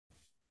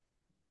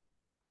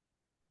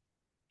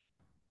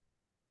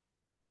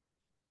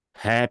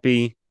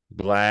Happy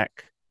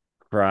Black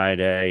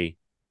Friday,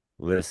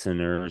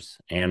 listeners,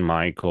 and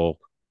Michael,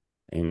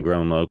 and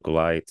grown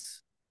localites,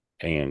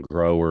 and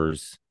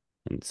growers,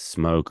 and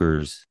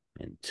smokers,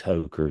 and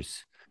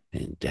tokers,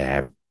 and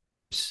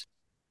dabbers,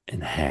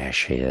 and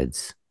hash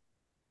heads,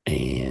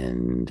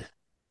 and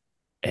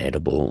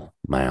edible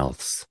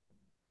mouths.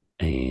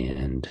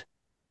 And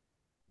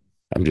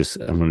I'm going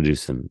to do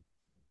some,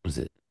 was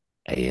it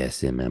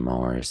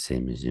ASMR?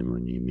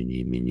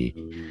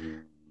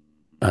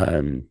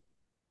 Um,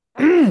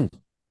 how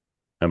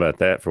about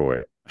that for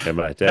it? How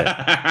about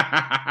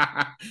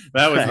that?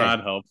 That was Hey,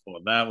 not helpful.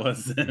 That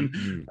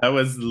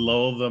was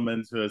lull them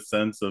into a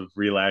sense of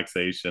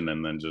relaxation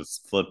and then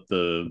just flip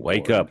the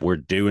wake board. up. We're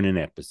doing an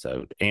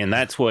episode. And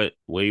that's what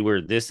we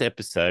were. This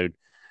episode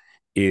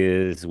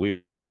is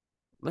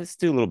let's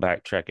do a little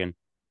backtracking.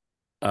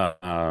 Uh,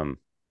 um,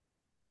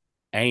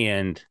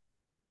 and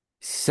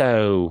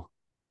so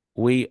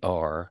we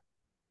are,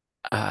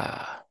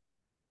 uh,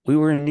 we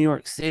were in New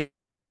York City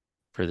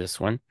for this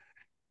one.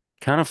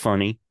 Kind of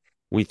funny.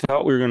 We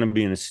thought we were going to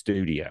be in a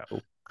studio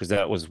because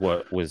that was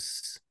what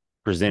was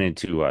presented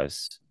to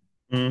us.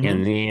 And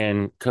Mm-hmm.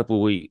 then a couple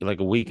of weeks, like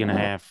a week and a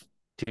half,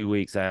 2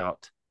 weeks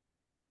out,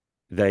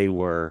 they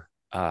were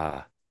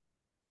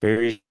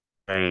very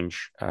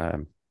strange. Uh,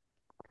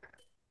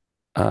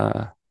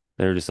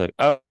 they were just like,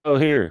 oh,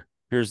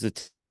 here's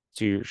the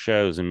to your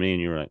shows, and me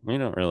and you were like, we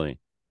don't really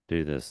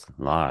do this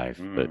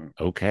live, but Yeah.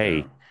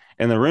 okay.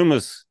 And the room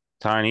was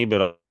tiny,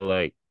 but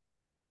like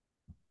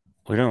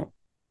we don't.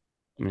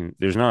 I mean,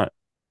 there's not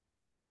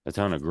a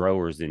ton of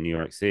growers in New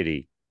York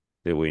City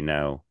that we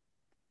know.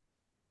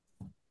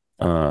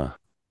 Uh,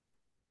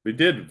 We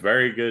did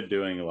very good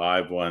doing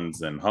live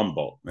ones in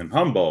Humboldt. In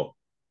Humboldt,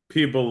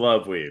 people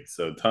love weed,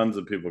 so tons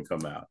of people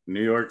come out.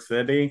 New York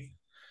City,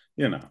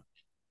 you know,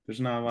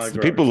 there's not a lot of the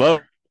people growers love.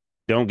 there.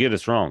 Don't get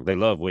us wrong, they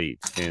love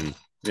weeds, and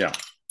Yeah.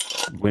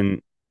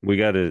 when we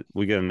got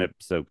an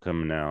episode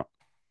coming out.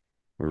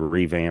 We're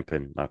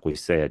revamping, like we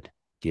said.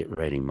 Get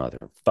ready,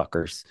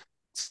 motherfuckers.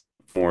 It's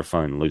more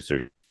fun,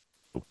 looser,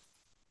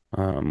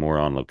 more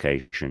on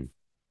location,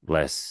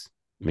 less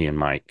me and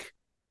Mike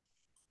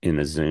in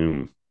the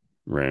Zoom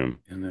room.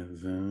 And then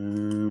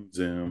zoom,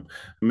 zoom.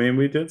 I mean,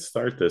 we did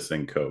start this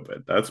in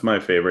COVID. That's my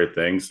favorite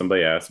thing.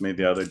 Somebody asked me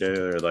the other day,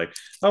 they're like,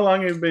 how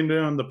long have you been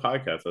doing the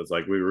podcast? I was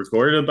like, we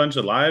recorded a bunch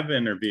of live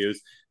interviews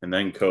and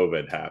then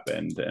COVID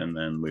happened. And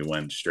then we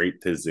went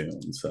straight to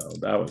Zoom. So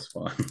that was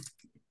fun.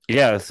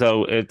 Yeah,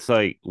 so it's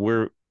like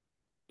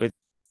it's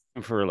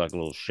for like a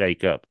little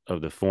shake up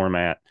of the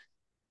format.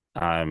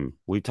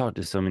 We talked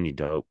to so many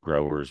dope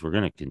growers. We're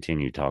gonna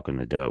continue talking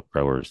to dope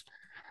growers.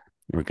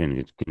 We're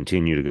gonna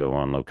continue to go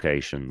on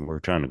location. We're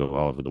trying to go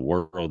all over the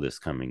world this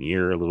coming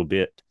year a little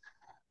bit.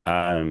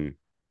 Um,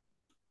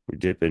 we're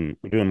doing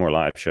more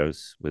live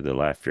shows with the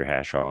Laugh Your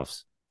Hash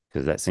Offs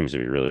because that seems to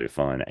be really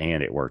fun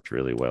and it worked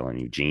really well in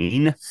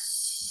Eugene.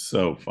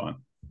 So fun.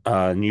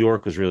 New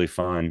York was really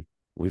fun.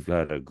 We've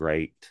got a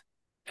great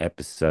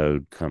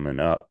episode coming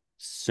up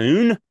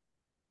soon,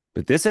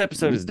 but this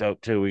episode is Mhm.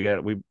 dope too. We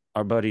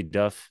our buddy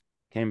Duff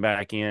came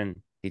back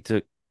in.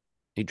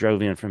 He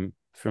drove in from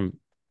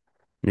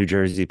New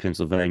Jersey,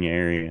 Pennsylvania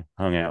area,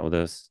 hung out with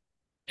us,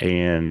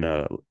 and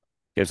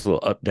gave us a little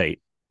update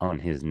on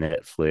his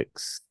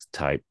Netflix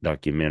type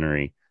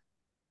documentary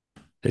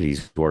that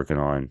he's working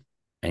on.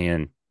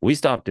 And we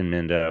stopped in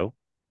Mendo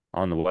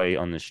on the way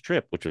on this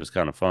trip, which was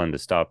kind of fun to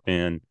stop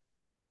in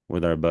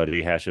with our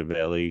buddy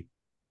Hashavelli.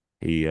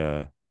 He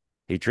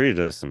he treated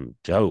us some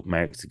dope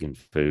Mexican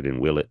food in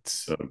Willits,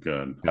 So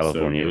good. So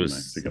California. It good was,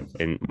 Mexican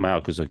food. and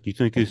Mike was like, "You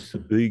think it's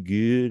be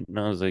good?" And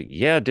I was like,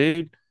 "Yeah,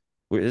 dude.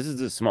 This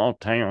is a small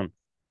town.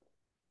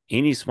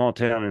 Any small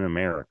town in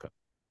America,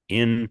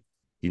 in the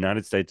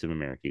United States of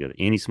America, you go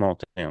to any small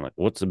town. Like,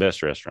 what's the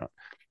best restaurant?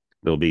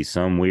 There'll be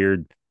some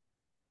weird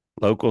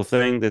local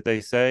thing that they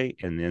say,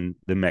 and then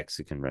the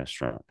Mexican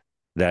restaurant.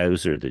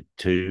 Those are the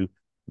two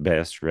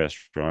best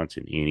restaurants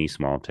in any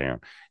small town.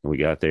 And we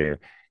got there,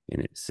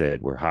 and it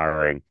said we're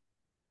hiring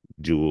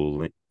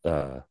dual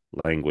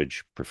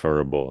language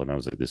preferable, and I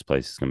was like, this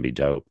place is gonna be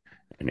dope,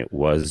 and it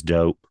was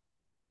dope.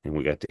 And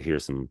we got to hear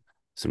some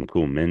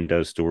cool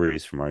Mendo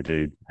stories from our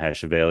dude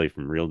Hashavelli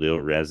from Real Deal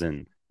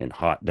Resin and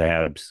Hot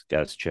Dabs.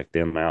 Guys, check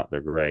them out;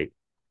 they're great.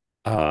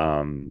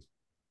 Um,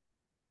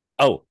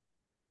 oh,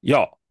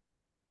 y'all,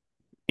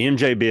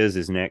 MJ Biz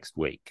is next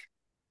week.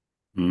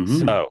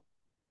 Mm-hmm. So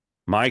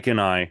Mike and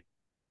I,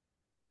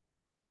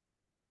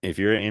 if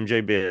you're at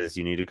MJ Biz,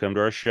 you need to come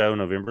to our show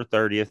November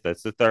 30th.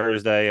 That's the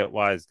Thursday at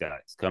Wise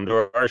Guys. Come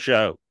to our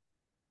show.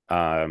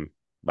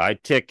 Buy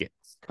tickets.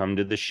 Come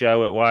to the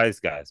show at Wise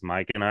Guys.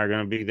 Mike and I are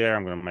going to be there.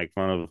 I'm going to make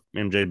fun of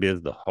MJ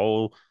Biz the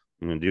whole.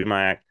 I'm going to do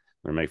my act.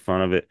 I'm going to make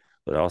fun of it,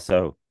 but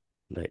also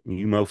let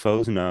you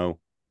mofo's know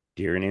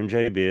during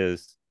MJ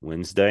Biz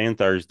Wednesday and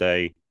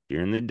Thursday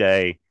during the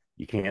day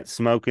you can't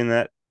smoke in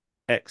that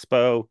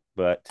expo,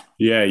 but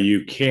Yeah,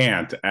 you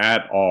can't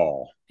at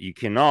all. you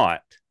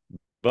cannot.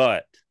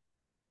 But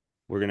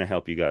we're going to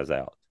help you guys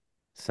out.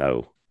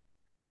 So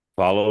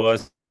follow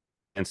us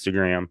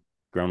Instagram,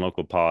 Grown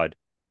Local Pod.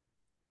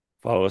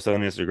 Follow us on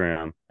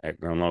Instagram at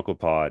Grown Local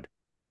Pod.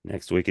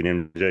 Next week at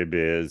MJ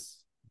Biz,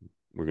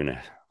 we're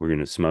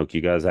gonna smoke you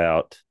guys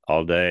out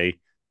all day,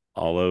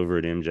 all over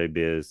at MJ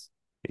Biz.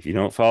 If you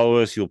don't follow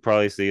us, you'll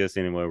probably see us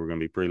anyway. We're gonna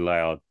be pretty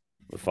loud,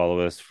 but follow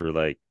us for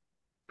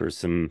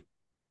some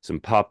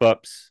pop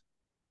ups.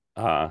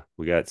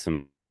 We got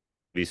some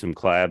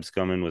collabs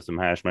coming with some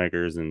hash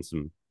makers and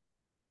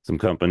some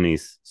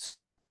companies.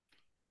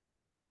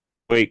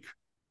 Week,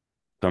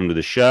 come to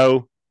the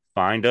show,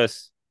 find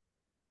us.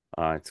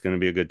 It's gonna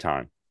be a good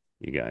time,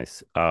 you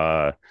guys.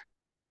 It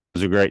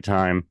was a great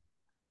time.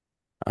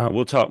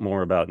 We'll talk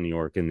more about New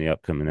York in the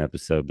upcoming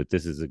episode, but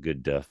this is a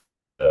good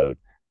episode.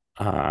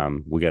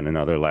 We got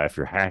another Laugh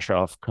Your Hash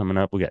Off coming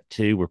up. We got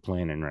two we're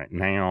planning right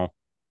now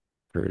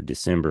for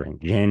December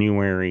and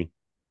January.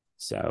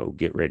 So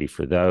get ready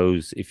for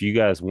those. If you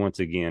guys, once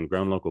again,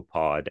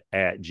 grownlocalpod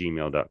at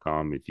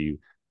gmail.com, if you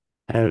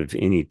have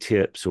any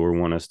tips or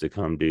want us to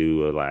come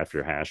do a Laugh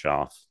Your Hash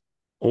Off,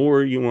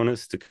 or you want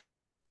us to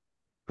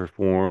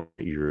perform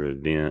your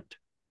event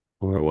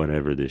or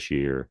whatever this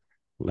year,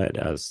 let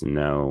us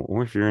know.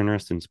 Or if you're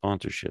interested in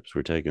sponsorships,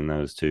 we're taking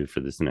those too for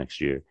this next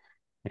year.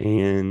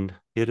 And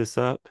hit us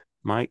up.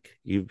 Mike,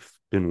 you've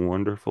been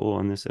wonderful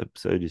on this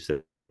episode. You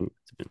said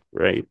it's been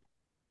great.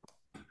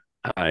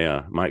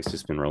 Mike's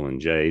just been rolling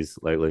J's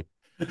lately.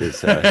 He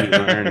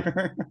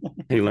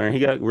learned he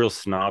got real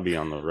snobby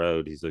on the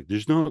road. He's like,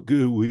 there's not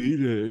good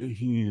weed out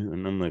here.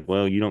 And I'm like,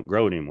 well, you don't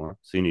grow it anymore,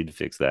 so you need to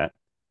fix that.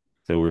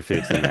 So we're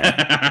fixing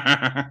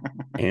that.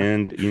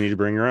 And you need to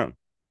bring your own,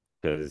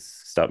 because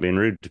stop being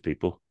rude to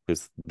people,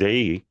 because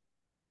they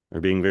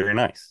are being very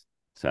nice.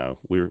 So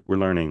we're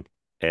learning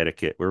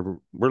etiquette. We're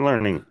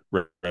learning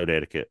road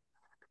etiquette.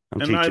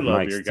 And I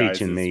love your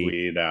guys'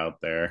 weed out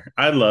there.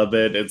 I love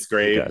it. It's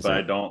great, but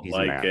I don't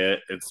like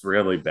it. It's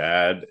really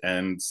bad.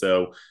 And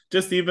so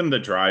just even the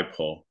dry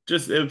pull,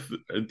 just if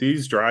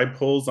these dry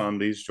pulls on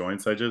these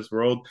joints I just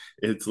rolled,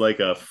 it's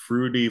like a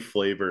fruity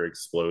flavor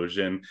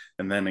explosion.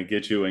 And then it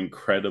gets you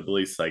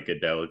incredibly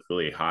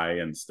psychedelically high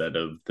instead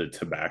of the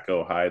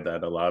tobacco high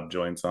that a lot of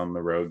joints on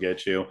the road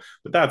get you.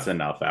 But that's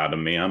enough out of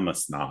me. I'm a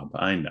snob.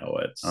 I know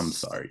it. I'm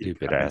sorry.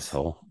 Stupid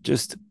asshole.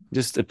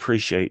 Just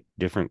appreciate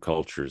different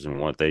cultures and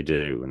what they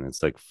do, and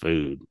it's like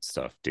food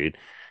stuff, dude.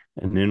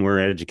 And then we're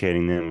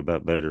educating them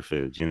about better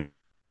foods. You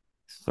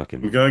know,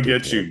 I'm gonna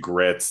get you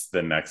grits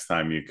the next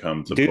time you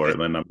come to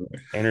Portland.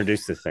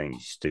 Introduce the thing, you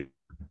stupid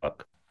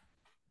fuck.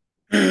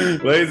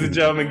 Ladies and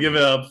gentlemen, give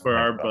it up for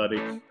our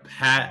buddy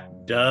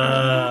Pat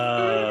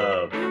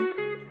Duff.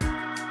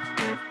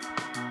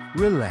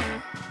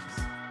 Relax.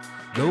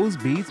 Those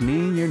beats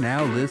mean you're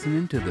now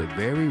listening to the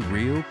very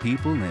real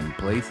people and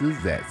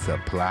places that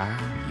supply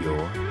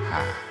your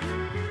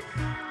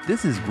high.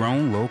 This is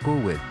Grown Local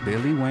with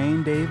Billy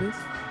Wayne Davis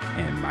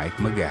and Mike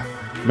McGowan.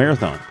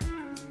 Marathon.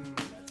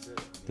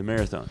 The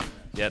marathon.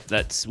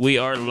 Yep, we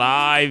are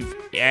live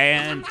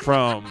and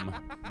from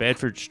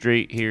Bedford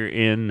Street here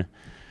in,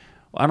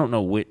 I don't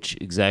know which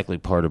exactly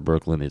part of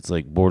Brooklyn. It's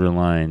like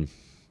borderline,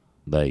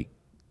 like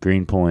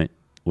Greenpoint,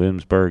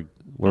 Williamsburg.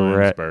 Where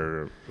we're at,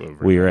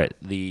 we are at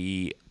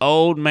the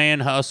Old Man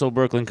Hustle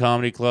Brooklyn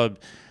Comedy Club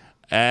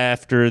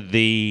after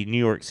the New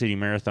York City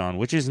Marathon,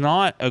 which is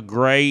not a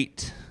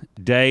great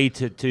day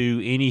to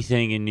do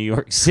anything in New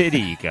York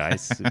City, you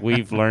guys.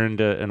 We've learned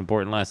an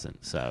important lesson.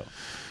 So,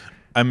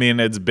 I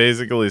mean, it's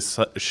basically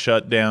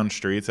shut down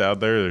streets out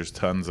there. There's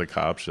tons of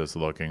cops just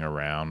looking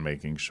around,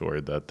 making sure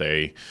that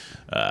they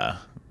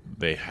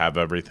have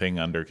everything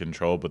under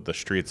control, but the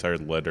streets are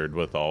littered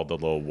with all the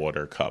little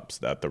water cups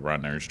that the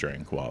runners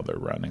drink while they're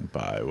running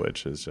by,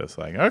 which is just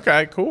like,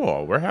 okay,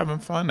 cool. We're having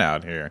fun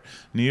out here.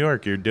 New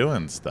York, you're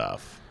doing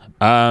stuff.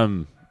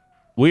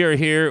 We are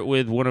here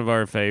with one of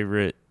our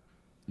favorite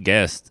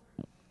guests.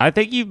 I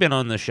think you've been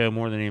on the show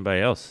more than anybody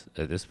else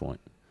at this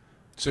point.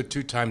 So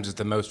 2 times is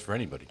the most for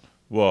anybody.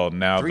 Well,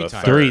 now 3 the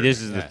times. third. 3.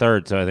 This is the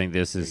third, so I think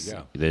this is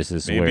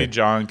maybe where,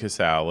 John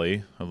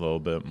Casale a little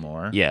bit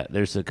more. Yeah,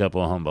 there's a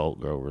couple of Humboldt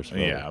growers.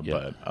 Yeah,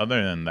 but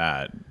other than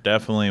that,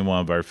 definitely one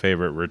of our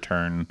favorite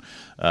return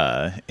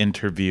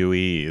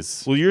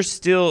interviewees. Well, you're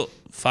still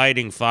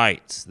fighting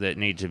fights that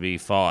need to be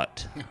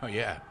fought. Oh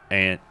yeah,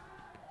 and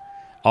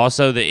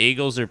also the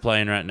Eagles are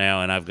playing right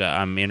now, and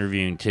I'm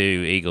interviewing 2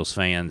 Eagles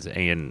fans,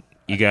 and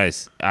you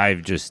guys,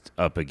 I've just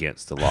up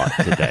against a lot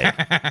today.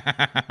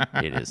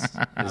 It is.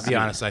 I'll be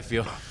honest. I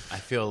feel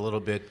a little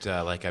bit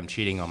like I'm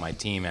cheating on my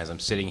team as I'm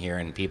sitting here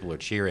and people are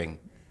cheering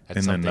at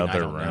in something another I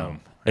don't room.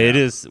 know. It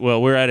is.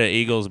 Well, we're at an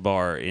Eagles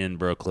bar in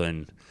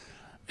Brooklyn,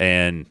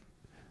 and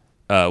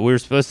we were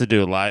supposed to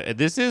do a live.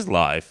 This is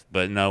live,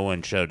 but no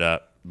one showed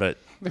up. But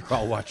they're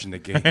all watching the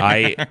game.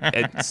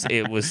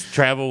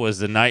 Travel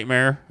was a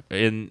nightmare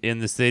in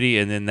the city,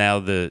 and then now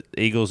the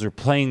Eagles are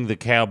playing the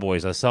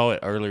Cowboys. I saw it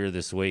earlier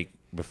this week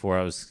before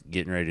I was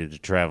getting ready to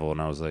travel,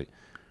 and I was like,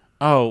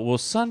 oh, well,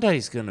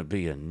 Sunday's going to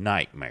be a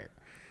nightmare.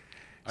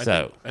 I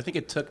think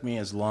it took me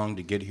as long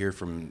to get here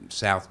from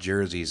South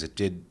Jersey as it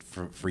did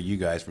for you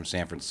guys from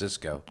San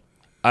Francisco.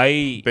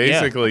 Yes,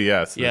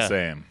 the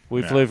same.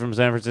 We flew from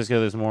San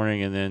Francisco this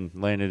morning and then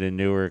landed in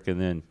Newark, and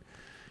then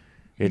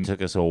It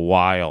took us a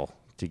while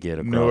to get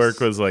across. Newark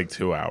was like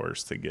 2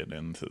 hours to get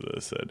into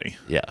the city.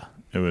 Yeah.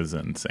 It was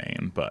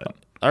insane, but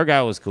Our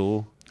guy was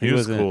cool. he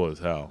was cool as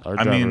hell. Our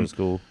driver was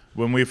cool.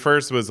 When we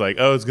first was like,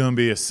 oh, it's going to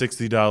be a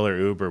 $60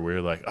 Uber, we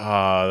were like,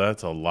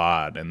 that's a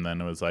lot. And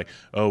then it was like,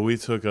 oh, we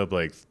took up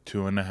like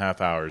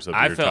 2.5 hours of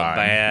your time. I felt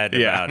bad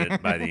about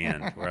it by the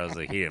end, where I was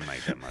like, he didn't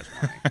make that much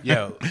money.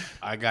 Yo,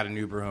 I got an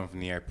Uber home from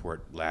the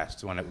airport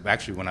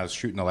when I was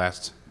shooting the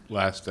last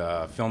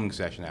filming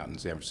session out in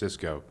San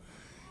Francisco.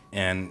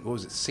 And what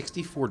was it,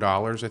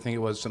 $64, I think it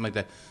was, something like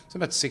that.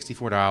 Something about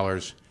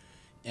 $64.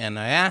 And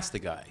I asked the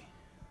guy,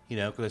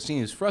 because I seen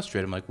he was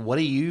frustrated. I'm like, what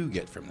do you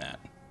get from that?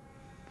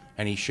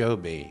 And he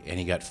showed me, and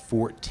he got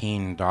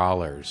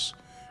 $14.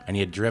 And he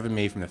had driven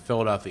me from the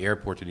Philadelphia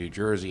airport to New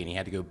Jersey, and he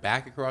had to go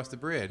back across the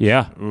bridge.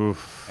 Yeah.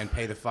 And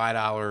pay the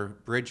 $5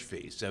 bridge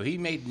fee. So he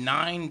made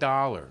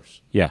 $9.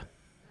 Yeah.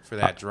 For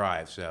that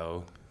drive.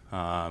 So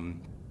I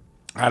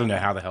don't know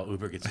how the hell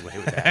Uber gets away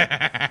with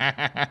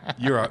that.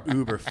 You're a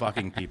Uber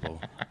fucking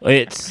people.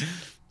 Because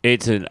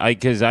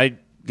I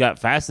got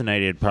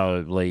fascinated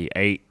probably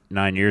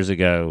 8-9 years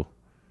ago.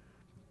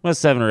 Well,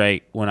 7 or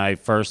 8 when I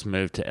first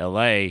moved to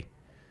LA.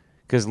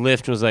 Because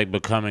Lyft was like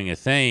becoming a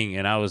thing,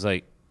 and I was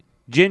like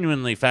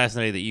genuinely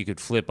fascinated that you could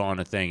flip on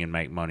a thing and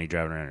make money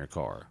driving around your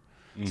car.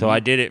 Mm-hmm. So I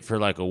did it for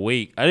like a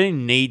week. I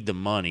didn't need the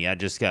money. I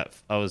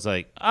was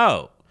like,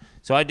 oh.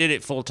 So I did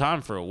it full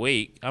time for a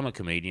week. I'm a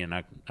comedian.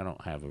 I don't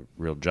have a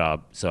real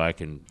job, so I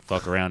can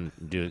fuck around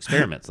and do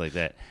experiments like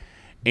that.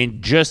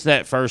 And just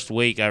that first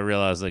week, I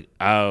realized like,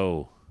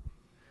 oh,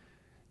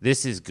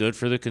 this is good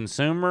for the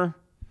consumer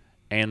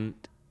and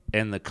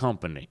the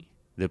company.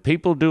 The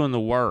people doing the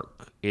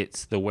work,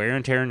 it's the wear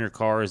and tear in your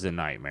car is a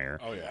nightmare.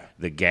 Oh, yeah.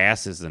 The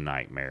gas is a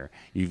nightmare.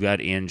 You've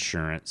got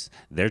insurance.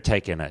 They're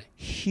taking a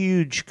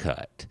huge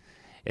cut.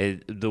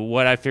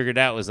 What I figured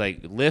out was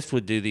like Lyft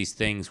would do these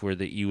things where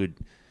that you would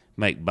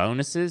make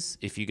bonuses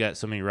if you got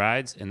so many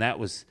rides, and that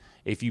was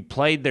if you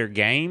played their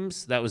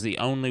games, that was the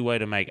only way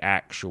to make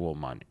actual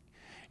money.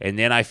 And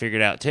then I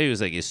figured out too,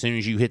 is like as soon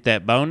as you hit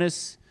that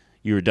bonus,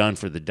 you were done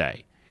for the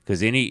day.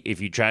 Because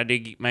if you tried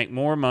to make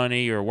more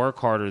money or work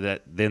harder,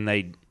 then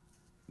they'd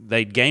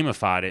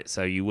gamified it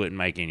so you wouldn't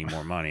make any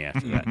more money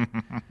after that.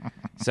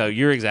 So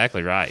you're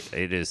exactly right.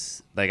 It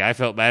is like I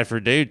felt bad for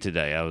dude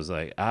today. I was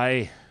like,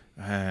 I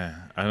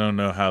don't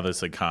know how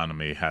this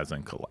economy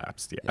hasn't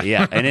collapsed yet.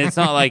 Yeah, and it's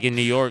not like in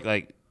New York,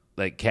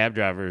 like cab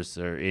drivers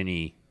are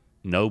any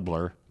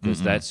nobler,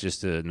 because that's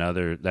just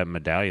that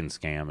medallion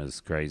scam is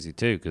crazy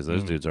too, because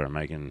those dudes aren't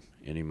making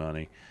any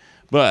money.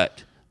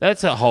 But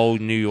that's a whole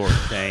New York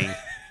thing.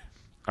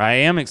 I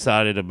am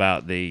excited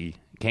about the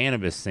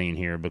cannabis scene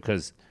here,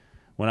 because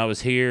when I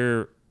was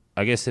here,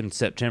 I guess in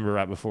September,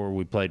 right before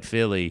we played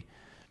Philly,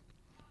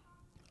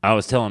 I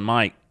was telling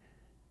Mike,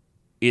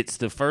 it's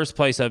the first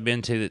place I've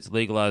been to that's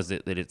legalized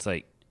that it's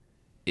like,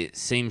 it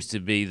seems to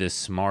be the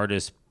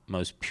smartest,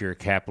 most pure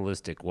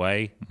capitalistic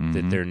way,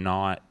 that they're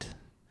not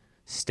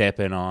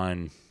stepping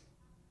on,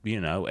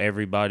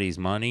 everybody's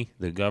money,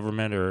 the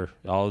government or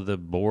all of the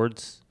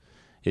boards.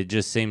 It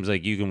just seems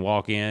like you can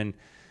walk in.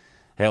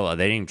 Hell,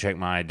 they didn't even check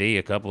my ID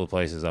a couple of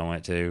places I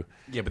went to.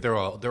 Yeah, but they're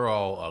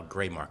all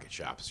gray market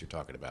shops you're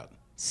talking about.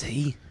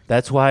 See,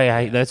 that's one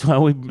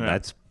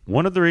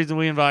of the reasons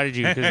we invited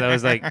you, because I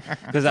was like,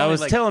 I was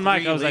telling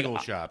Mike, I was like,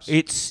 shops.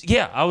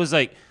 I was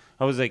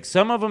like,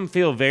 some of them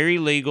feel very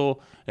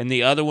legal, and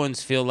the other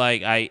ones feel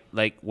like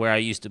where I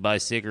used to buy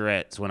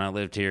cigarettes when I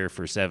lived here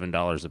for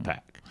 $7 a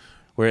pack,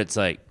 where it's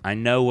like, I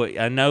know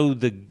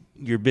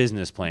your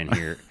business plan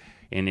here,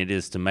 and it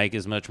is to make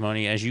as much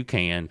money as you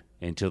can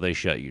until they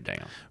shut you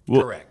down.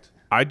 Well, correct.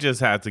 I just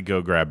had to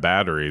go grab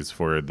batteries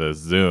for the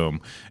Zoom,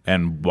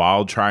 and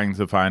while trying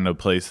to find a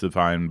place to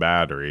find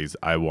batteries,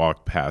 I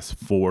walked past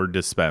 4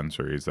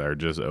 dispensaries that are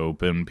just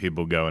open,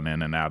 people going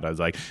in and out. I was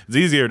like, it's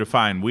easier to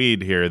find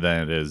weed here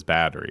than it is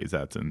batteries.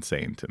 That's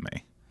insane to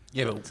me.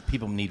 Yeah, but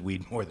people need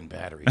weed more than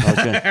batteries.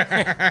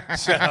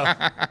 So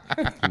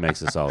he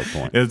makes a solid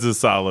point. It's a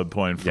solid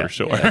point for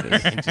sure. Yeah,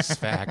 it's just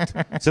fact.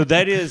 So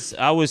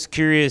I was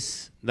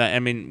curious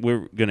that,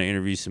 we're going to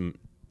interview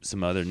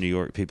some other New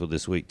York people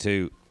this week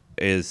too,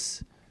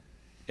 is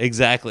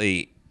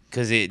exactly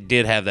because it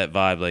did have that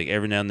vibe. Like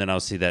every now and then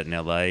I'll see that in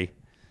LA,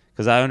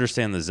 because I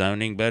understand the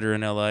zoning better in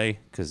LA,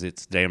 because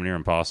it's damn near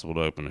impossible to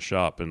open a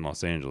shop in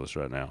Los Angeles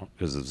right now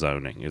because of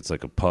zoning. It's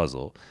like a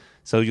puzzle.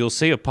 So you'll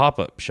see a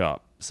pop-up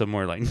shop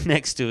somewhere like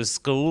next to a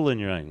school, and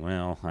you're like,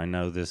 well, I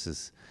know this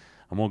is,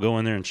 I'm going to go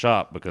in there and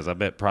shop because I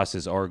bet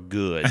prices are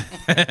good.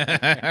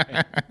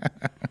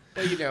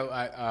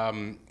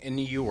 Well, in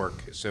New York,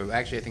 so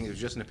actually I think it was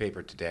just in the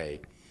paper today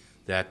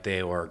that they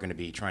are going to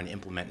be trying to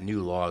implement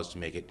new laws to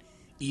make it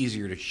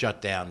easier to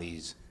shut down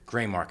these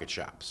gray market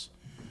shops.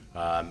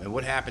 And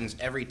what happens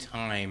every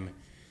time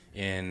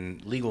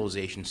in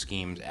legalization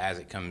schemes as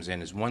it comes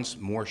in is once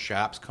more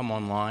shops come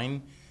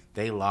online,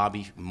 they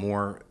lobby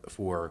more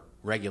for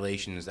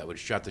regulations that would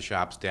shut the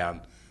shops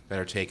down that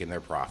are taking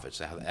their profits.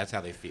 That's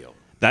how they feel.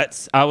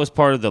 I was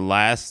part of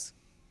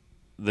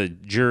the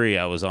jury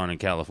I was on in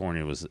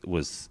California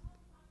was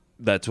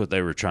that's what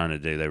they were trying to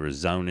do. They were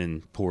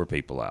zoning poor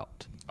people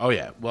out. Oh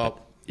yeah. Well,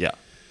 Yeah.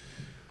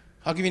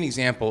 I'll give you an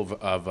example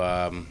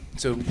of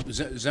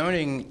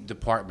zoning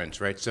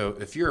departments, right? So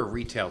if you're a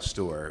retail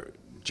store,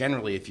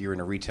 generally if you're in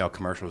a retail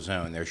commercial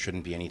zone, there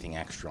shouldn't be anything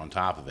extra on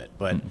top of it.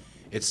 But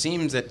it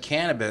seems that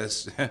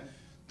cannabis,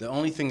 the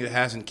only thing that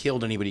hasn't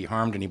killed anybody,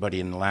 harmed anybody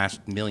in the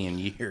last million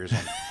years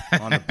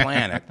on the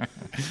planet,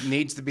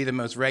 needs to be the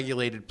most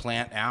regulated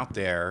plant out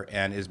there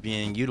and is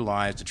being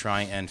utilized to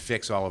try and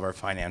fix all of our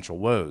financial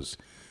woes.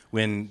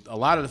 When a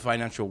lot of the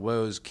financial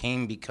woes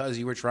came because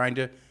you were trying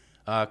to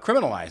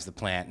criminalize the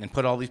plant and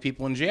put all these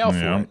people in jail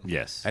for it.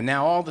 Yes. And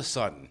now all of a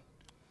sudden,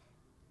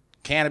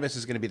 cannabis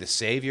is going to be the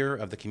savior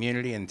of the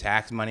community and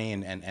tax money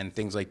and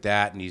things like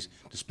that. And these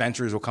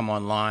dispensaries will come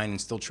online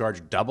and still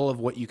charge double of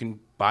what you can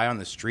buy on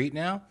the street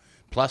now,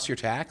 plus your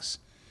tax.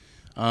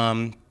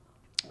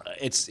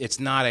 It's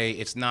not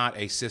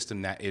a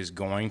system that is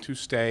going to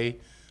stay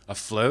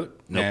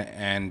afloat. Nope.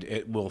 And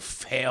it will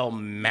fail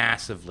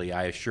massively,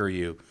 I assure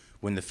you,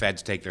 when the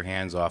feds take their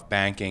hands off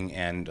banking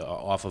and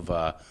off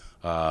of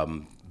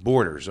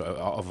borders,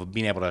 of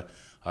being able to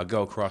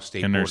go across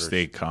state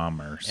Interstate borders.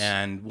 commerce.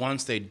 And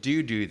once they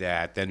do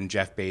that, then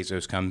Jeff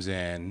Bezos comes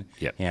in,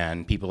 Yep.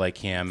 and people like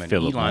him and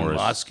Philip Elon Morris.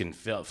 Musk and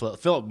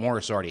Philip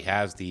Morris already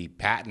has the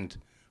patent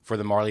for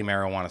the Marley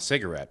marijuana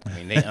cigarette. I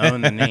mean, they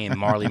own the name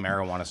Marley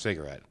marijuana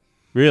cigarette.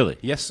 Really?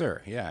 Yes,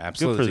 sir. Yeah,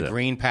 absolutely. It's a them.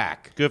 green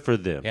pack. Good for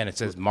them. Yeah, and it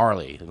says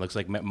Marley. It looks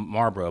like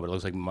Marlboro, but it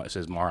looks like it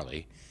says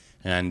Marley.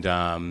 And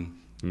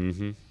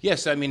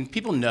yes, I mean,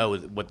 people know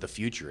what the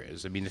future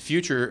is. I mean, the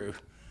future,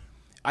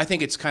 I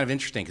think it's kind of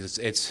interesting because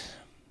it's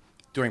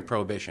during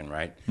Prohibition,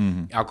 right?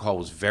 Alcohol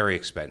was very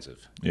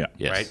expensive. Yeah.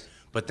 Yes. Right?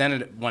 But then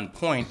at one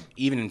point,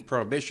 even in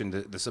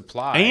Prohibition, the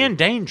supply. And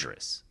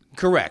dangerous.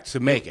 Correct, to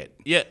make it.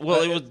 Yeah,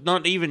 well, it was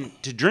not even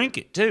to drink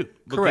it, too.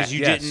 Because Correct, you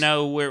yes. didn't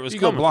know where it was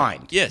You go coming blind.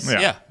 from. Yes,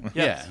 Yeah.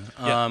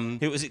 Yeah.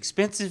 It was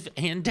expensive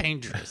and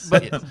dangerous.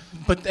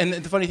 But and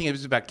the funny thing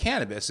is about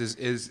cannabis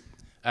is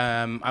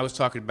I was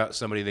talking about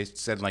somebody, they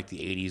said in like the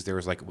 80s, there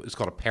was like, it's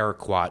called a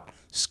paraquat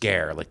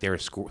scare. Like they were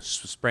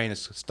spraying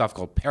this stuff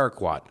called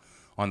paraquat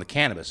on the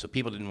cannabis. So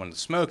people didn't want to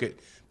smoke it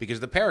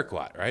because of the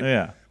paraquat, right?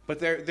 Yeah. But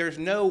there's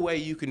no way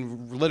you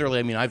can literally,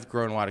 I mean, I've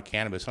grown a lot of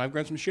cannabis, and I've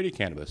grown some shitty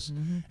cannabis.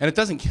 And it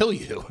doesn't kill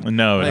you.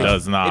 No, it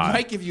does not. It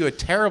might give you a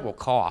terrible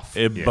cough.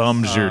 It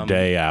bums your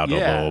day out a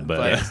little bit.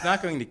 But it's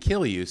not going to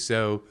kill you.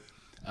 So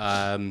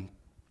I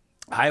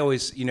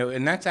always,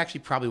 and that's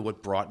actually probably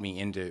what brought me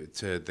into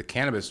the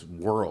cannabis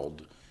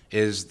world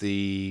is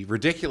the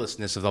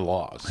ridiculousness of the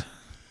laws.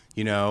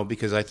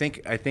 Because I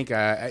think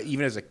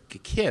even as a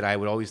kid, I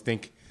would always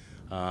think,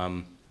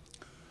 well,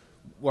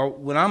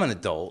 when I'm an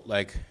adult,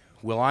 like,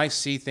 will I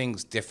see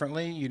things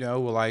differently?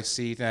 Will I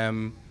see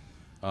them?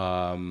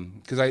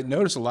 Because I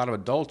noticed a lot of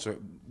adults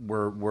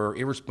were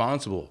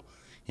irresponsible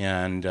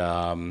and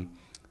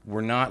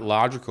were not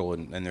logical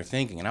in their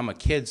thinking. And I'm a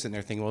kid sitting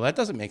there thinking, well, that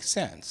doesn't make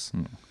sense.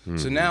 Mm-hmm.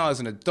 So now as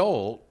an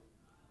adult,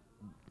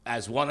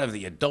 as one of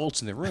the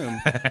adults in the room,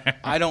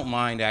 I don't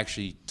mind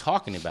actually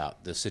talking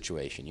about the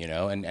situation,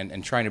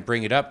 and trying to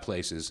bring it up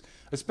places,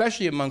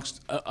 especially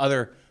amongst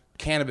other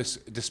cannabis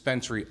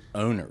dispensary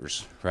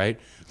owners, right?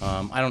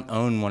 I don't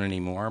own one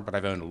anymore, but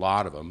I've owned a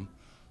lot of them.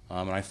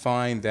 And I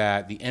find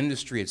that the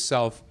industry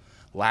itself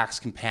lacks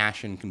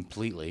compassion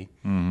completely.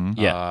 Mm-hmm.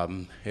 Yeah.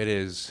 It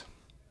is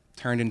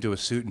turned into a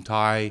suit and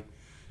tie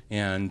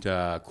and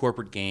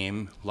corporate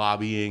game,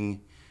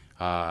 lobbying,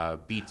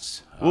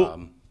 beats.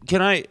 Well,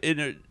 can I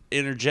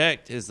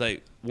interject? Is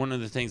like one of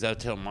the things I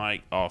tell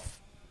Mike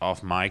off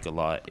mic a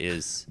lot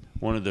is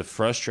one of the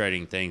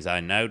frustrating things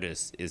I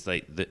notice is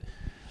like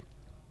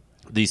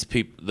these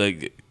people,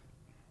 the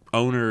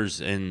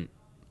owners and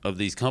of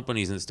these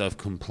companies and stuff,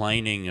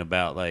 complaining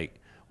about like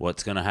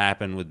what's going to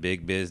happen with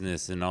big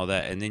business and all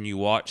that, and then you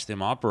watch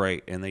them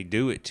operate and they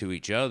do it to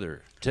each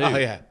other too. Oh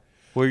yeah,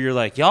 where you're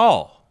like,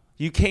 y'all,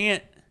 you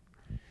can't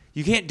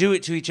do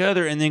it to each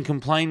other and then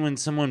complain when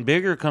someone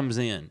bigger comes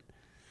in.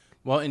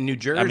 Well, in New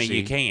Jersey, I mean,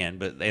 you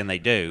can, and they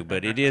do,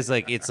 but it is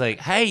like, it's like,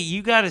 hey,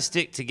 you got to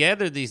stick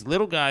together. These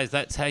little guys,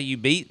 that's how you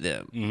beat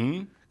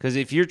them. Because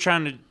if you're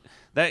trying to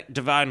that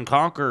divide and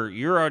conquer,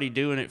 you're already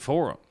doing it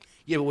for them.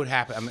 Yeah, but what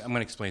happened? I'm going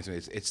to explain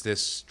something. It's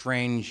this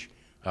strange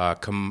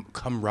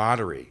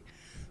camaraderie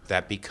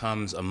that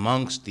becomes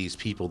amongst these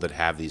people that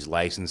have these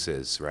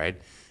licenses, right?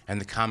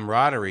 And the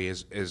camaraderie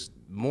is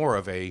more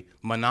of a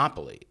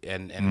monopoly,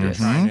 and they're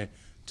trying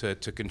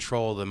to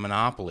control the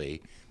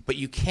monopoly, but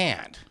you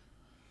can't.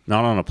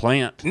 Not on a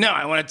plant. No,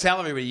 I want to tell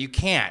everybody you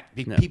can't.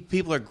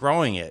 People are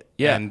growing it,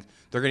 and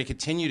they're going to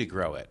continue to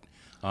grow it.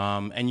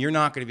 And you're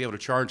not going to be able to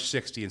charge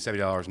 $60 and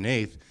 $70 an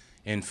eighth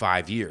in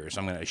 5 years.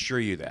 I'm going to assure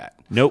you that.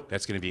 Nope.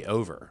 That's going to be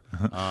over.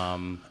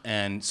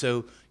 And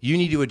so you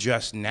need to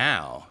adjust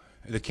now.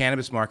 The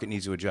cannabis market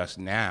needs to adjust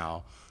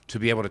now to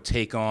be able to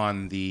take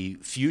on the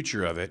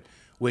future of it,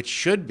 which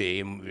should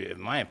be,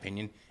 in my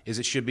opinion, is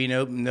it should be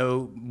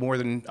no more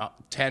than $10,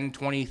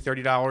 $20,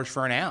 $30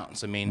 for an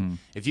ounce. I mean,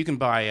 if you can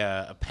buy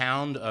a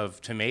pound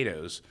of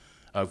tomatoes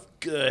of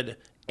good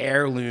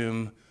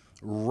heirloom,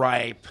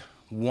 ripe,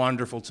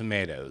 wonderful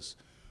tomatoes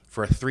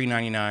for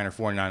 $3.99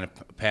 or $4.99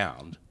 a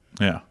pound.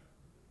 Yeah.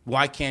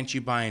 Why can't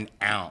you buy an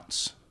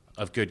ounce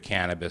of good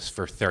cannabis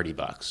for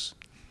 $30?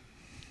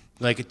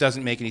 Like, it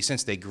doesn't make any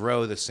sense. They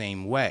grow the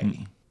same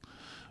way.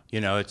 You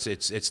know,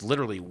 it's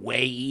literally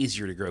way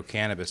easier to grow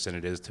cannabis than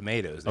it is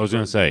tomatoes. I was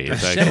going to say,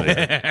 it's actually,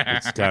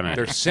 it's kind of,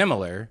 they're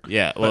similar.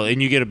 yeah. Well,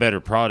 and you get a better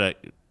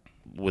product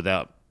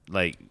without,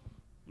 like,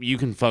 you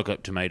can fuck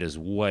up tomatoes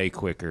way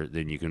quicker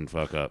than you can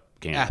fuck up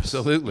cannabis.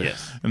 Absolutely.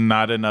 Yes.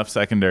 Not enough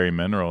secondary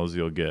minerals,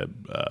 you'll get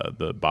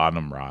the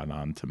bottom rot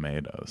on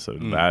tomatoes. So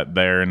that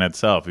there in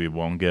itself, you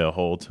won't get a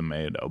whole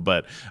tomato.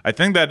 But I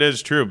think that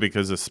is true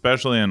because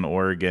especially in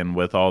Oregon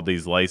with all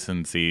these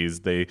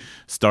licensees, they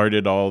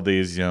started all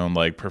these, you know,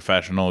 like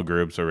professional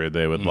groups where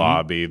they would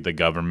lobby the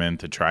government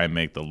to try and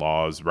make the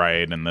laws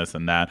right and this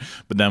and that.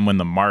 But then when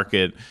the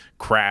market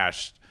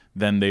crashed,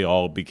 then they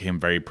all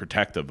became very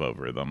protective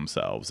over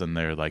themselves. And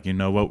they're like, you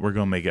know what, we're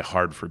going to make it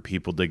hard for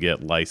people to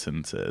get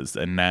licenses.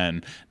 And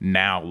then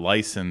now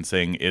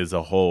licensing is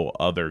a whole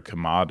other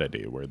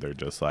commodity where they're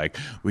just like,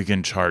 we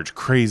can charge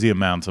crazy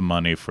amounts of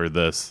money for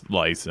this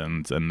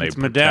license. And they It's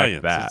protect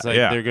medallions. that. It's like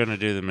they're going to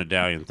do the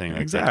medallion thing.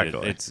 Like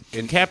Exactly. It's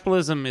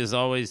capitalism is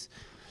always,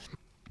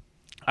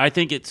 I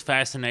think it's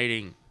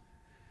fascinating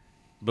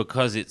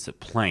because it's a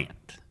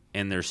plant.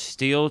 And they're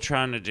still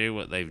trying to do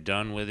what they've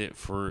done with it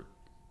for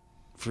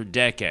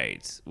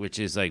decades, which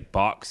is like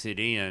box it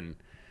in.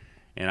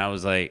 And I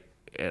was like,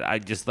 I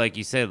just, like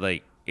you said,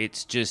 like,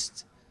 it's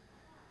just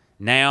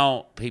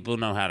now people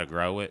know how to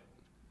grow it.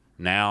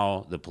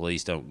 Now the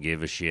police don't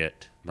give a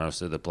shit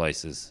most of the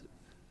places.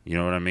 You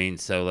know what I mean?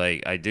 So,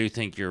 like, I do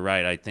think you're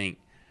right. I think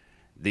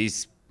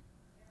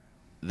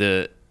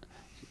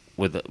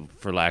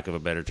for lack of a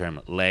better term,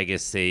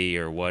 legacy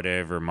or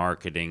whatever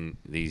marketing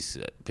these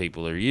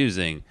people are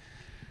using,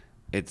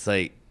 it's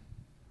like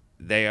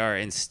they are,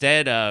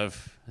 instead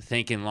of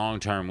thinking long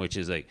term, which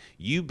is like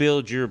you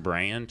build your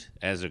brand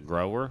as a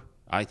grower.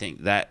 I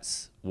think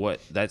that's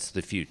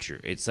the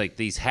future. It's like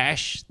these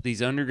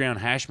underground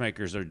hash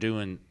makers are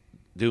doing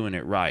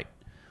it right,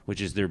 which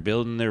is they're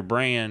building their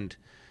brand,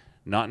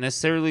 not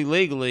necessarily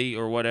legally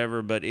or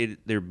whatever, but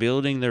they're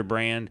building their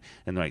brand,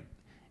 and like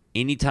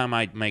anytime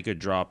I make a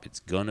drop, it's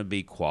gonna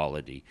be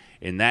quality,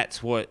 and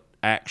that's what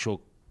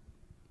actual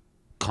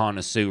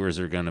connoisseurs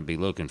are going to be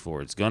looking for.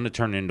 It's going to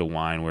turn into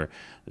wine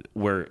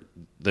where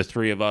the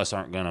three of us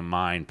aren't going to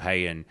mind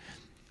paying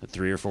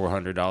 $300 or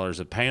 $400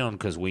 a pound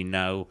because we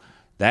know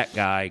that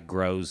guy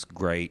grows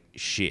great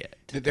shit.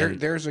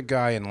 There's a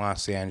guy in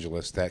Los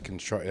Angeles that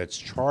that's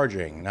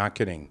charging, not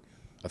kidding,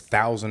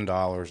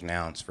 $1,000 an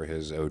ounce for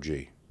his OG.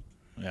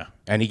 Yeah.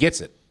 And he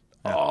gets it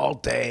all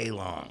day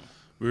long.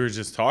 We were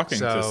just talking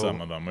to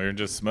some of them. We were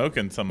just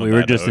smoking some of them. We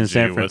were just in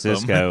San with them.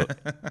 Francisco.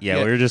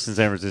 Yeah, we were just in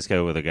San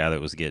Francisco with a guy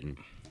that was getting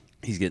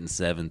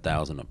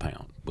 $7,000 a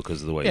pound because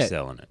of the way he's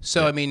selling it.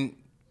 So, I mean,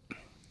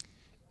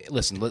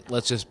 listen,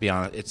 let's just be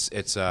honest.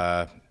 It's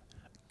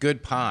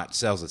good pot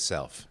sells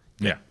itself.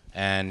 Yeah.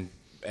 And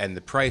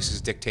the price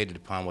is dictated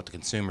upon what the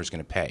consumer is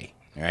going to pay,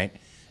 right?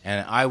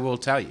 And I will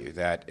tell you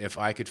that if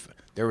I could,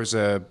 there was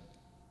a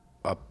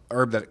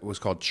herb that was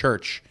called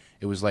Church.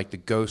 It was like the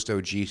Ghost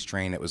OG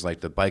strain. It was like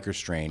the biker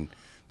strain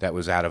that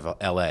was out of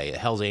L.A.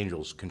 Hell's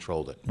Angels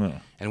controlled it. Yeah.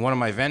 And one of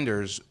my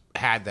vendors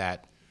had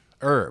that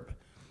herb.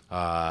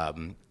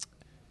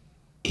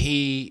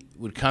 He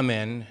would come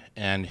in,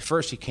 and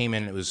first he came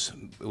in, it was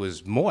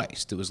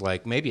moist. It was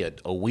like maybe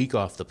a week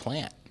off the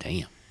plant.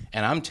 Damn.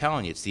 And I'm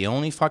telling you, it's the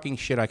only fucking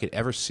shit I could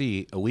ever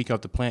see. A week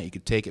off the plant, you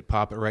could take it,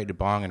 pop it right into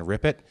bong, and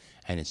rip it,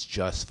 and it's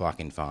just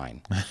fucking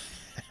fine.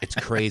 It's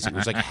crazy. It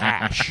was like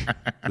hash.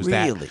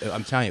 Really?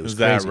 I'm telling you, it was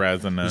that crazy.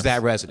 resinous. It was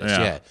that resinous,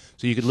 Yeah. yeah.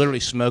 So you could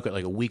literally smoke it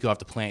like a week off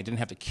the plant. Didn't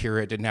have to cure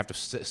it. Didn't have to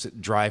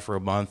sit dry for a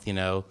month, you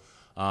know.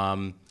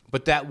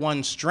 But that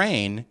one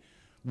strain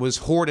was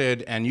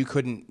hoarded, and you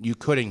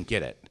couldn't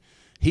get it.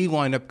 He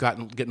wound up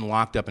getting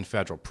locked up in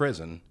federal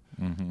prison,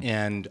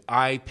 and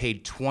I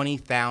paid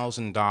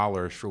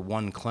 $20,000 for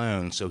one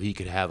clone so he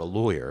could have a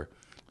lawyer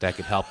that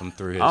could help him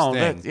through his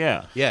thing.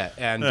 Yeah,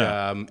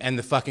 and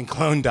the fucking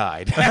clone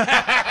died.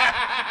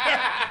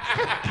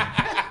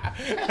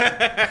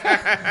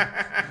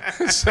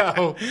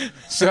 So,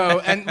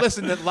 and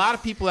listen, a lot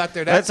of people out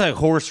there. That's like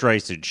horse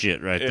racing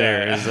shit right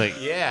there. It's like,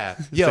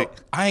 yo,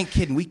 I ain't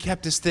kidding. We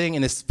kept this thing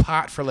in this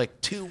pot for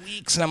like 2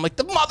 weeks, and I'm like,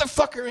 the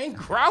motherfucker ain't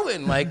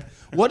growing. Like,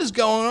 what is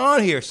going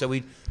on here? So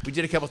we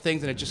did a couple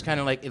things, and it just kind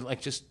of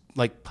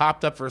like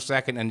popped up for a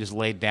second and just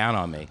laid down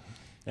on me,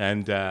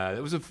 and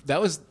that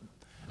was.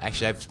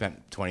 Actually, I've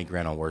spent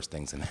 $20,000 on worse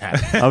things than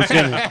that. I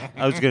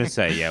was gonna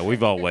say, yeah,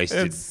 we've all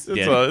wasted.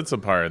 It's a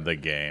part of the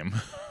game.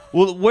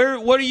 Well,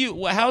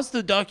 how's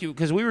the document?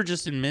 Because we were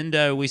just in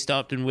Mendo. We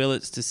stopped in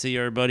Willits to see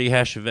our buddy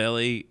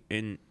Hashavelli,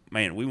 and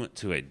man, we went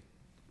to a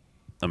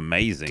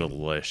amazing,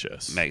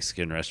 delicious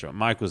Mexican restaurant.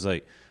 Mike was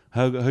like,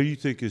 "How do you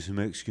think this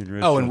Mexican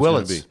restaurant?" Oh, in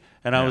Willits, be?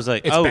 And I was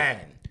like, "It's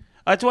bad."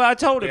 That's what I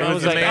told him. I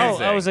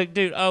was like,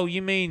 dude,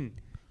 you mean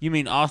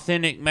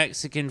authentic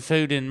Mexican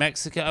food in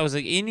Mexico? I was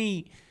like,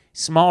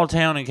 small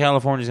town in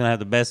California is gonna have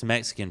the best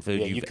Mexican food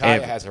Yeah, you've Ukiah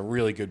ever. has a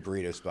really good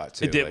burrito spot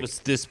too. It was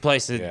this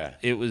place. Yeah.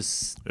 It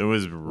was.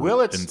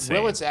 Willits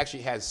insane.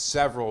 actually has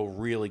several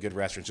really good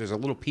restaurants. There's a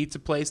little pizza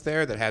place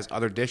there that has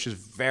other dishes,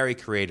 very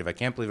creative. I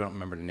can't believe I don't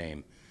remember the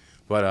name,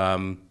 but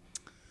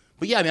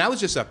yeah, I mean, I was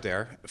just up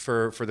there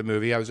for the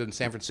movie. I was in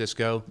San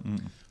Francisco,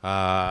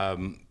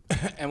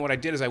 and what I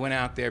did is I went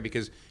out there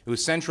because it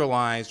was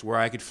centralized, where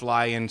I could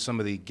fly in some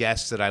of the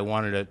guests that I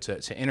wanted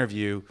to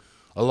interview,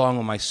 along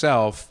with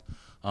myself,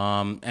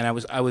 and I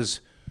was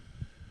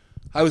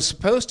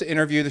supposed to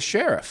interview the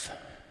sheriff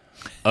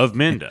Of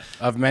Mendo.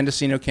 of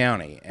Mendocino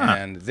County.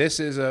 And this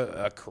is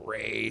a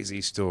crazy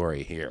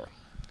story here.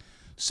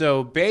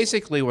 So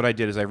basically what I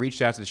did is I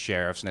reached out to the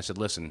sheriffs and I said,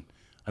 listen,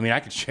 I mean,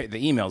 I could share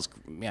the emails.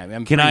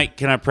 Yeah, Can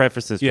I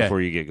preface this Yeah. before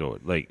you get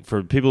going? Like,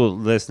 for people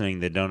listening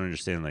that don't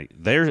understand, like,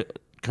 they're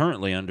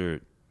currently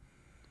under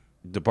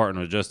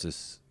Department of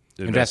Justice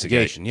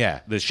investigation, yeah.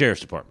 the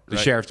sheriff's department. The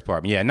right? sheriff's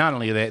department. Yeah, not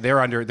only they're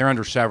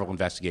under several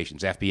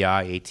investigations,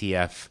 FBI,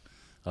 ATF,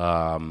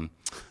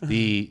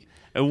 the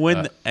And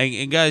when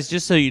and guys,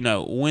 just so you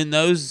know, when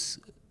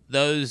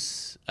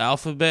those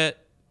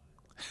alphabet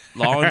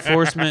law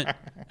enforcement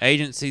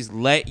agencies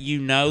let you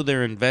know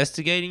they're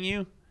investigating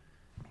you,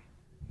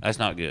 that's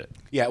not good.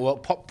 Yeah, well,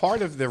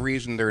 part of the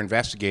reason they're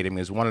investigating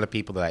is one of the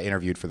people that I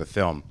interviewed for the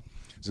film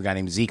is a guy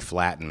named Zeke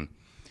Flatten.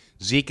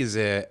 Zeke is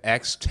a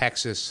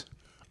ex-Texas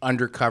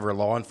undercover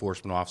law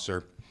enforcement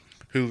officer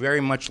who, very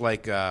much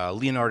like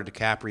Leonardo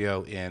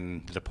DiCaprio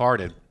in The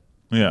Departed,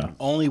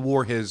 only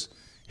wore his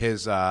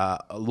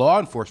law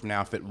enforcement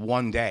outfit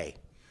one day.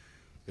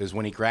 Is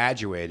when he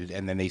graduated,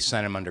 and then they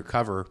sent him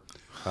undercover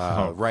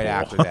right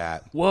after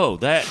that. Whoa,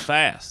 that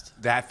fast.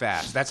 That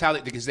fast. That's how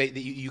because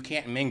you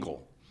can't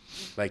mingle.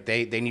 Like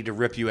they need to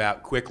rip you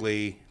out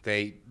quickly.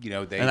 They.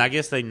 And I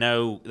guess they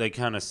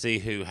kind of see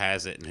who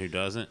has it and who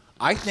doesn't.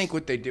 I think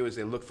what they do is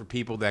they look for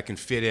people that can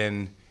fit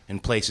in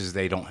places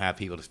they don't have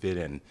people to fit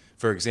in.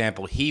 For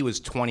example, he was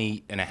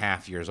 20 and a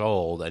half years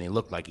old, and he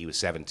looked like he was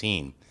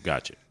 17.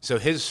 Gotcha. So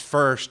his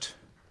first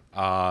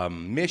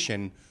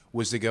mission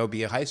was to go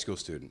be a high school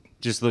student.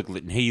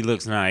 He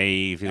looks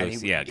naive. He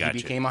He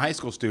became a high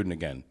school student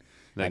again.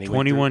 Like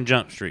 21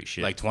 Jump Street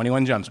shit. Like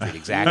 21 Jump Street,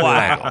 exactly.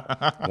 Wow.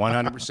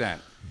 100%.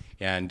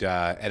 And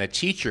a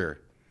teacher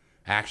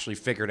actually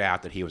figured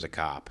out that he was a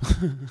cop,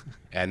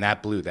 and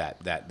that blew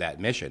that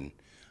mission.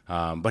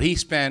 But he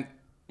spent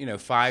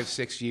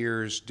 5-6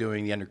 years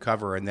doing the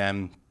undercover, and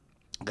then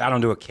got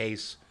onto a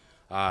case.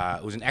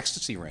 It was an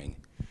ecstasy ring,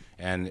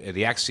 and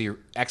the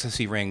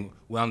ecstasy ring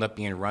wound up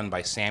being run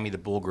by Sammy the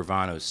Bull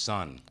Gravano's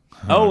son.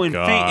 In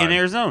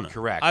Arizona.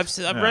 Correct.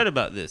 I've read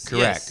about this.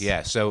 Correct.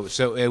 Yes. Yeah.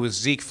 So it was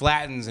Zeke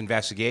Flatten's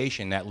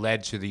investigation that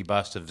led to the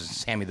bust of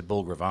Sammy the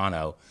Bull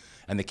Gravano,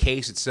 and the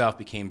case itself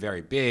became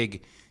very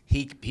big.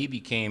 He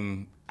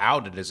became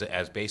outed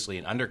as basically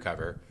an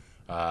undercover,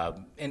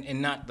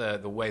 and not the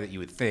way that you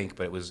would think,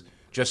 but it was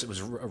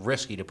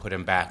risky to put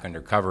him back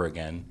undercover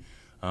again.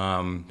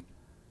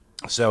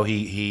 So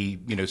he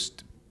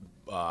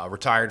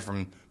retired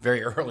from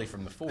very early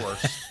from the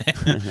force.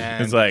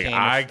 And It's like,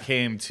 I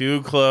came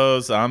too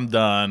close. I'm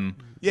done.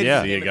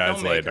 Yeah, See you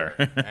guys later.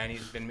 And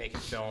he's been making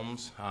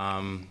films.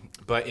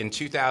 But in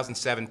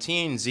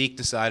 2017, Zeke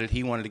decided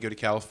he wanted to go to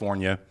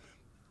California.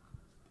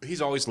 He's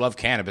always loved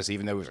cannabis,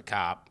 even though he was a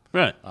cop.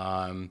 Right.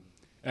 And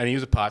he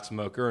was a pot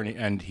smoker,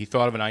 and he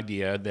thought of an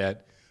idea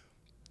that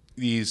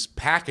these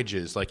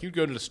packages, like you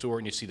go to the store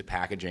and you see the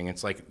packaging,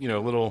 it's like, a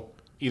little,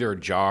 either a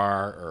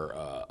jar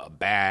or a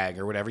bag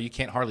or whatever. You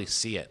can't hardly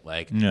see it.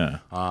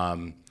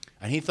 And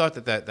he thought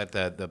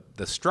that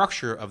the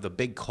structure of the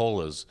big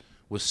colas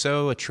was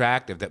so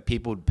attractive that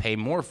people would pay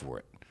more for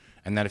it,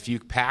 and that if you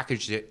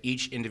packaged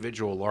each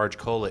individual large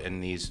cola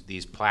in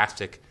these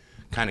plastic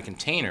kind of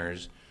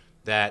containers,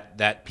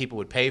 that people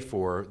would pay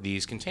for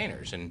these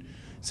containers. And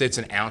say it's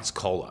an ounce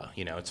cola,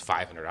 it's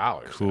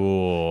 $500.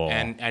 Cool.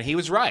 And he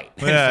was right.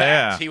 In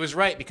fact, he was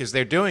right, because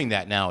they're doing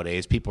that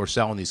nowadays. People are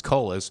selling these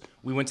colas.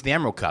 We went to the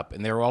Emerald Cup,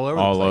 and they were all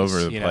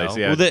over the place.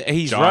 Yeah. Well,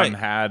 he's John right.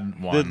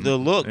 had one. The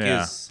look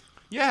is.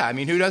 Yeah, I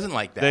mean, who doesn't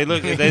like that? They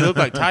look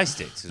like Thai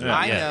sticks.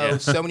 I know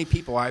so many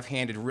people I've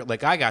handed.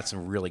 I got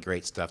some really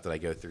great stuff that I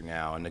go through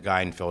now. And the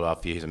guy in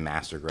Philadelphia, he's a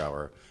master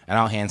grower, and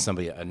I'll hand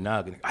somebody a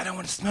nug, and I don't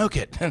want to smoke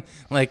it,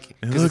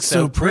 because it's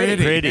so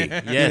pretty.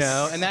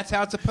 Yes. And that's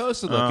how it's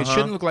supposed to look. It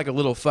shouldn't look like a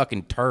little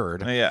fucking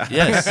turd. Yeah.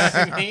 Yes.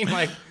 I mean,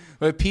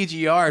 but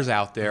PGRs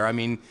out there. I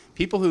mean,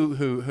 people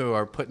who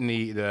are putting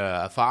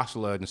the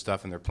phosphoload and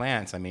stuff in their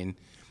plants. I mean,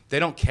 they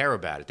don't care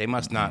about it. They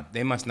must not.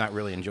 They must not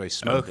really enjoy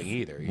smoking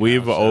either.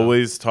 We've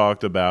always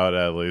talked about,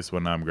 at least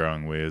when I'm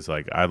growing weed, is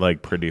like, I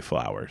like pretty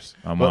flowers.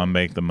 I want to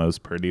make the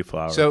most pretty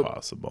flower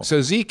possible.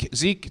 So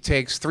Zeke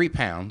takes 3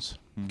 pounds,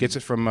 gets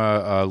it from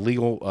a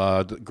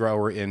legal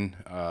grower in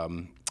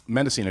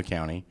Mendocino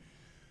County,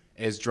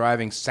 is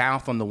driving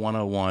south on the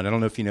 101. I don't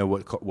know if you know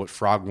what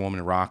Frog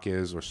Woman Rock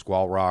is, or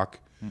Squall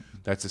Rock.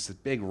 That's just a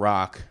big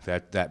rock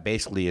that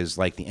basically is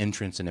like the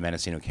entrance into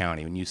Mendocino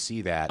County. When you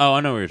see that, Oh, I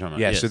know what you're talking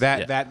about. yeah. Yes, So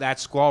that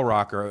Squall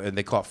Rock, or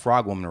they call it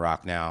Frog Woman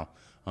Rock now.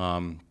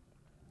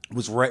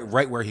 was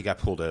right where he got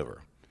pulled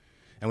over.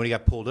 And when he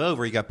got pulled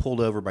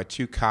over by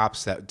 2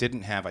 cops that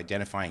didn't have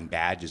identifying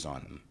badges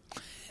on them.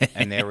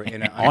 And they were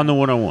in on the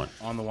 101.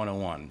 On the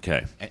 101.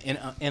 Okay. In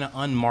an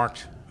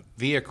unmarked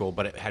vehicle,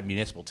 but it had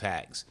municipal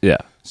tags. Yeah.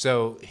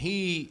 So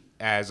he,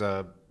 as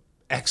a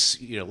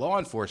law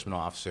enforcement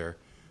officer,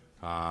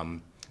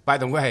 by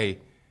the way,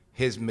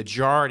 his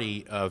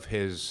majority of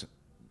his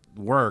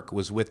work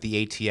was with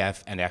the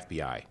ATF and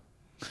FBI.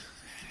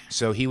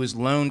 So he was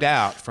loaned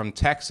out from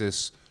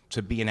Texas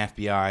to be an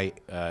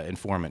FBI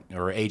informant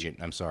or agent.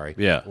 I'm sorry.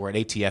 Yeah. Or an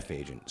ATF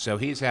agent. So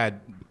he's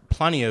had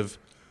plenty of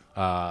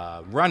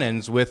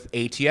run-ins with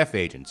ATF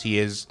agents. He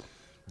has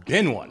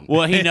been one.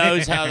 Well, he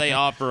knows how they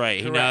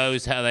operate. He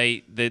knows how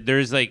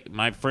there's like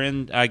my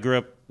friend I grew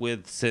up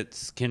with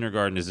since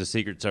kindergarten is a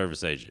Secret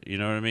Service agent. You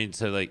know what I mean?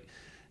 So like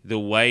the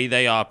way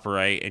they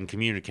operate and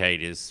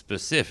communicate is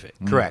specific.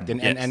 Correct.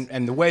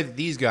 And the way that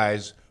these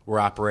guys were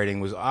operating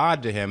was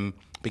odd to him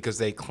because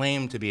they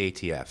claimed to be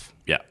ATF.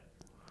 Yeah.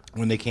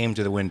 When they came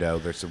to the window,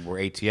 they said, we're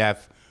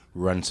ATF,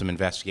 we run some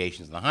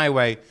investigations on the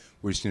highway,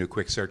 we're just going to do a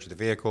quick search of the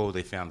vehicle,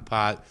 they found the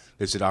pot,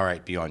 they said, all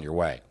right, be on your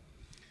way.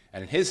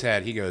 And in his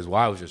head, he goes,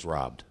 well, I was just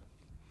robbed.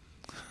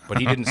 But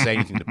he didn't say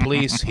anything to the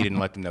police, he didn't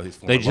let them know he's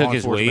former They law took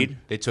his enforcement. weed?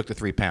 They took the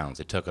 3 pounds,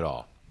 they took it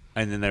all.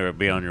 And then they would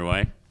be on your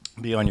way?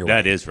 Be on your way.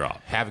 That is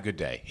robbed. Have a good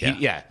day.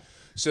 Yeah.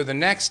 So the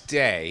next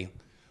day,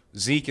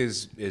 Zeke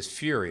is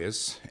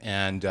furious,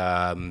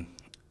 and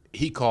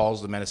he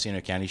calls the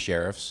Mendocino County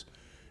Sheriff's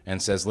and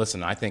says,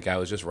 listen, I think I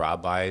was just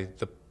robbed by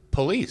the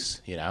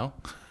police, you know?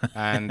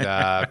 And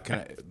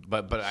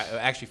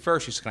actually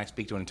first she says, can I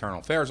speak to an internal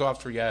affairs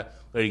officer? Yeah.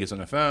 Lady gets on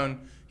the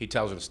phone. He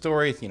tells her the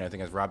story. I think I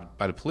was robbed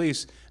by the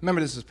police.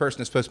 Remember, this is a person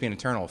that's supposed to be an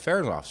internal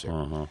affairs officer.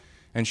 Uh-huh.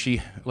 And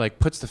she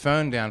puts the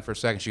phone down for a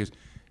second. She goes,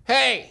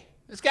 hey,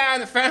 this guy on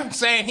the phone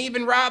saying he'd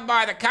been robbed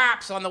by the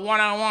cops on the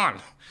 101.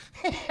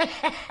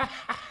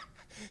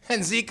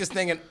 And Zeke is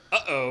thinking,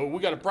 uh-oh, we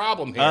got a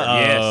problem here.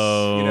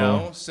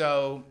 Yes.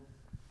 So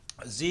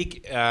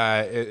Zeke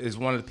is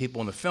one of the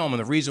people in the film, and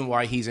the reason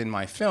why he's in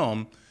my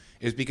film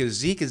is because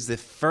Zeke is the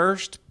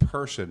first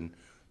person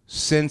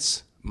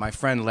since my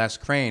friend Les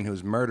Crane, who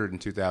was murdered in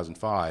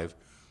 2005,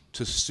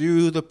 to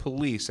sue the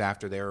police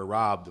after they were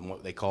robbed in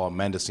what they call a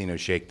Mendocino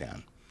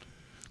shakedown.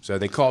 So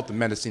they call it the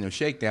Mendocino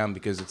shakedown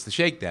because it's the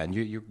shakedown.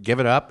 You give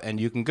it up and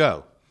you can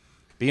go.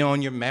 Be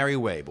on your merry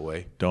way,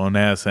 boy. Don't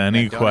ask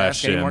any questions. Don't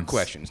ask any more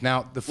questions.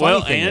 Now, the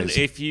funny thing is,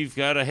 if you've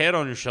got a head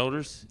on your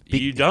shoulders,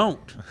 you don't.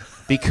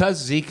 Because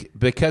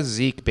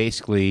Zeke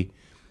basically,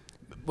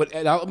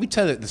 let me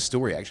tell you the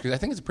story actually, because I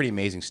think it's a pretty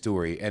amazing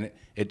story, and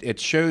it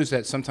shows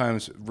that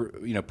sometimes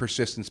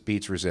persistence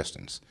beats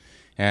resistance.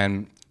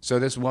 And so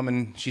this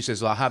woman, she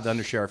says, I'll have the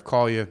undersheriff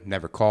call you.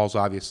 Never calls,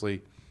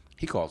 obviously.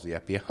 He calls the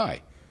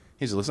FBI.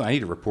 He said, listen, I need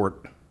to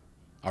report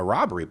a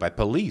robbery by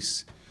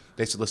police.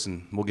 They said,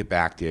 listen, we'll get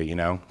back to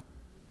you,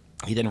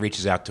 He then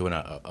reaches out to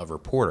a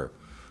reporter.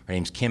 Her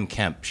name's Kim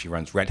Kemp. She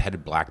runs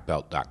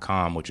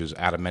redheadedblackbelt.com, which is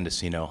out of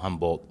Mendocino,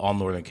 Humboldt, all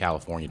Northern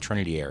California,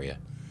 Trinity area.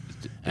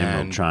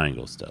 Emerald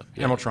Triangle stuff.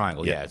 Yeah. Emerald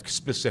Triangle, yeah,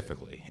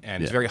 specifically.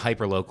 And it's very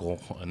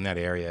hyper-local in that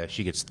area.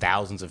 She gets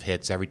thousands of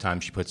hits every time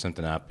she puts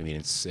something up. I mean,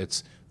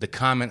 it's the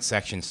comment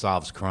section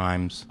solves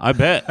crimes. I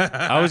bet.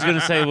 I was going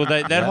to say, well,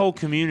 that whole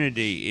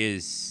community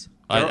is...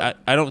 I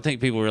don't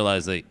think people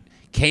realize that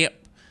Camp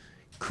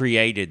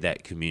created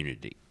that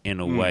community in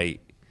a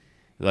way.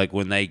 Like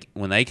when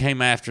they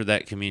came after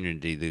that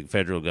community, the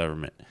federal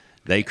government,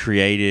 they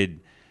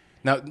created.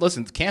 Now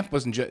listen, Camp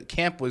was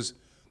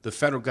the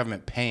federal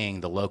government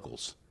paying the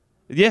locals.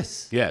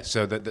 Yes. Yeah.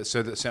 So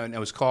and it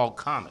was called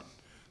Comet.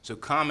 So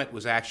Comet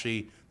was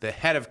actually the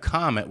head of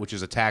Comet, which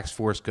is a task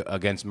force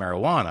against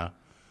marijuana,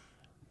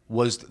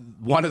 was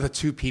one of the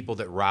 2 people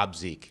that robbed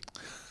Zeke.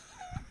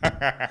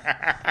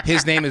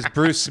 His name is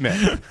Bruce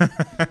Smith.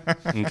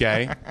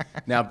 Okay.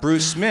 Now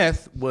Bruce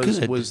Smith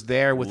was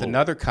there with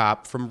another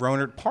cop from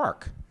Rohnert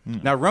Park.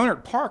 Now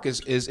Rohnert Park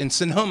is in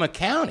Sonoma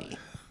County,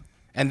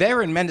 and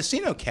they're in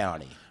Mendocino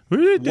County. What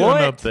are they doing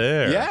up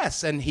there?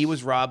 Yes, and he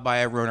was robbed by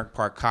a Rohnert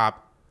Park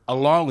cop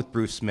along with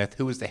Bruce Smith,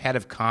 who was the head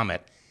of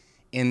Comet,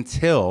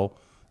 until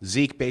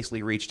Zeke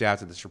basically reached out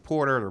to this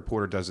reporter. The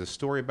reporter does this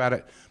story about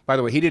it. By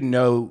the way, he didn't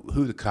know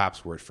who the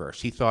cops were at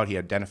first. He thought he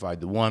identified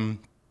the one.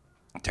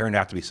 It turned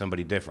out to be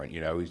somebody different.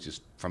 He's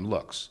just from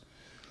looks.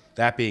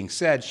 That being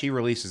said, she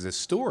releases this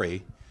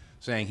story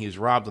saying he was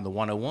robbed on the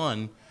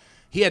 101.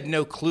 He had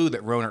no clue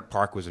that Rohnert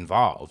Park was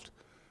involved.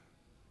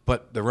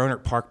 But the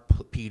Rohnert Park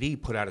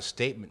PD put out a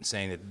statement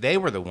saying that they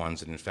were the ones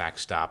that in fact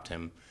stopped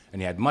him,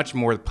 and he had much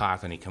more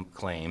pot than he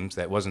claims.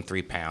 That wasn't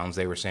 3 pounds.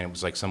 They were saying it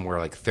was like somewhere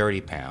like 30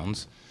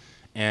 pounds,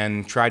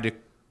 and tried to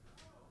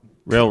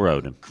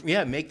railroad him.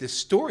 Yeah, make this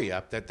story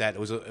up that it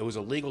was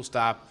a legal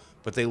stop,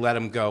 but they let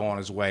him go on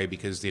his way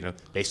because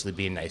basically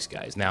being nice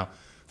guys. Now,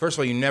 first of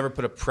all, you never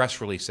put a press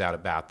release out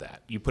about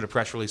that. You put a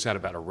press release out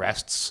about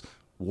arrests,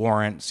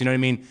 warrants. You know what I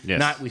mean? Yes.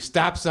 Not we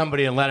stop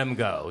somebody and let him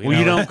go.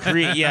 You don't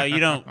create. Yeah, you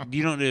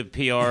don't do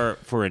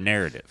PR for a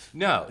narrative.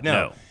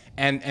 No.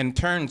 And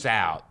turns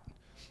out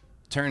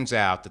turns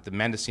out that the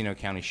Mendocino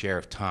County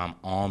Sheriff, Tom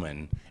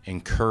Allman,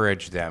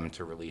 encouraged them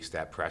to release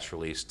that press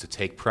release to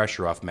take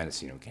pressure off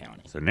Mendocino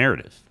County. So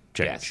narrative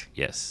change.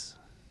 Yes.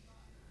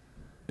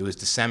 It was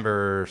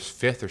December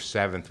 5th or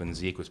 7th when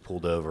Zeke was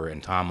pulled over,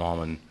 and Tom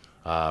Allman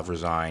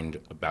resigned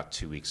about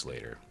 2 weeks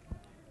later.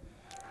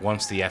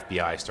 Once the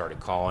FBI started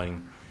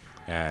calling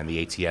and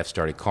the ATF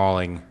started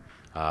calling,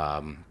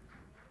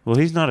 Well,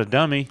 he's not a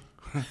dummy.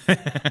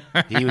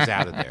 he was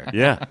out of there.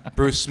 Yeah.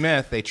 Bruce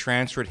Smith, they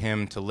transferred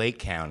him to Lake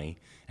County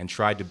and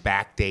tried to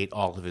backdate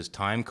all of his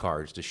time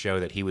cards to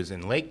show that he was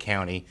in Lake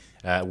County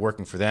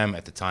working for them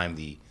at the time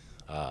the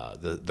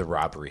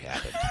robbery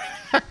happened.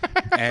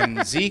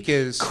 And Zeke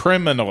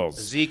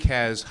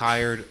has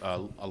hired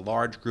a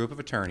large group of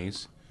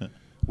attorneys,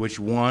 which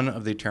one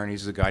of the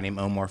attorneys is a guy named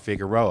Omar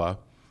Figueroa,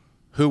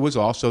 who was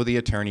also the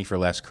attorney for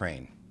Les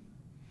Crane,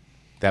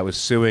 that was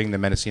suing the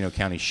Mendocino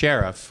County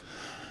Sheriff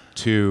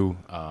to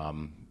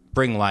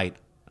bring light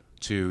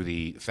to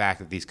the fact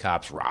that these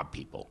cops robbed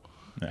people.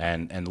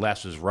 Yeah. And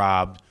Les was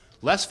robbed.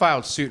 Les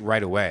filed suit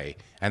right away,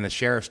 and the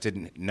sheriffs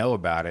didn't know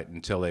about it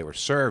until they were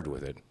served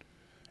with it.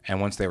 And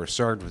once they were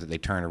served with it, they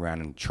turned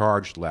around and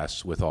charged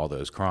Les with all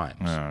those crimes.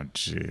 Oh,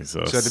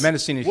 Jesus. So the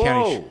Mendocino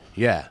County...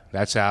 Yeah,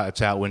 that's how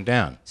it went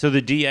down. So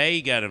the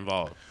DA got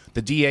involved.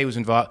 The DA was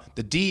involved.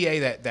 The DA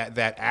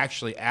that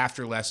actually,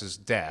 after Les's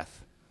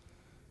death,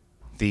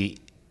 the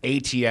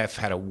ATF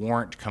had a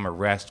warrant to come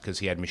arrest because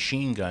he had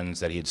machine guns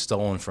that he had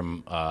stolen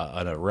from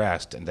an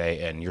arrest,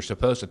 and you're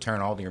supposed to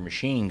turn all your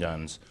machine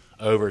guns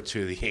over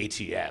to the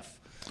ATF.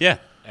 Yeah.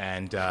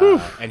 And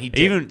he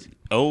didn't.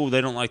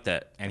 They don't like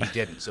that. And he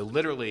didn't. So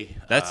literally,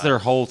 that's their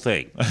whole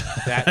thing.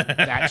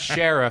 That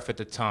sheriff at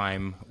the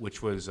time,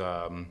 which was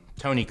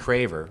Tony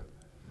Craver,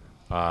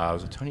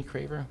 was it Tony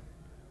Craver?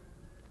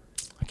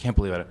 I can't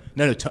believe it.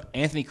 No.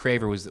 Anthony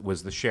Craver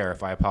was the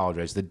sheriff. I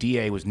apologize. The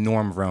DA was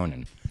Norm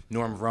Vronin.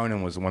 Norm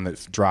Vronin was the one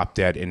that dropped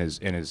dead in his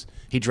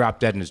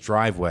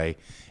driveway,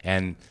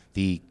 and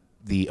the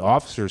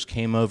officers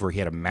came over. He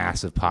had a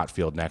massive pot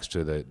field next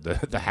to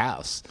the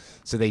house,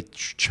 so they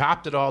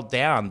chopped it all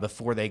down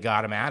before they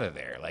got him out of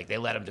there. Like, they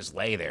let him just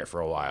lay there for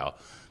a while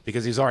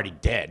because he's already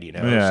dead, you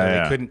know.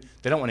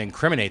 They don't want to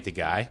incriminate the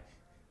guy.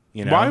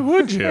 You know? Why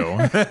would you?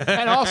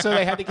 And also,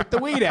 they had to get the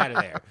weed out of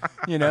there.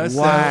 You know.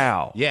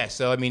 Wow. Yeah.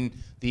 So I mean,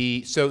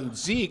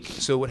 Zeke.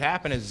 So what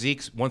happened is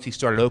Zeke, once he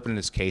started opening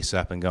this case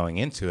up and going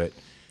into it,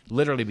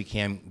 literally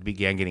began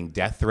getting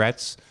death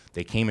threats.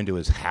 They came into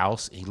his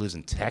house. He lives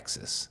in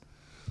Texas,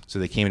 so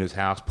they came into his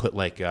house, put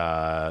like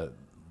the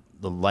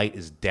light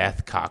is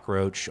death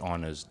cockroach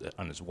on his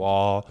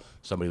wall.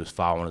 Somebody was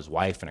following his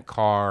wife in a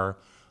car.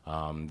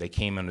 They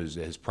came into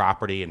his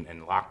property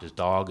and locked his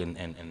dog in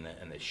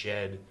the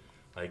shed.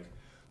 Like,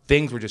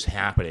 things were just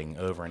happening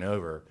over and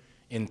over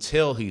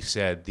until he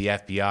said the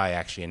FBI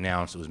actually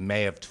announced it was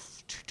May of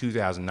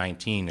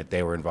 2019 that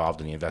they were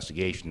involved in the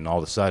investigation, and all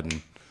of a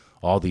sudden,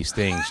 all these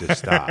things just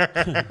stopped.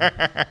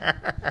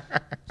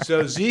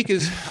 So Zeke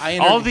is...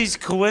 all these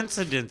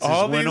coincidences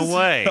went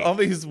away. All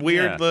these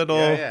weird little...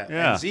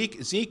 Yeah. And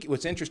Zeke,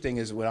 what's interesting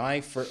is when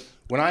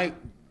I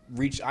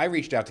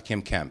reached out to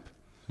Kim Kemp.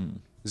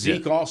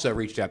 Zeke also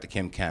reached out to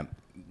Kim Kemp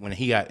when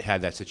he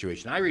had that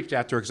situation. I reached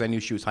out to her because I knew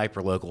she was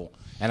hyper-local,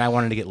 and I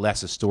wanted to get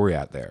Les's story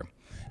out there.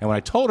 And when I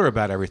told her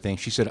about everything,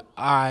 she said,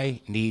 I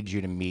need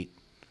you to meet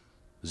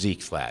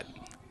Zeke Flatt.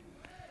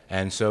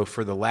 And so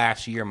for the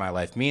last year of my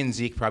life, me and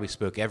Zeke probably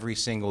spoke every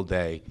single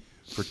day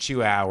for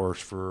 2 hours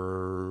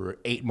for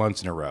 8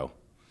 months in a row,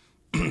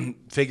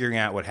 figuring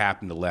out what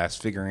happened to Les,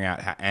 figuring out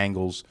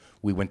angles.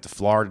 We went to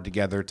Florida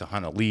together to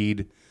hunt a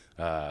lead,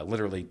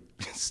 literally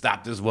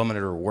stopped this woman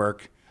at her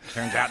work.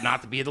 Turns out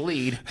not to be the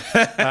lead.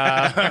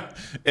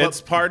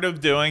 It's part of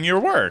doing your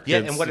work. Yeah,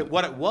 and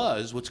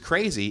what's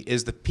crazy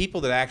is the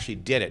people that actually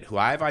did it, who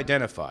I've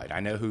identified. I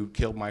know who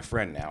killed my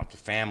friend now. It's a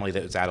family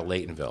that was out of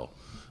Laytonville.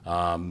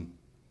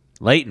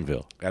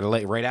 Laytonville?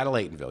 Right out of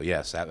Laytonville,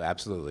 yes,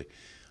 absolutely.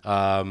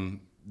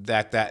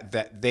 That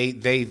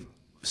they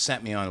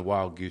sent me on a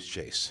wild goose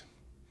chase.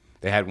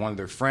 They had one of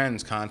their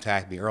friends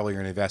contact me earlier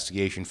in the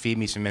investigation, feed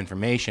me some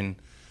information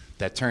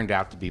that turned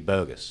out to be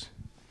bogus.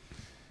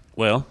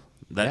 Well...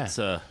 That's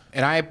that's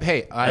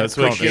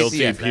what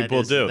guilty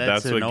people do.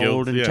 That's what an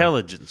old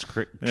intelligence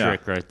trick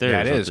right there.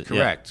 That is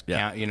correct.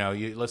 Yeah.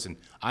 You listen.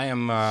 I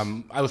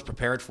was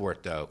prepared for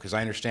it though, because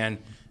I understand.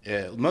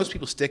 Most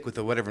people stick with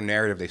whatever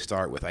narrative they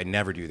start with. I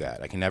never do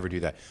that. I can never do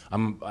that.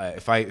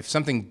 If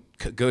something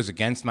goes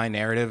against my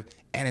narrative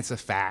and it's a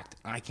fact,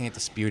 I can't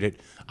dispute it.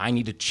 I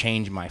need to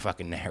change my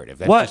fucking narrative.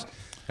 That's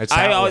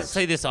I always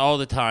say this all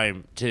the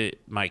time to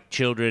my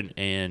children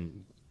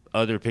and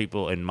other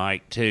people, and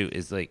Mike too,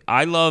 is like,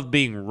 I love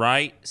being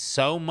right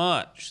so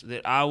much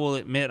that I will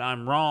admit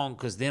I'm wrong,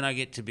 because then I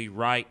get to be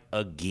right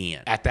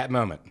again at that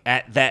moment,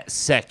 at that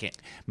second.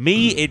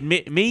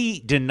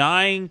 Me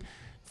denying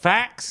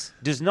facts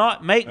does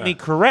not make me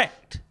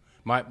correct.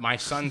 My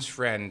son's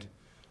friend,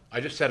 I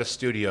just set a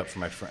studio up for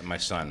my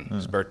son.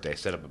 His birthday,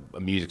 set up a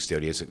music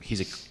studio.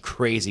 He's a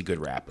crazy good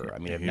rapper. I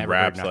mean, I've never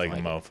heard nothing like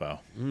a mofo.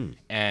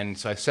 And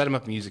so I set him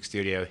up a music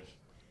studio.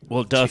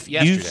 Well, Duff, you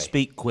yesterday.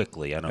 speak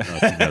quickly. I don't know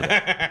if you know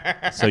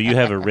that. So you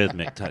have a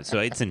rhythmic time. So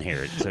it's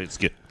inherent. So it's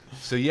good.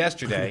 So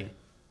yesterday,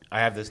 I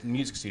have this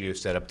music studio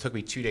set up. It took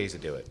me 2 days to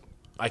do it.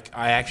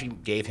 I actually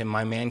gave him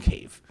my man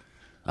cave.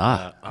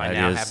 I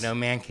now have no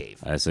man cave.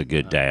 That's a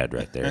good dad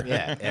right there.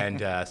 Yeah,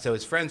 and so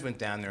his friends went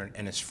down there,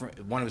 and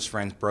one of his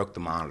friends broke the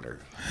monitor,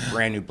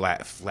 brand new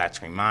flat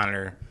screen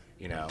monitor,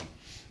 you know.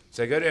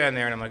 So I go down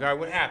there, and I'm like, all right,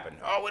 what happened?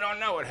 Oh, we don't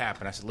know what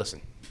happened. I said,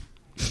 listen,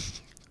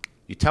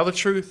 you tell the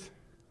truth,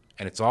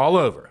 and it's all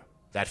over.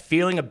 That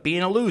feeling of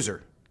being a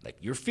loser, like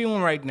you're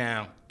feeling right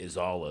now, is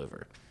all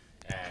over.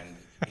 And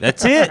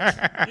That's it.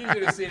 you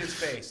could have seen his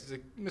face. He's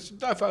like, Mr.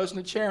 Duff, I was in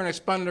the chair, and I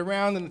spun it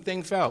around, and the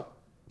thing fell.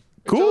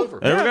 It's Cool. over.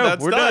 There we go.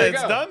 That's We're done. done.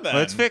 It's done then.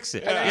 Let's fix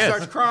it. And then he Yes.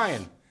 starts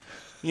crying,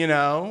 you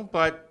know,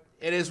 but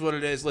it is what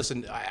it is.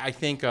 Listen, I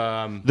think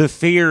The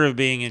fear of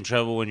being in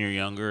trouble when you're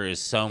younger is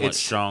so much It's-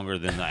 stronger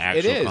than the it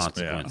actual is.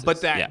 consequences.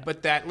 But Yeah.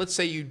 that let's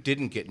say you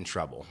didn't get in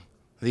trouble.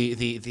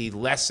 The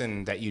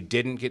lesson that you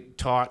didn't get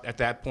taught at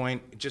that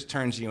point, it just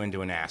turns you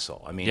into an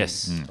asshole. I mean,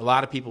 Yes. a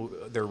lot of people,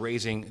 they're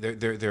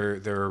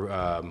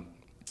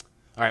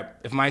all right,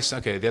 if my son,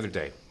 okay, the other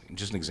day,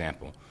 just an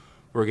example,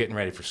 we're getting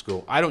ready for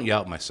school. I don't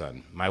yell at my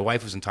son. My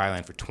wife was in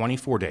Thailand for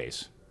 24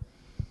 days.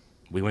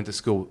 We went to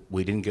school.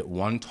 We didn't get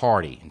one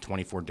tardy in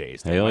 24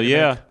 days. There Hell might have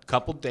yeah. been a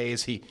couple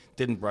days he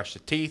didn't brush the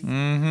teeth.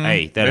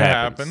 Hey, that It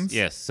happens. happens.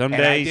 Yes. Some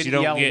And I days you didn't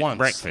don't yell get once.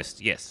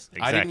 breakfast. Yes.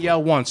 Exactly. I didn't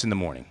yell once in the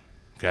morning,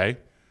 okay?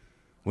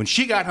 When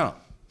she got home,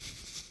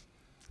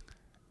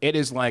 it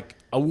is like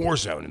a war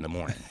zone in the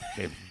morning.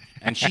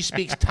 And she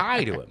speaks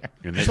Thai to him.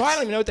 So I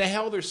don't even know what the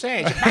hell they're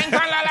saying.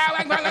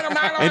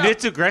 And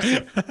it's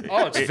aggressive.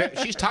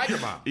 She's Tiger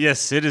Mom.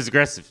 Yes, it is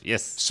aggressive.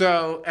 Yes.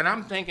 So, and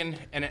I'm thinking,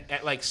 and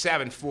at like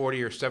 7:40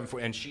 or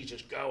 7:40, and she's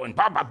just going,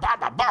 ba ba ba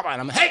ba ba,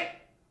 and I'm, hey,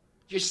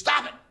 just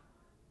stop it.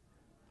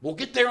 We'll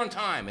get there on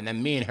time. And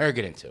then me and her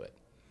get into it,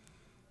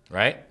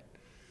 right?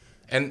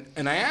 And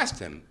I asked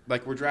him,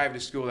 like we're driving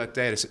to school that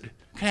day, I said,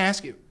 can I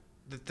ask you,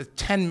 the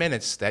 10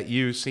 minutes that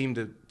you seem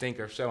to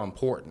think are so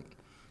important,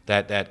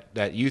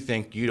 that you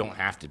think you don't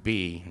have to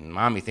be, and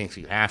mommy thinks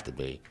you have to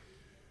be,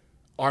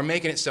 are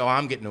making it so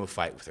I'm getting into a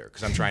fight with her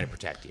because I'm trying to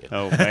protect you.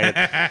 Oh,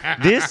 man.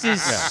 This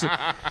is,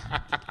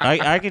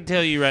 I can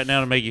tell you right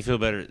now to make you feel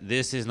better,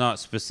 this is not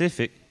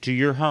specific to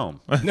your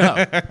home.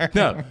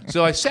 No.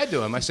 So I said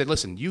to him, I said,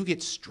 listen, you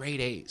get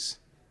straight A's.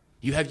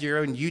 You have your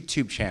own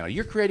YouTube channel.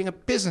 You're creating a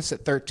business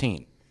at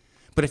 13.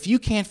 But if you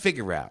can't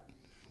figure out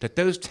that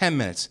those 10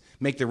 minutes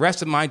make the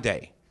rest of my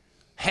day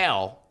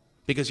hell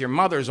because your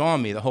mother's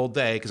on me the whole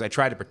day because I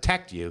tried to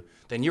protect you,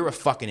 then you're a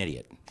fucking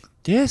idiot.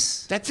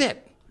 Yes. That's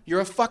it.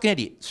 You're a fucking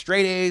idiot.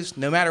 Straight A's,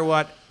 no matter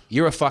what,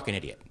 you're a fucking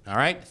idiot. All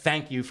right?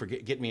 Thank you for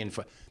getting me in.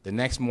 The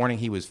next morning,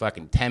 he was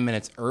fucking 10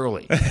 minutes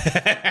early.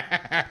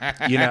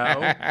 You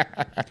know?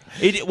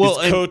 He's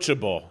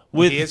coachable.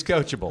 He is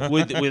coachable.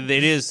 with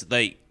it is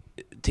like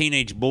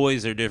teenage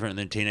boys are different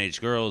than teenage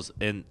girls,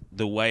 and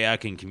the way I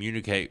can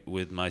communicate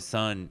with my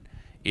son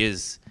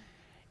is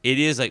it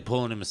is like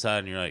pulling him aside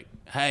and you're like,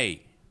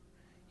 hey,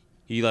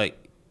 you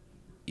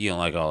don't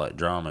like all that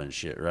drama and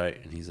shit,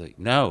 right? And he's like,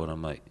 no. And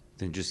I'm like,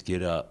 then just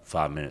get up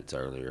 5 minutes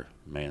earlier,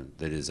 man.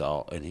 That is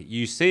all. And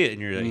you see it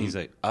and you're like, he's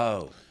like,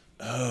 oh.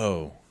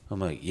 I'm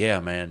like, yeah,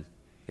 man,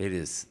 it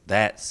is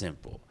that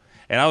simple.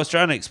 And I was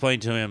trying to explain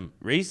to him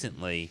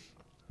recently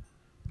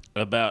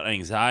about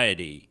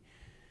anxiety.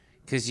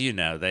 Because,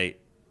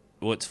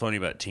 what's funny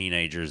about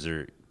teenagers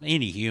or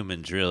any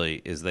humans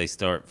really is they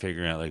start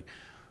figuring out like,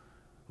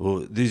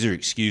 well, these are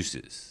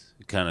excuses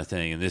kind of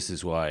thing. And this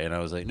is why. And I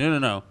was like,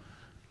 no.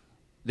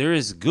 There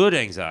is good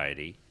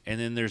anxiety and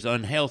then there's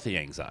unhealthy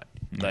anxiety.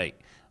 Mm-hmm. Like,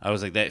 I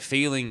was like, that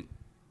feeling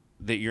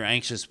that you're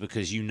anxious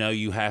because you know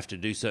you have to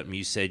do something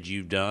you said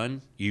you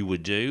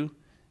would do.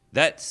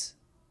 That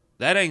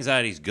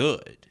anxiety is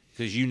good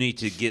because you need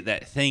to get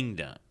that thing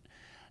done.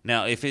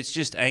 Now, if it's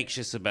just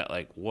anxious about,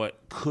 like, what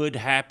could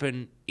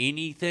happen,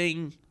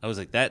 anything, I was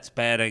like, that's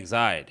bad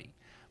anxiety.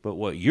 But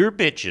what you're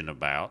bitching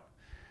about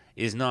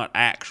is not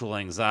actual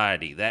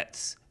anxiety.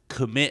 That's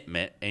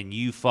commitment and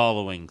you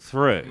following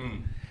through.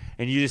 Mm.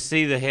 And you just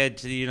see the head,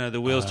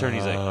 the wheels turn.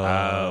 He's like,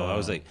 oh. I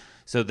was like,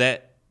 so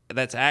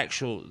that's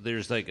actual,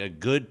 there's, like, a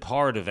good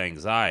part of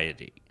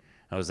anxiety.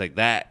 I was like,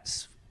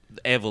 that's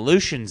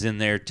evolution's in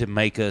there to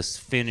make us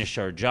finish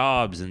our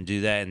jobs and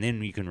do that, and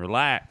then you can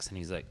relax. And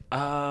he's like,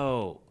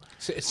 oh.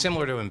 So it's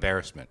similar to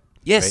embarrassment.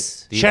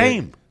 Yes, right?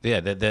 shame.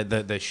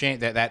 The shame,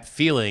 that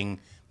feeling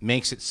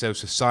makes it so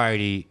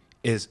society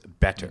is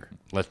better.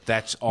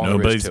 That's all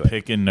Nobody's there is to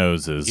picking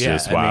noses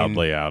just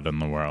wildly out in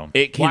the world.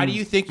 Why do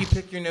you think you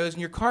pick your nose in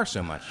your car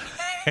so much?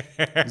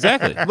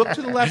 Exactly. Look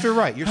to the left or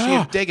right. You're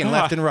seeing digging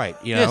left and right,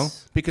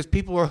 Yes. Because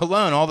people are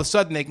alone. All of a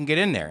sudden, they can get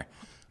in there.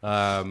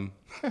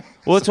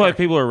 Well, that's why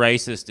people are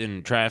racist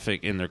in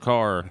traffic in their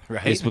car.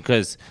 Right. It's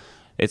because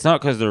it's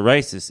not because they're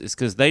racist. It's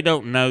because they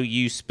don't know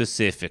you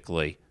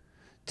specifically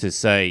to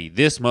say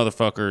this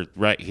motherfucker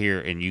right here,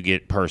 and you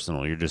get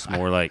personal. You're just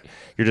more like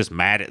you're just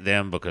mad at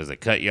them because they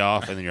cut you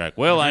off, and then you're like,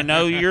 well, I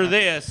know you're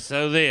this,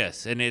 so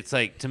this, and it's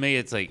like to me,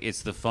 it's like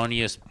it's the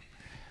funniest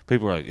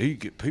People are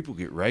like, people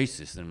get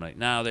racist. And I'm like,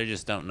 no, they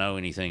just don't know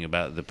anything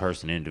about the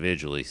person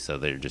individually, so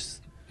they're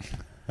just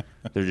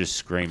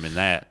screaming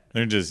that.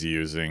 They're just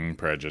using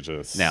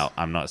prejudice. Now,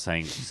 I'm not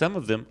saying some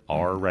of them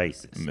are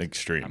racist.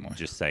 Extremely. I'm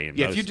just saying.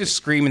 Yeah, if you're just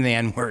screaming the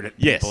N-word at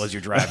people as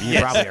you're driving,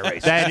 you're probably a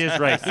racist. That is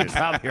racist. You're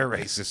probably a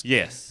racist.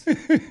 Yes,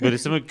 but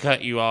if someone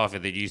cut you off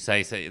and then you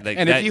say, like,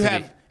 and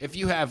if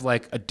you have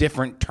like a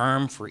different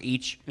term for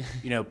each,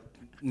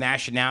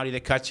 nationality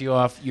that cuts you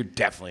off, you're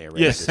definitely a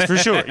racist. yes, for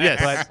sure.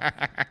 Yes,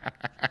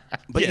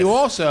 but you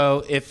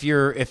also, if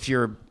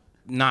you're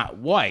not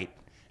white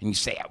and you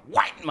say a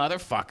white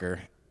motherfucker,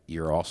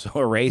 you're also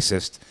a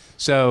racist.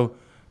 So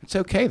it's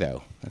okay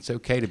though. It's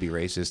okay to be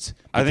racist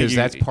because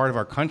that's part of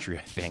our country.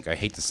 I think. I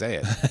hate to say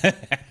it.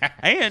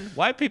 And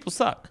white people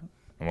suck.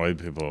 White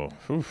people.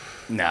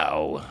 Oof.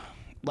 No,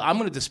 I'm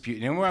going to dispute.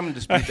 You know where I'm going to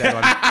dispute that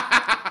on?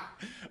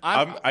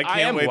 I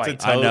can't wait to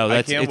tell.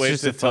 I can't wait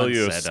to tell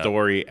you a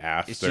story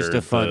after. It's just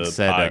a fun the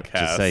setup podcast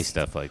to say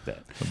stuff like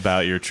that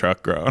about your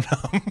truck growing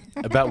up.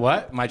 About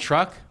what? My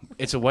truck?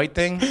 It's a white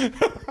thing.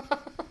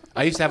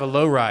 I used to have a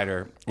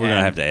lowrider. We're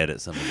gonna have to edit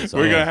some of this.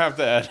 We're gonna have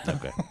to edit.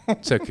 Okay,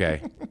 it's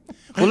okay.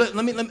 Well,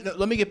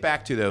 let me get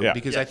back to though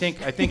because I think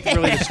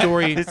really the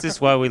story. This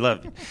is why we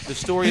love you. The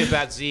story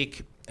about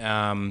Zeke.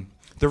 The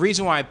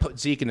reason why I put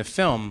Zeke in the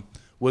film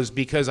was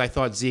because I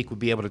thought Zeke would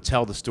be able to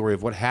tell the story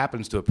of what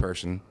happens to a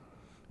person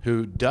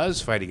who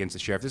does fight against the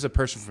sheriff. This is a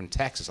person from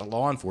Texas, a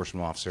law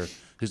enforcement officer,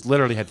 who's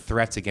literally had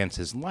threats against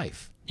his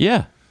life.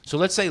 Yeah. So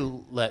let's say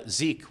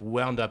Zeke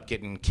wound up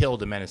getting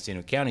killed in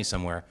Mendocino County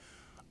somewhere.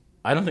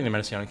 I don't think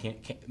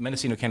the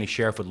Mendocino County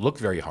sheriff would look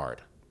very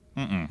hard,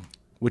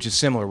 which is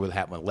similar with what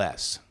happened with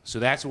Les. So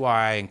that's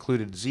why I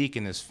included Zeke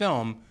in this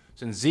film,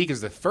 since Zeke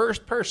is the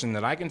first person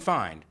that I can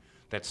find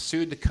that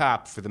sued the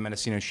cop for the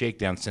Mendocino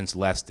shakedown since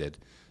Les did,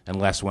 and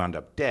Les wound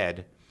up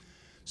dead.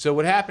 So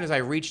what happened is I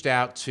reached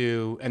out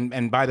to,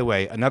 and by the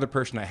way, another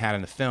person I had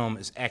in the film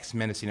is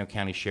ex-Mendocino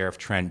County Sheriff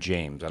Trent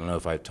James. I don't know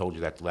if I told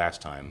you that the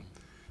last time,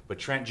 but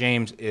Trent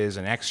James is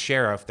an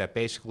ex-sheriff that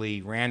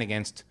basically ran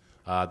against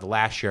the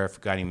last sheriff,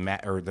 a guy named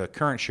Matt, or the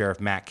current sheriff,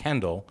 Matt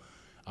Kendall.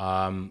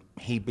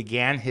 He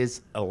began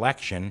his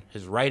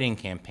writing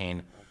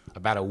campaign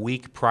about a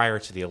week prior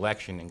to the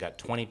election and got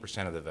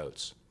 20% of the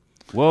votes.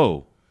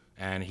 Whoa.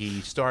 And he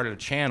started a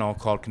channel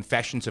called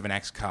Confessions of an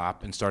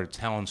Ex-Cop and started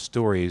telling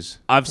stories.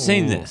 I've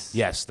seen this.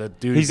 Yes, the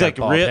dude. He's like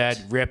bald ripped.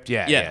 Head, ripped.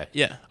 Yeah.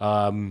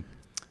 And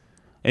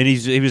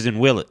he was in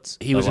Willits.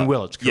 He was in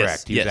Willits, correct.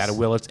 Yes, He was out of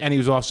Willits, and he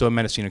was also a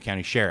Mendocino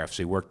County sheriff, so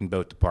he worked in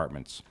both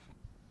departments.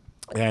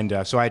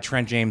 And so I had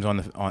Trent James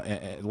on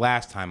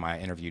last time I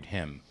interviewed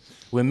him.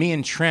 When me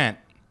and Trent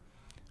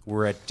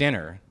were at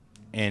dinner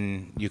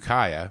in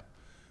Ukiah,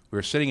 we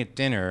were sitting at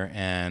dinner,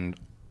 and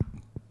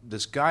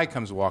this guy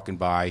comes walking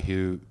by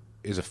who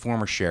is a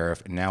former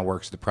sheriff and now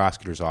works at the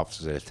prosecutor's office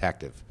as a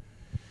detective.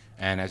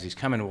 And as he's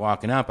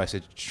walking up, I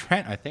said,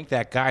 Trent, I think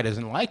that guy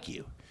doesn't like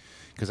you.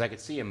 Because I could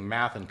see him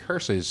mouthing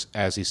curses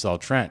as he saw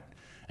Trent.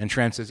 And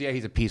Trent says, yeah,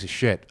 he's a piece of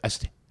shit. I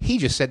said, he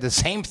just said the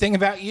same thing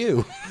about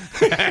you.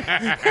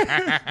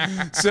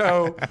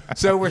 So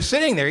we're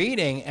sitting there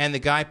eating, and the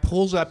guy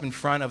pulls up in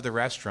front of the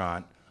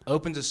restaurant,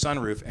 opens a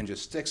sunroof, and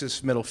just sticks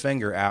his middle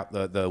finger out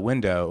the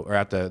window or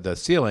out the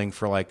ceiling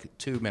for like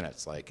 2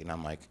 minutes. And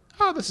I'm like,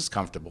 oh, this is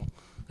comfortable.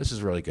 This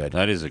is really good.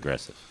 That is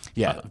aggressive.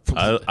 Yeah.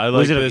 I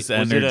like this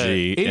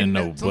energy in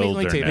the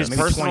wilderness.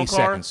 Maybe 20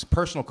 seconds.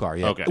 Personal car,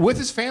 yeah. Okay. With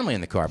his family in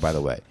the car, by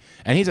the way.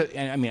 And I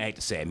hate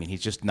to say,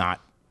 he's just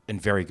not in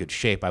very good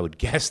shape. I would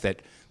guess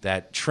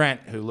that Trent,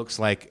 who looks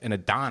like an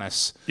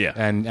Adonis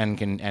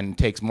and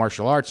takes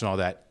martial arts and all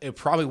that, it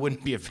probably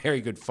wouldn't be a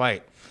very good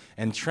fight.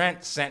 And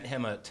Trent sent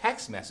him a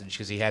text message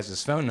because he has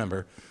his phone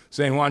number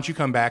saying, why don't you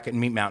come back and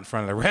meet me out in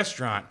front of the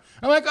restaurant?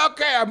 I'm like,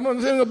 okay, I'm going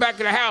to go back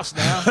to the house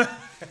now.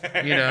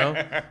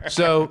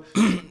 So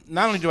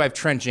not only do I have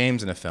Trent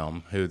James in the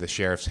film, who the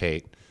sheriffs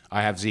hate,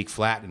 I have Zeke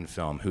Flatt in the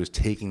film, who's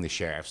taking the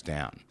sheriffs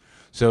down.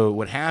 So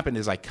what happened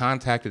is I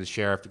contacted the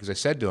sheriff because I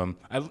said to him,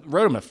 I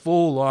wrote him a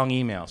full long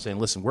email saying,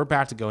 listen, we're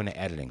about to go into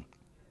editing,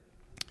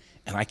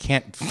 and I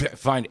can't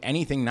find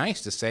anything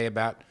nice to say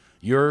about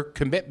your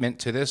commitment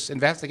to this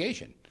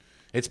investigation.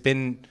 It's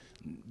been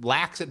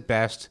lax at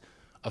best,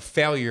 a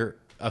failure.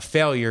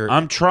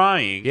 I'm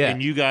trying,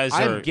 and you guys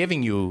are... I'm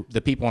giving you the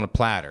people on a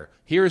platter.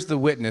 Here's the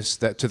witness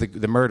to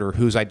the murder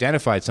who's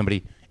identified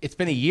somebody. It's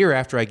been a year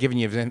after I've given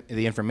you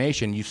the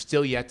information. You've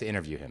still yet to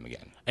interview him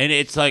again. And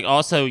it's like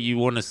also you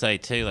want to say,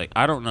 too, like,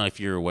 I don't know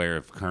if you're aware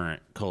of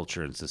current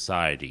culture and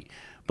society,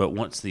 but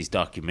once these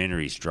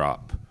documentaries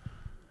drop...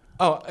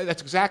 Oh,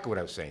 that's exactly what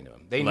I was saying to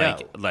him. They know.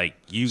 Like,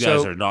 you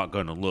guys are not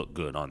going to look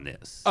good on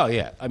this. Oh,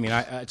 yeah.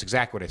 That's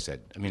exactly what I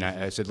said.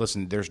 I said,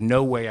 listen, there's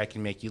no way I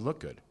can make you look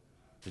good.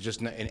 It's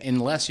just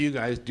unless you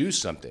guys do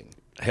something.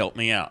 Help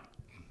me out.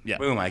 Yeah.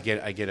 Boom! I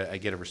get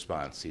a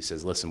response. He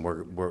says, "Listen,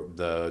 we're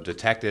the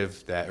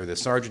detective or the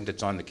sergeant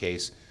that's on the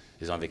case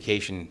is on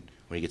vacation.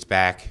 When he gets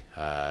back,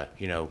 we're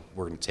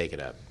going to take it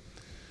up."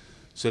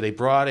 So they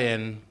brought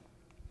in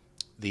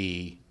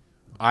the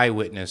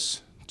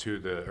eyewitness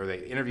they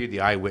interviewed the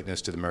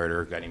eyewitness to the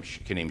murder, a guy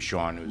named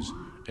Sean, who's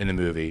in the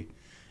movie,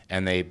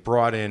 and they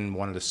brought in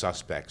one of the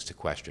suspects to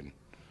question,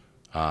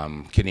 a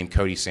kid named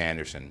Cody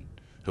Sanderson,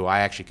 who I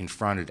actually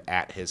confronted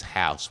at his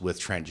house with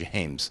Trent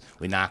James.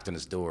 We knocked on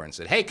his door and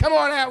said, "Hey, come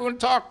on out, we want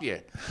to talk to you."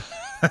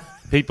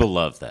 People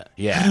love that.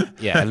 Yeah,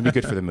 it'll be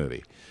good for the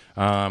movie.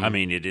 I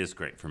mean, it is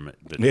great for me.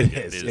 But It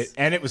is.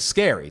 And it was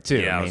scary too.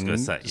 Yeah, I was going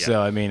to say. Yeah.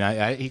 So I mean,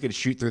 he could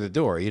shoot through the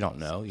door. You don't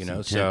know,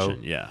 So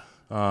yeah.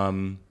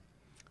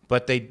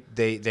 But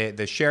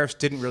the sheriffs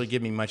didn't really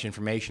give me much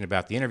information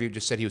about the interview.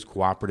 Just said he was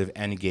cooperative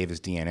and he gave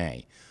his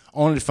DNA.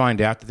 Only to find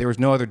out that there was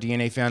no other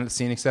DNA found at the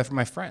scene except for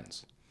my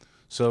friend's.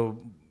 So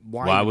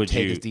why would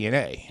take his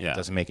DNA? Yeah. It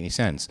doesn't make any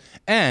sense.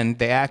 And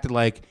they acted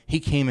like he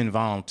came in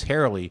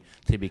voluntarily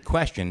to be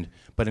questioned,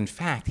 but in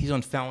fact, he's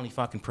on felony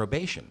fucking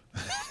probation.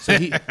 So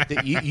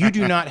you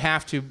do not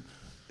have to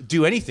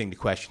do anything to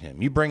question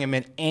him. You bring him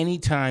in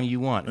anytime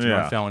you want if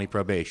you're on felony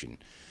probation.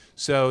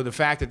 So the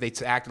fact that they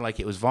acted like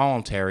it was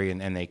voluntary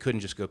and they couldn't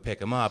just go pick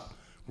him up,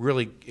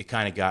 really, it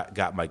kind of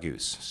got my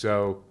goose.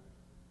 So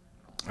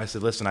I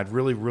said, listen, I'd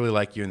really, really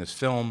like you in this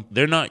film.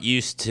 They're not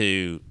used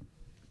to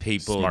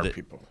Smart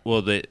people.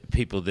 Well, the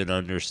people that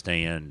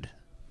understand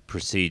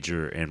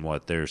procedure and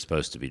what they're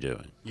supposed to be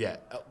doing. Yeah.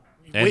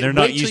 And they're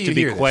not used to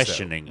be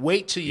questioning.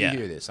 Wait till you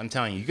hear this. I'm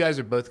telling you guys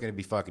are both going to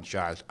be fucking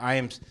shocked. I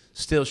am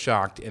still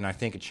shocked, and I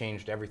think it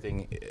changed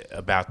everything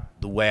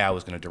about the way I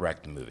was going to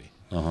direct the movie.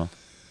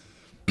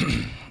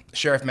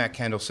 Sheriff Matt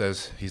Kendall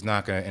says he's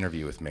not going to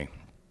interview with me.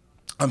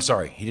 I'm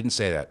sorry, he didn't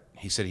say that.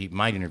 He said he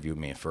might interview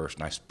me at first,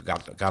 and I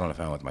got on the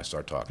phone with him. I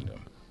started talking to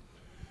him.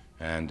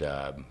 And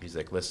he's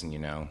like, listen,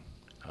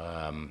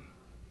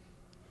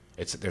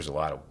 there's a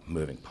lot of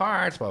moving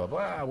parts, blah, blah,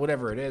 blah,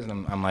 whatever it is.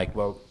 And I'm like,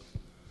 well,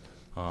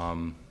 I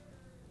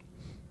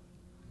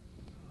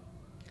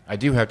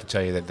do have to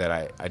tell you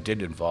that I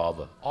did involve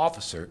an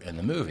officer in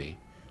the movie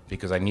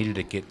because I needed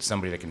to get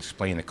somebody that can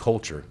explain the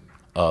culture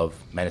of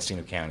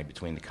Mendocino County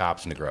between the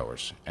cops and the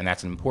growers. And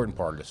that's an important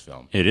part of this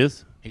film. It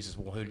is? He says,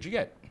 well, who did you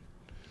get?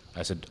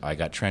 I said, I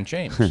got Trent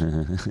James.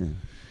 And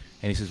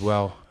he says,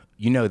 well,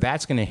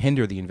 that's going to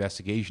hinder the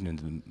investigation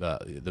into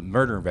the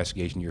murder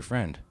investigation of your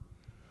friend.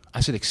 I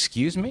said,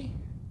 excuse me?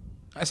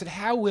 I said,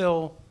 how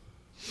will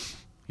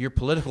your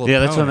political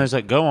opponent... that's when I was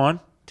like, go on.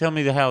 Tell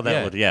me how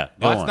that would... Yeah,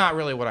 well, that's not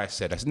really what I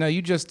said. I said, no,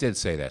 you just did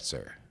say that,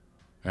 sir.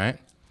 All right?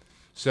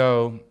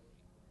 So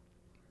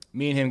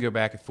me and him go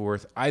back and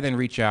forth. I then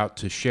reach out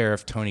to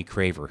Sheriff Tony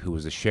Craver, who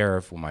was the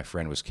sheriff when my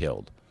friend was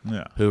killed,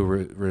 who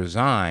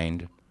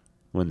resigned...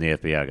 When the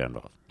FBI got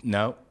involved.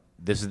 No.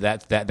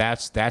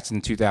 That's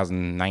in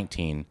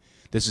 2019.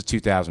 This is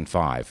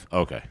 2005.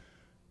 Okay.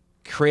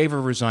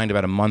 Craver resigned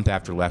about a month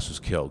after Les was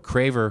killed.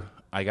 Craver,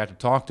 I got to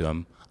talk to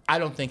him. I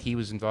don't think he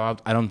was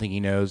involved. I don't think he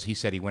knows. He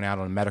said he went out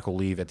on medical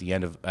leave at the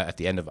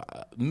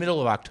middle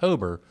of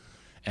October,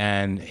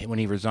 and when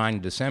he resigned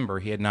in December,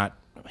 he had not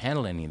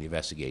handled any of the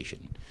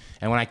investigation.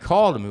 And when I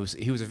called him,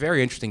 he was a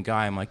very interesting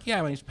guy. I'm like,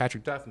 yeah, my name's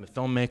Patrick Duff. I'm a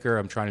filmmaker.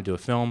 I'm trying to do a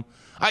film.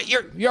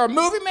 You're a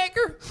movie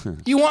maker?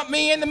 You want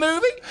me in the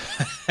movie?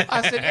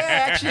 I said, yeah,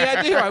 actually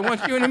I do. I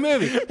want you in the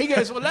movie. He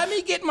goes, well, let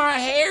me get my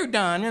hair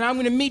done, and I'm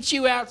going to meet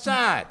you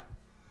outside.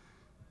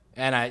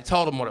 And I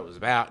told him what it was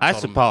about.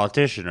 That's a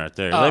politician right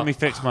there. Let me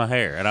fix my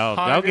hair, and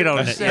I'll get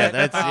on it. Yeah,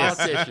 that's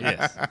politician.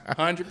 Yes,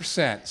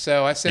 100%.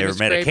 So I said, never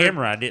met a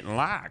camera I didn't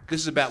like.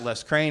 This is about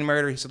Les Crane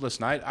murder. He said,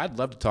 listen, I'd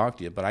love to talk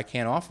to you, but I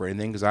can't offer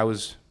anything because I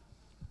was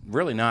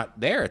really not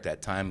there at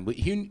that time. But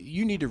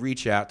you need to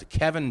reach out to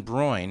Kevin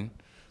Broyne,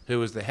 who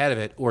was the head of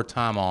it, or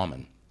Tom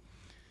Allman.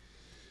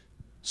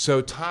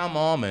 So Tom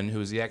Allman, who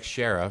was the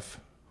ex-sheriff,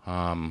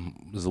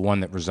 was the one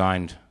that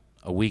resigned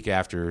a week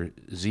after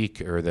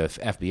Zeke or the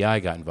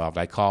FBI got involved.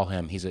 I call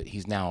him.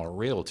 He's now a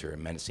realtor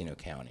in Mendocino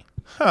County.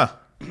 Huh.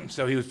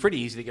 So he was pretty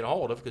easy to get a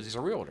hold of because he's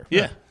a realtor.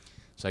 Yeah.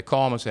 So I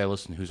call him and say,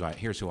 listen,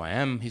 here's who I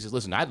am. He says,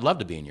 listen, I'd love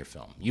to be in your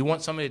film. You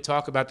want somebody to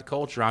talk about the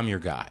culture? I'm your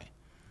guy.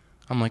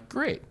 I'm like,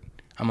 great.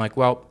 I'm like,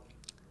 well,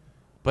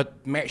 but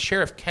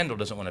Sheriff Kendall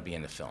doesn't want to be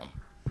in the film.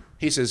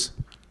 He says,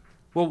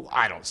 well,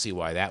 I don't see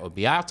why that would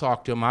be. I'll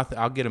talk to him.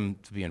 I'll get him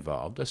to be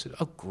involved. I said,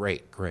 oh,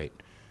 great. He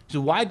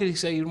said, why did he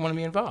say he didn't want to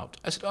be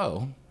involved? I said,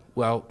 oh,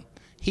 well,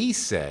 he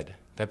said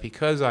that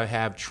because I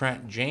have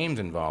Trent James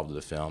involved in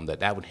the film,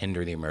 that would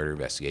hinder the murder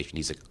investigation.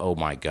 He's like, oh,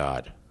 my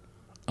God.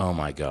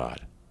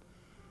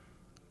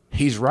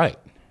 He's right.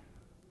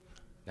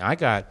 Now, I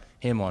got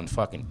him on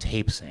fucking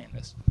tape saying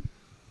this.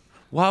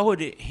 Why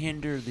would it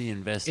hinder the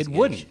investigation? It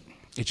wouldn't.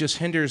 It just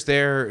hinders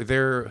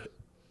their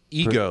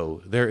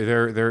ego,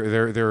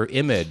 their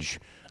image.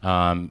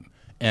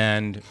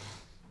 And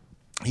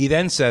he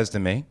then says to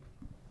me,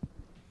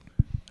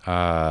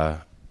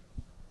 how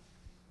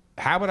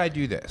would I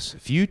do this?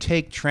 If you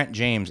take Trent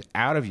James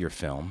out of your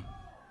film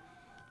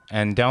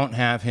and don't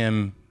have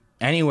him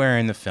anywhere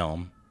in the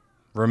film,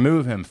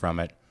 remove him from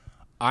it,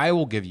 I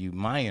will give you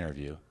my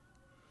interview.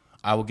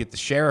 I will get the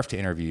sheriff to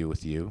interview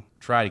with you,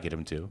 try to get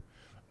him to,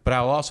 but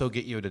I will also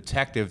get you a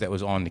detective that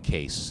was on the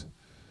case.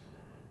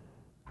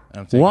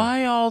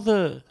 Why all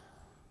the...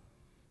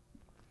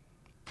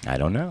 I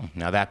don't know.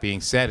 Now, that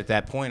being said, at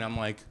that point, I'm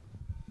like,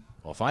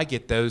 well, if I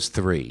get those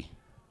 3,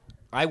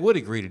 I would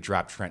agree to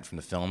drop Trent from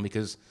the film,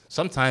 because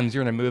sometimes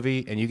you're in a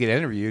movie and you get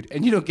interviewed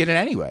and you don't get it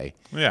anyway.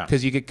 Yeah.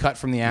 Because you get cut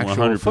from the actual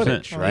 100%.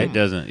 footage, right? It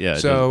doesn't. Yeah.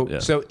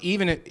 So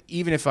even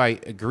if I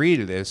agree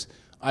to this,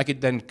 I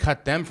could then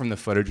cut them from the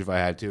footage if I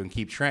had to and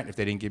keep Trent if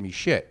they didn't give me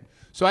shit.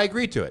 So I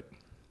agreed to it.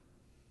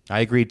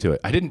 I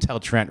didn't tell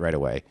Trent right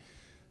away.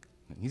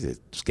 He's a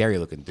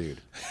scary-looking dude.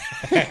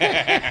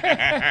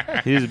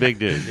 He's a big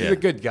dude. He's a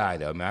good guy,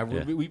 though,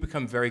 man. We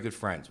become very good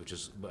friends, which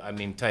is, I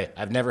mean, tell you,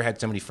 I've never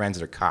had so many friends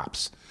that are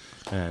cops.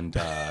 And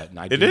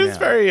it is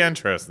very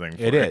interesting.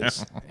 It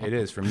is. It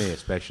is for me,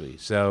 especially.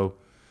 So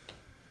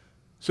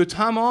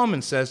Tom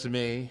Allman says to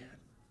me,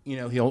 you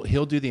know,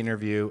 he'll do the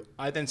interview.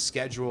 I then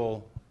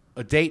schedule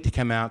a date to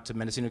come out to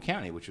Mendocino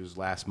County, which was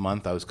last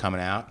month. I was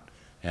coming out,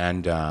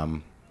 and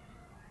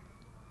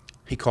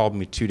he called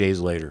me 2 days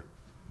later.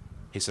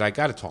 He said, I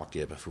got to talk to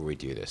you before we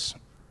do this.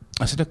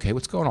 I said, okay,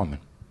 what's going on, man?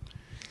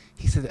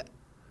 He said,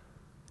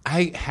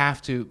 I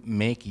have to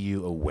make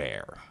you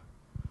aware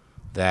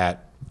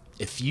that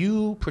if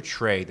you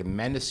portray the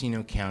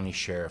Mendocino County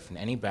Sheriff in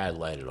any bad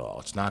light at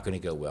all, it's not going to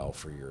go well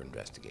for your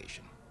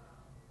investigation.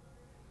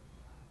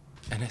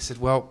 And I said,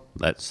 well...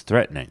 That's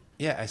threatening.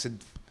 Yeah, I said,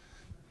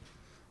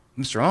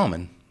 Mr.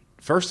 Allman,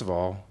 first of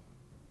all,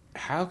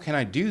 how can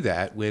I do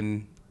that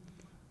when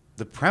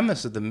the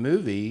premise of the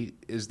movie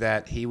is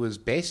that he was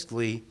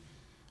basically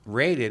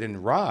raided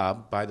and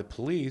robbed by the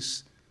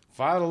police,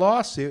 filed a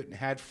lawsuit, and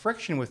had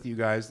friction with you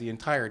guys the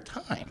entire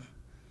time?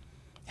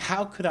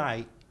 How could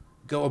I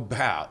go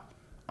about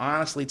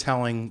honestly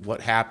telling what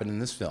happened in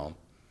this film,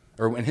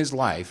 or in his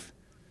life,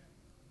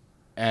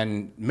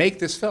 and make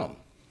this film?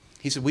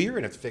 He said, well, you're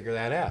going to have to figure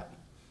that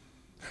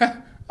out.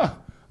 Oh,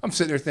 I'm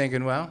sitting there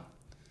thinking, well,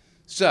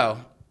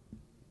 so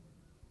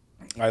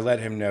I let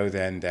him know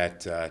then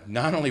that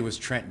not only was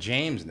Trent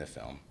James in the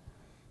film,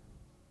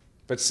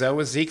 but so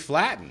was Zeke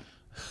Flatten.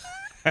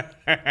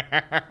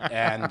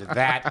 And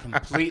that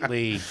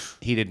completely,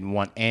 he didn't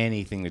want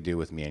anything to do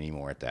with me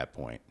anymore at that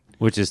point.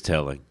 Which is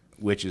telling.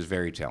 Which is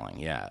very telling,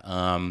 yeah.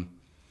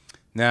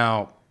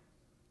 Now,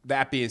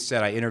 that being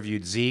said, I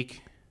interviewed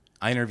Zeke.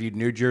 I interviewed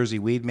New Jersey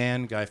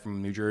Weedman, guy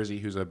from New Jersey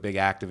who's a big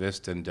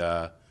activist, and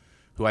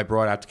who I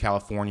brought out to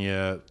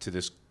California to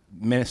this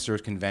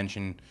ministers'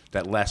 convention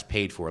that Les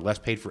paid for. Les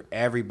paid for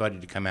everybody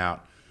to come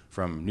out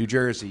from New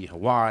Jersey,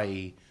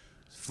 Hawaii,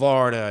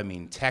 Florida, I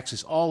mean,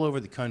 Texas, all over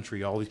the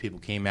country. All these people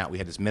came out. We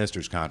had this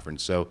ministers'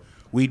 conference. So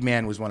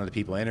Weedman was one of the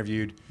people I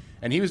interviewed,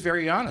 and he was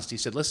very honest. He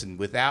said, listen,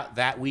 without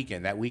that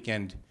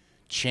weekend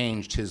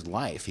changed his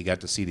life. He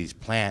got to see these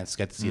plants,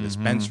 got to see a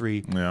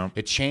dispensary. Yeah.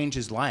 It changed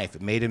his life.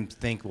 It made him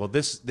think, well,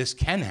 this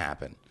can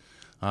happen.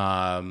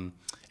 And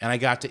I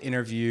got to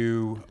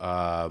interview,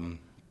 that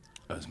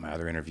was my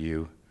other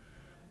interview,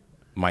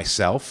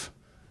 myself.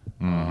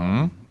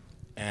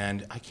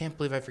 And I can't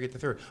believe I forget the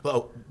third.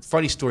 Well,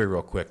 funny story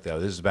real quick, though.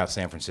 This is about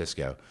San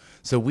Francisco.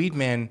 So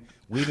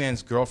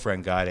Weedman's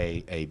girlfriend got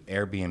a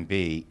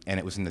Airbnb, and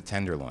it was in the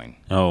Tenderloin.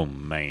 Oh,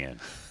 man.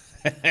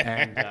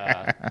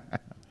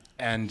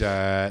 And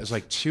it was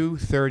like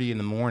 2:30 in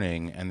the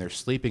morning, and they're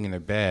sleeping in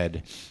their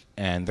bed,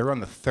 and they're on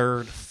the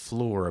 3rd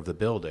floor of the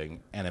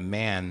building, and a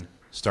man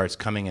starts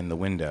coming in the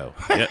window.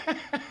 Yep.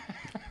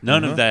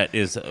 None of that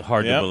is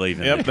hard to believe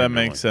in. Yep, that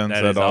makes sense.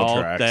 That all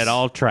tracks. That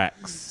all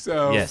tracks.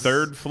 So yes.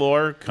 3rd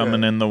floor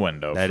coming in the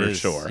window for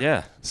sure.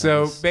 Yeah.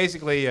 So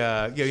basically,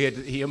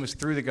 he almost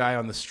threw the guy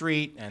on the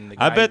street, and the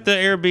guy I bet the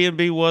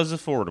Airbnb was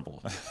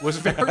affordable. was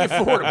very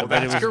affordable.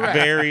 That's correct.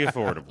 Very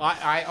affordable.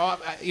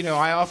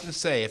 I often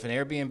say if an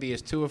Airbnb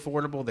is too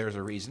affordable, there's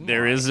a reason.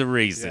 There is a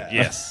reason.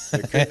 Yeah. Yes.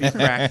 There could be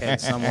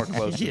crackheads somewhere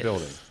close to the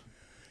building.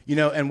 You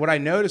know, and what I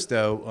noticed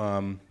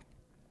though,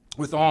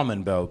 with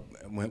Allman, though,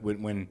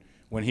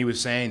 when he was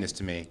saying this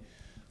to me,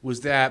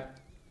 was that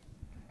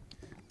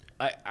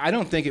I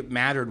don't think it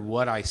mattered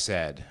what I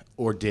said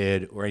or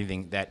did or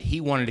anything, that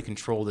he wanted to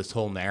control this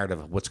whole narrative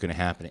of what's going to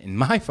happen in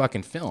my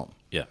fucking film.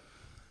 Yeah.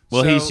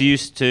 Well, he's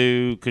used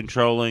to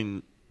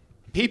controlling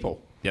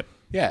people. Yep.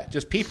 Yeah,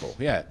 just people.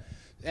 Yeah.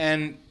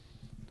 And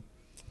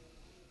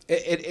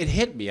it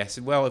hit me. I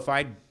said, well, if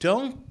I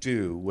don't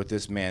do what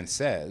this man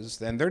says,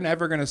 then they're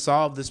never going to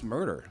solve this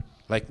murder.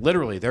 Like,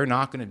 literally, they're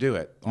not going to do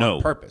it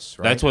on purpose,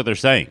 right? That's what they're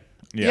saying.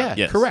 Yeah,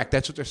 yes. Correct.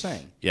 That's what they're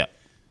saying. Yeah.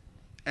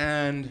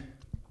 And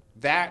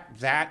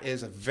that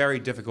is a very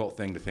difficult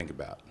thing to think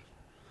about.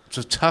 It's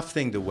a tough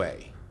thing to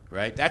weigh,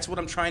 right? That's what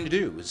I'm trying to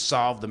do, is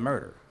solve the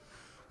murder.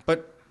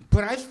 But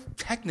I've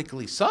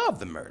technically solved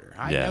the murder.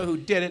 I know who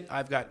did it.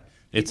 I've got...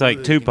 It's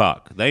like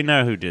Tupac. They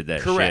know who did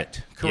that Correct.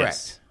 shit. Correct.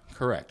 Yes.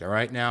 Correct. All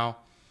right, now...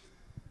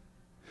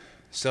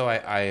 So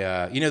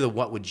I you know the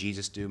what would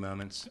Jesus do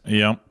moments?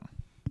 Yep.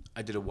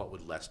 I did a what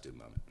would Les do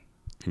moment.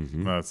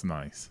 Mm-hmm. That's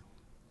nice.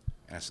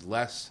 And I said,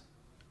 Les,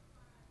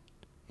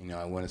 you know,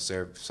 I want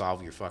to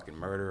solve your fucking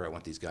murder. I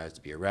want these guys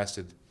to be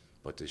arrested.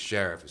 But the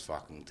sheriff is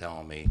fucking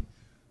telling me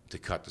to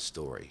cut the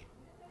story.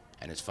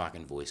 And his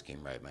fucking voice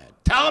came right mad.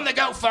 Tell him to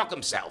go fuck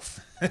himself.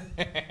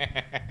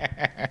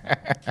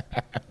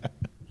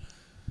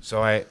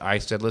 So I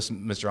said,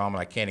 listen, Mr.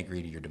 Allman, I can't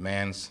agree to your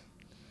demands.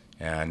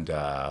 And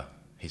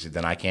he said,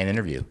 then I can't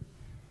interview.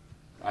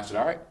 I said,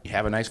 all right, you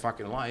have a nice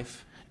fucking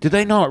life. Do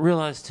they not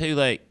realize, too,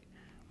 like,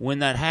 when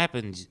that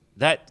happens,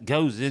 that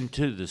goes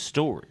into the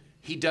story?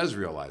 He does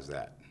realize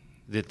that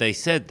they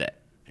said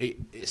that.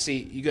 See,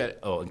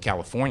 in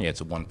California,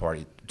 it's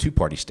a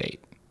two-party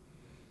state.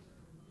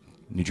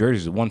 New Jersey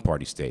is a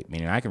one-party state,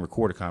 meaning I can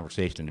record a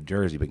conversation in New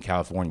Jersey, but in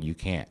California, you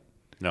can't.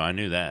 No, I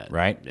knew that.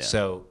 Right? Yeah.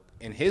 So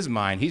in his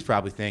mind, he's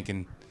probably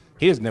thinking,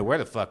 he doesn't know where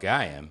the fuck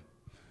I am,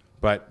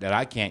 but that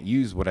I can't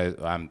use what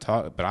I'm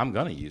talking, but I'm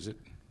going to use it.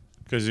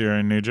 Because you're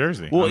in New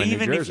Jersey. Well, I'm in New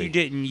even if Jersey. you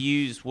didn't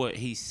use what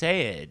he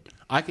said,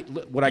 I could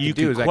you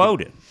do could is I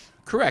quote could him.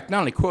 Correct. Not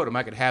only quote him,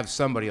 I could have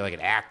somebody like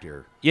an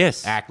actor.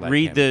 Yes. Act like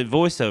read him. the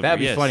voiceover. That'd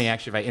be yes. funny,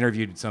 actually, if I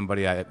interviewed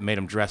somebody, I made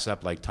him dress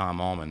up like Tom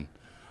Ullman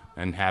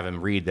and have him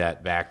read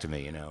that back to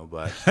me,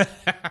 But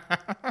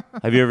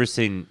Have you ever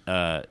seen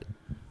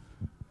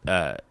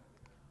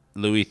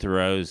Louis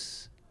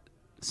Theroux's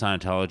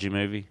Scientology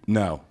movie?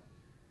 no.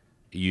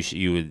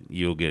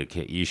 You'll get a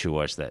kick. You should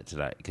watch that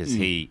tonight because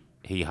he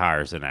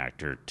hires an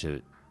actor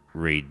to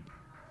read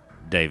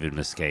David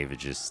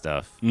Miscavige's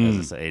stuff.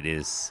 As I say, it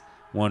is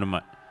one of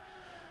my.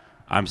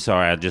 I'm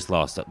sorry, I just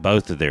lost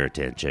both of their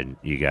attention.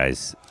 You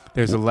guys,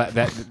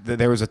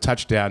 There was a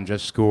touchdown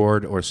just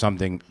scored or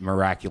something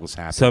miraculous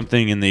happened.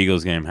 something in the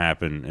Eagles game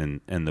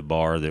happened, and the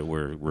bar that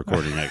we're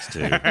recording next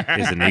to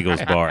is an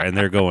Eagles bar, and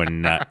they're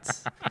going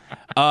nuts.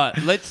 I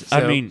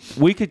mean,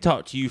 we could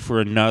talk to you for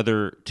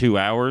another 2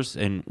 hours,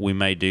 and we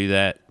may do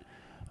that.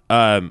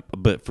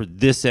 But for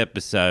this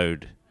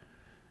episode,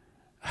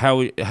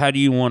 how do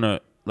you want to,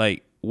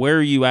 like, where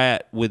are you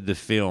at with the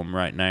film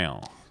right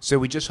now? So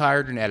we just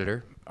hired an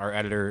editor. Our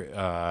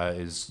editor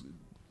is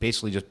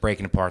basically just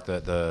breaking apart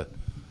the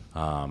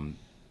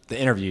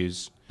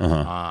interviews.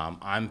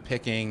 I'm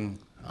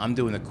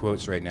doing the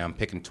quotes right now. I'm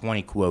picking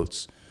 20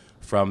 quotes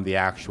from the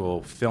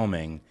actual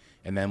filming,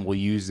 and then we'll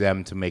use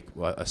them to make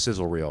a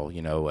sizzle reel, a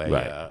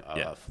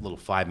little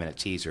 5-minute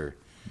teaser.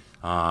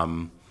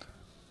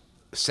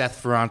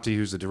 Seth Ferranti,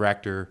 who's the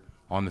director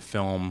on the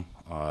film,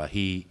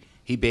 he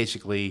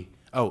basically.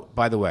 Oh,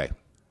 by the way,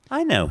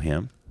 I know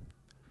him.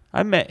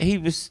 I met. He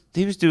was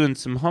doing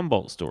some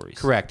Humboldt stories.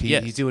 correct.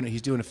 Yes. He's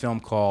doing a film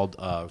called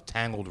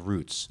Tangled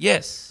Roots.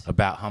 Yes.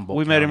 About Humboldt.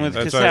 We met him County.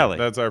 with Casale.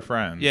 That's our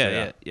friend.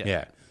 Yeah.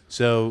 Yeah.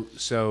 So,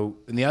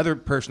 and the other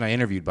person I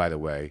interviewed, by the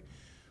way,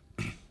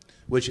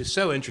 which is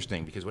so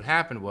interesting because what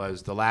happened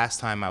was the last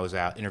time I was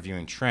out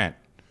interviewing Trent,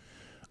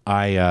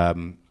 I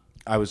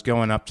was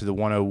going up to the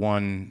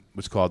 101,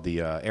 what's called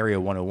the Area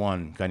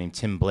 101, a guy named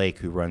Tim Blake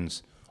who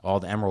runs all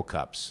the Emerald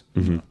Cups.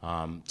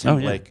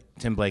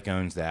 Tim Blake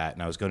owns that,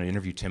 and I was going to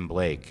interview Tim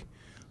Blake.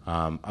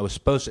 I was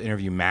supposed to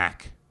interview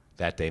Mac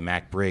that day,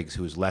 Mac Briggs,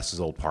 who was Les's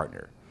old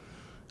partner.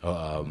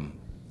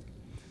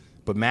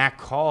 But Mac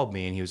called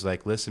me, and he was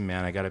like, listen,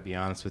 man, I got to be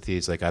honest with you.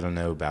 He's like, I don't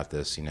know about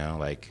this,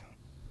 I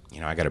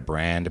got a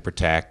brand to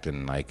protect,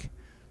 and, I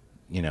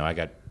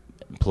got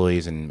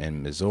employees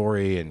in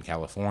Missouri and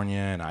California,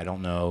 and I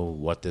don't know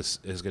what this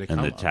is going to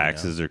come And the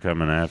taxes are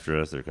coming after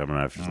us. They're coming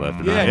after us left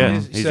and right. Yeah,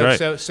 He's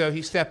right. So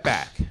he stepped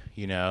back,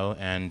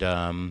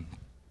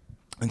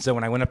 and so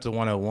when I went up to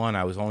 101,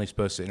 I was only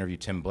supposed to interview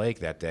Tim Blake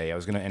that day. I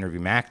was going to interview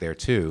Mac there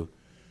too,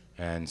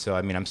 and so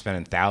I'm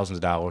spending thousands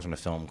of dollars on a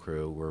film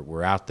crew.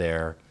 We're out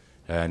there,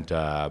 and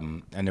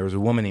there was a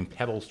woman named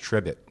Pebbles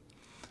Tribbett,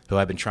 who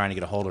I've been trying to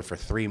get a hold of for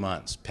 3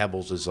 months.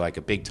 Pebbles is like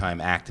a big time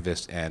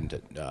activist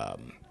and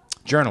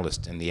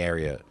journalist in the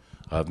area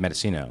of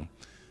Mendocino.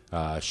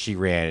 She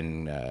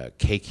ran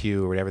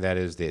KQ or whatever that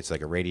is. It's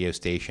like a radio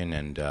station,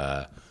 and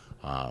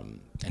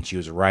she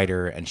was a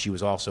writer, and she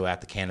was also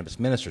at the Cannabis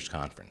Ministers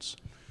Conference.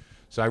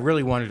 So I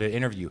really wanted to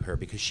interview her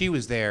because she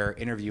was there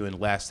interviewing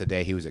Les the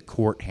day he was at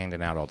court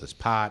handing out all this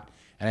pot.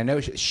 And I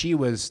know she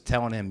was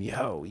telling him,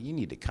 yo, you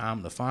need to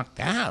calm the fuck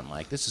down.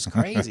 Like, this is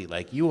crazy.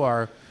 Like,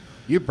 you're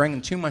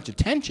bringing too much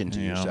attention to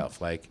yourself.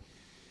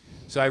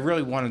 So I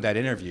really wanted that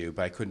interview,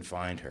 but I couldn't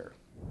find her.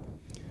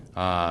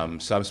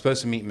 So I'm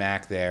supposed to meet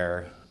Mac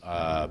there.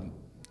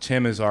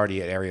 Tim is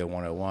already at Area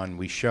 101.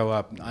 We show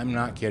up. I'm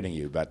not kidding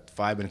you. About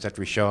 5 minutes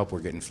after we show up,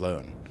 we're getting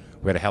flown.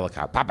 We had a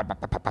helicopter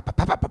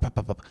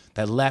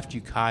that left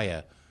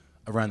Ukiah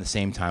around the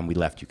same time we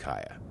left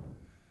Ukiah.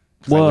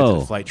 I went to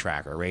the flight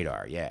tracker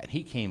radar. Yeah, and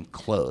he came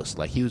close.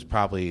 Like, he was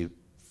probably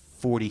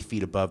 40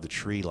 feet above the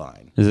tree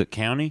line. Is it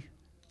county?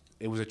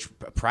 It was a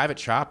private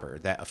chopper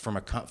that from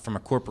a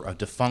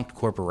defunct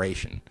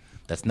corporation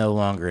that's no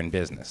longer in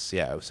business.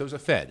 Yeah, so it was a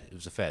Fed. It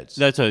was a Fed.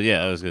 That's what.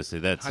 Yeah, I was gonna say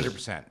that's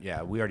 100%.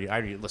 Yeah, I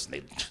already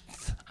listen.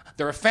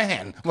 They're a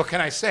fan. What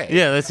can I say?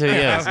 Yeah, that's it.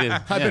 Yeah, that's good.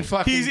 I've been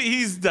fucking.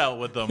 He's dealt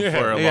with them for a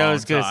long time. I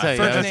was gonna say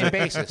First name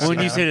basis. When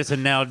you said it's a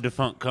now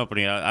defunct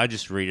company, I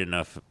just read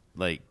enough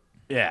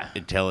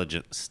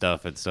intelligent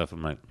stuff and stuff.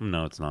 I'm like,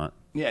 no, it's not.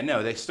 Yeah,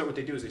 no. What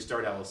they do is they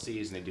start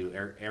LLCs and they do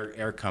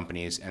air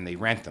companies and they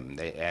rent them.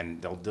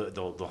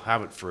 They'll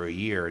have it for a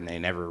year and they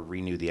never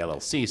renew the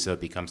LLC, so it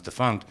becomes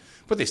defunct.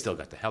 But they still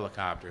got the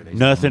helicopter.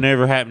 Nothing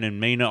ever happened in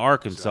Mena,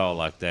 Arkansas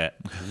like that.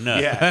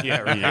 Nothing. Yeah,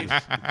 right.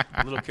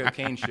 A little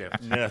cocaine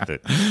shift. Nothing.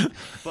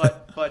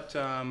 But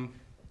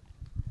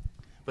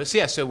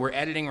so we're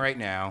editing right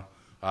now.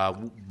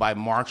 By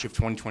March of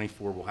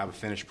 2024, we'll have a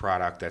finished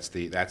product. That's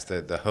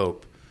the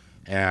hope.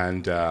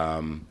 And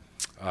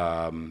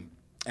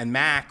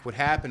Mac, what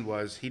happened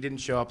was he didn't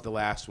show up at the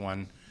last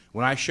one.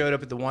 When I showed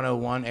up at the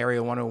 101,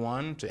 Area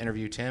 101, to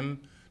interview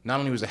Tim, not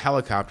only was a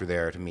helicopter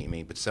there to meet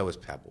me, but so was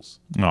Pebbles.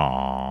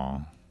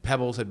 Aww.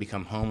 Pebbles had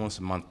become homeless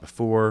a month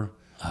before.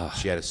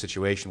 She had a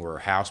situation where her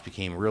house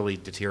became really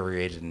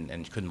deteriorated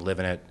and couldn't live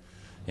in it.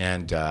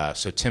 And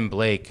so Tim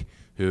Blake,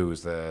 who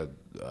is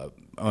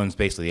owns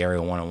basically the Area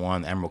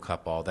 101, the Emerald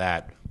Cup, all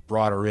that,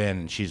 brought her in,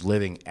 and she's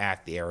living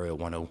at the Area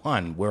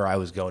 101 where I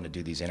was going to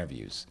do these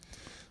interviews.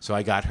 So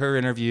I got her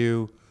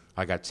interview,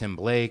 I got Tim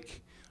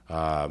Blake,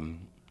 and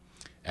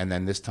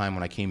then this time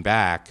when I came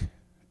back,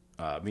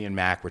 me and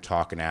Mac were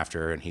talking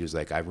after, and he was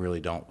like, I really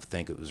don't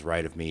think it was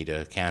right of me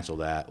to cancel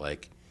that.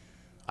 Like,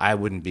 I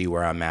wouldn't be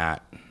where I'm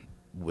at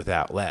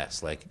without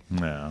Les. Like,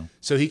 Yeah.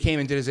 So he came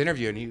and did his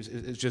interview, and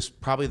it was just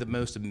probably the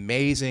most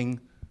amazing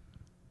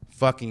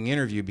fucking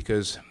interview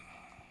because,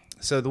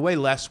 so the way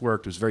Les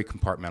worked was very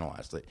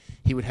compartmentalized. Like,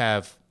 he would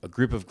have a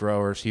group of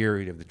growers here,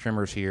 he'd have the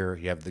trimmers here,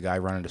 he'd have the guy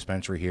running a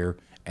dispensary here,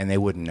 and they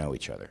wouldn't know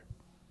each other.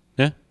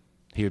 Yeah.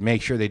 He would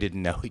make sure they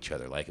didn't know each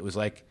other. Like, it was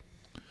like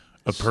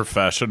A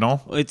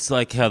professional. It's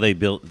like how they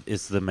built.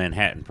 It's the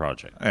Manhattan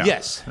Project. Yeah.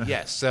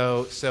 Yes.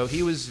 So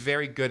he was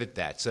very good at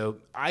that. So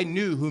I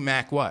knew who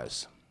Mac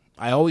was.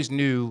 I always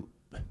knew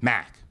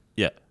Mac,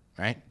 Yeah.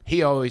 right?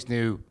 He always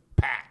knew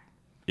Pat.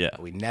 Yeah.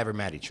 But we never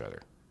met each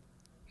other.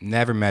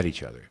 Never met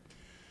each other.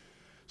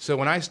 So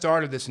when I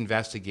started this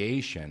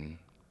investigation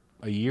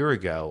a year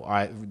ago,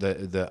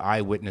 the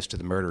eyewitness to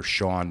the murder,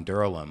 Sean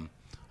Durlam,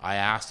 I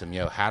asked him,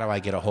 how do I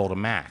get a hold of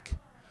Mac?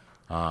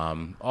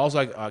 All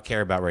I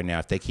care about right now,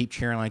 if they keep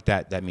cheering like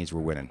that, that means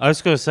we're winning. I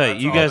was going to say,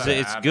 That's you all guys, that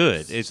it's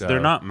matters. good. So- They're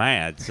not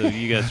mad, so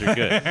you guys are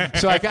good.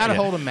 So I got a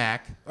hold of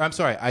Mac. I'm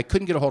sorry, I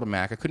couldn't get a hold of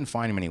Mac. I couldn't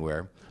find him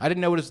anywhere. I didn't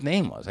know what his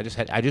name was.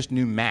 I just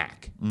knew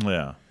Mac.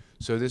 Yeah.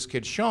 So this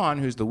kid Sean,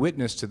 who's the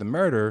witness to the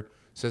murder,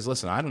 says,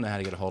 "Listen, I don't know how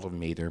to get a hold of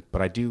him either,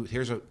 but I do.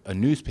 Here's a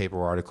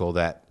newspaper article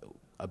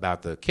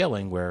about the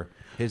killing where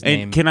his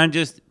name." And can I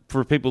just,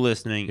 for people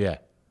listening, Yeah.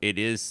 it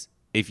is,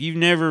 if you've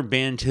never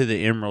been to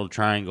the Emerald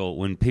Triangle,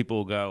 when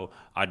people go,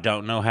 I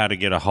don't know how to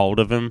get a hold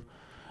of him,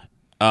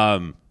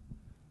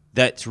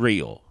 that's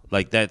real.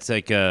 Like, that's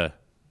like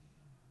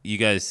you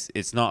guys,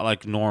 it's not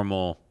like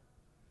normal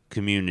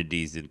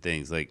communities and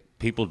things. Like,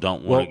 people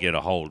don't want to get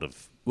a hold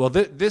of. Well,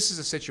 this is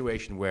a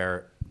situation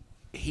where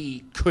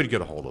he could get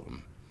a hold of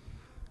him.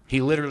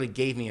 He literally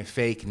gave me a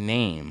fake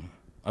name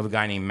of a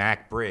guy named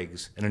Mac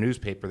Briggs in a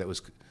newspaper that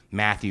was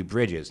Matthew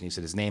Bridges. And he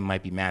said his name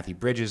might be Matthew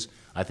Bridges.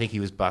 I think he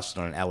was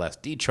busted on an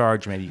LSD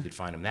charge. Maybe you could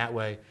find him that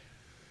way.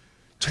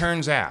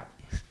 Turns out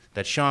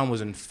that Sean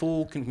was in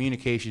full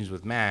communications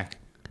with Mac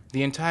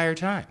the entire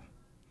time.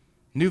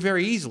 Knew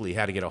very easily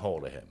how to get a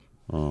hold of him.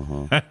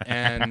 Uh-huh.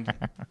 And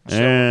so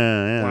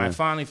Yeah. when I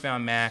finally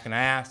found Mac and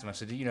I asked him, I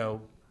said, you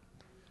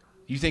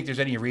think there's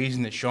any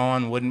reason that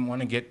Sean wouldn't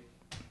want to get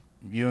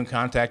you in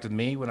contact with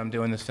me when I'm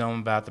doing this film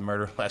about the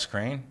murder of Les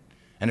Crane?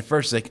 And at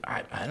first, he's like,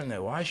 I don't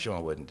know why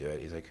Sean wouldn't do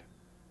it. He's like,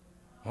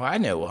 well, I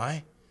know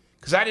why.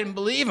 Because I didn't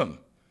believe him.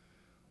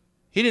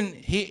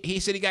 He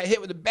said he got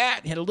hit with a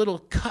bat. He had a little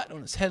cut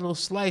on his head, a little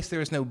slice. There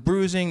was no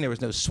bruising. There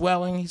was no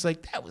swelling. He's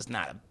like, that was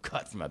not a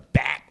cut from a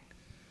bat.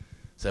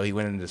 So he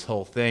went into this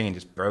whole thing and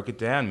just broke it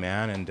down,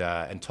 man,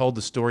 and told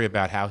the story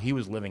about how he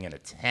was living in a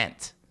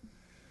tent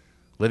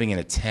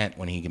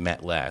when he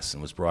met Les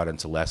and was brought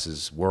into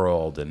Les's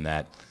world, and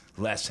that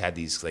Les had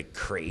these like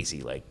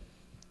crazy like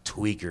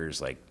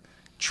tweakers, like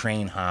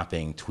train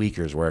hopping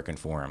tweakers working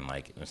for him.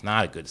 Like, it was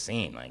not a good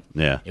scene. Like,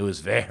 Yeah. it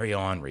was very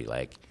ornery.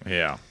 Like,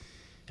 Yeah.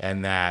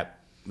 and that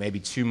maybe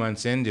 2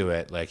 months into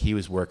it, like, he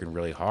was working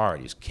really hard.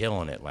 He was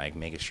killing it, like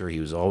making sure he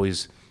was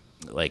always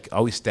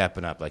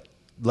stepping up. Like,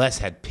 Les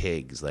had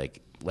pigs,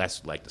 like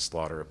Les liked to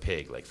slaughter a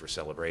pig, like for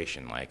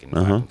celebration, like, and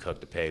fucking cook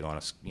the pig on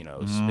a spit. Put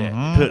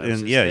That was in,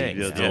 his yeah, thing,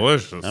 yeah, you know?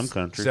 Delicious. I'm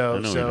country. I know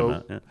what you're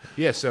talking about,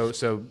 yeah.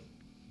 So,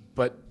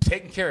 but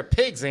taking care of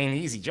pigs ain't an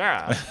easy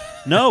job.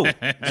 No,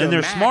 and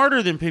they're Mac-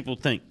 smarter than people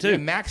think, too. Yeah,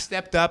 Max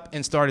stepped up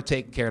and started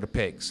taking care of the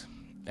pigs,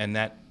 and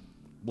that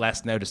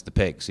Les noticed the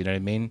pigs. You know what I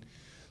mean?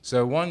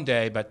 So one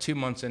day, about 2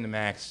 months into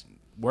Max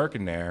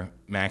working there,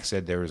 Max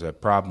said there was a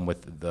problem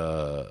with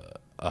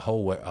a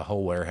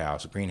whole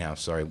warehouse, a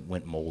greenhouse,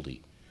 went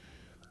moldy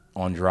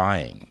on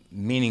drying,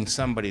 meaning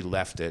somebody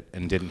left it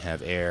and didn't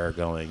have air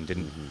going.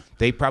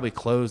 They probably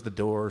closed the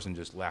doors and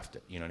just left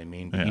it. You know what I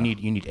mean? Yeah. You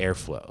need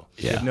airflow.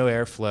 If you have no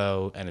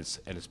airflow, and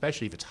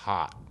especially if it's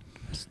hot,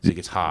 if it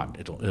gets hot,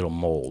 it'll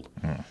mold.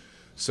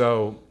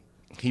 So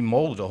he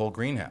molded the whole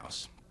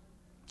greenhouse,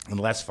 and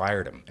Les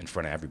fired him in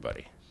front of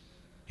everybody.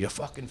 You're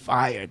fucking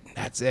fired.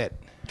 That's it.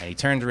 And he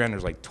turns around,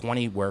 there's like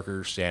 20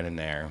 workers standing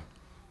there.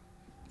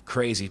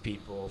 Crazy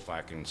people,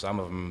 fucking, some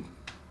of them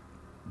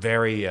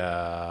very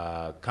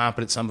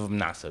competent, some of them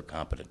not so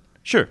competent.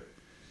 Sure.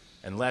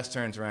 And Les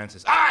turns around and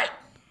says, all right,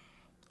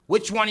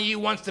 which one of you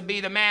wants to be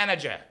the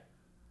manager?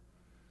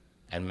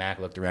 And Mac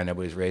looked around,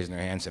 nobody's raising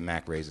their hands, and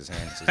Mac raised his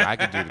hand and says, I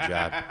could do the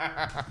job.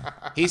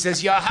 He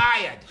says, you're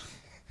hired.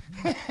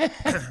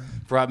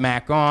 Brought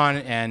Mac on,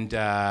 and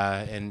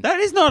that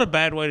is not a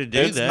bad way to do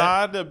It's that.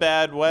 not a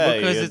bad way.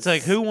 Because it's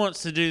like, who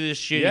wants to do this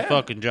shitty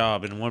fucking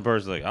job? And one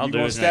person's like, I'll You do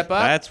gonna it. step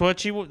up?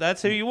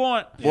 That's who you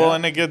want. Well,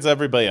 and it gets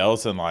everybody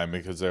else in line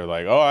because they're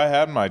like, oh, I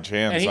had my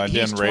chance. I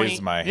didn't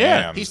raise my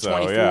hand. He's so,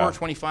 24,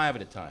 25 at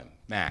the time,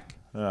 Mac.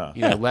 Yeah.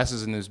 You know, Les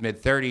is in his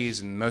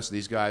mid-30s, and most of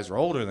these guys are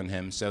older than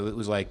him. So it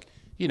was like,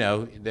 you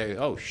know,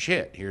 oh,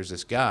 shit, here's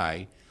this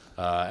guy.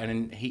 And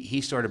then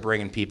he started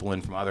bringing people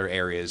in from other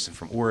areas,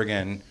 from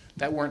Oregon,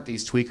 that weren't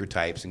these tweaker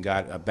types, and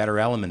got a better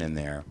element in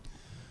there.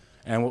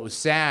 And what was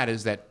sad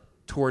is that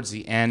towards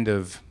the end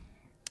of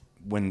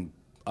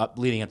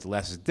leading up to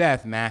Les's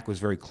death, Mac was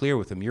very clear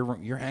with him,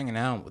 you're hanging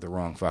out with the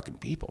wrong fucking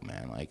people,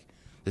 man. Like,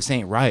 this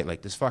ain't right.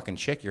 Like, this fucking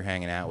chick you're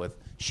hanging out with,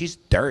 she's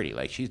dirty.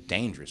 Like, she's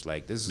dangerous.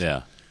 Like, this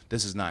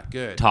is not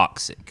good.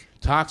 Toxic.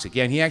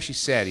 Yeah, and he actually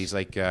said, he's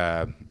like,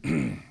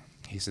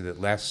 he said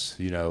that Les,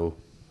 you know,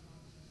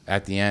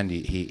 at the end,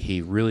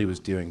 he really was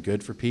doing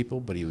good for people,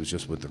 but he was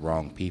just with the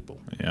wrong people.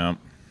 Yeah.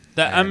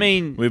 I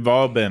mean, we've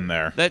all been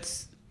there.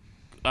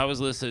 I was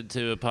listening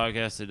to a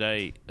podcast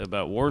today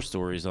about war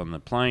stories on the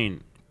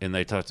plane, and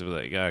they talked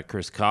about that guy,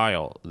 Chris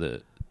Kyle,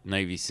 the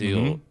Navy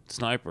SEAL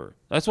sniper.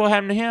 That's what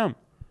happened to him.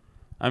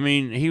 I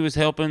mean, he was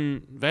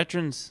helping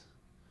veterans,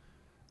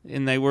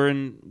 and they were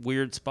in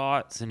weird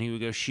spots, and he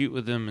would go shoot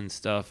with them and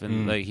stuff,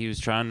 and like he was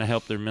trying to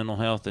help their mental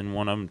health, and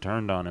one of them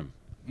turned on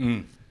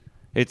him.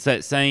 It's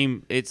that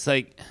same. It's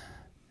like,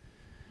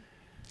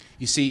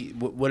 you see,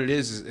 what it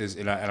is,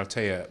 and I'll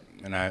tell you.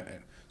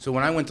 So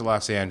when I went to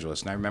Los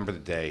Angeles, and I remember the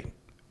day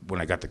when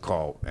I got the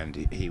call, and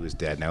he was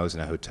dead, and I was in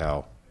a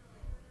hotel,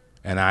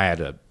 and I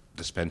had a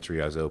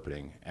dispensary I was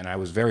opening, and I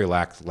was very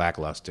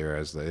lackluster.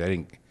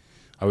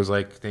 I was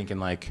like thinking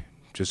like,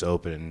 just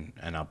open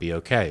and I'll be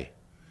okay.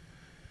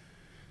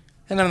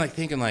 And then I'm like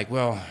thinking like,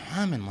 well,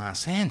 I'm in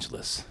Los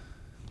Angeles,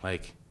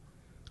 like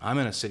I'm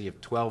in a city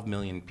of 12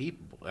 million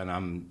people.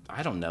 And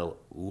I don't know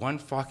one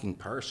fucking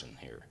person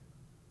here.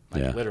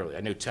 Like, literally.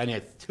 I knew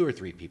 2 or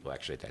 3 people,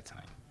 actually, at that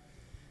time.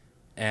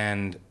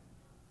 And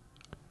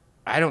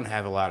I don't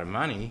have a lot of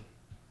money,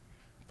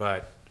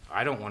 but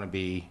I don't want to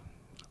be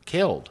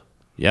killed.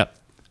 Yep.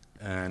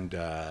 And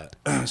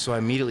so I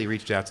immediately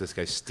reached out to this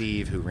guy,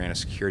 Steve, who ran a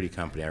security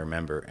company, I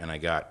remember, and I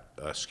got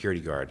a security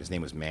guard. His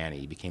name was Manny.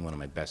 He became one of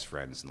my best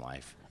friends in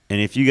life.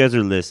 And if you guys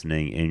are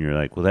listening and you're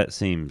like, well, that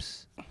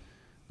seems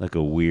like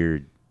a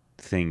weird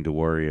thing to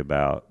worry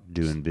about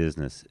doing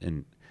business,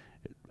 and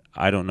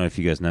I don't know if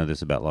you guys know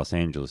this about Los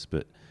Angeles,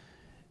 but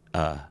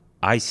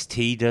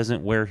Ice-T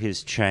doesn't wear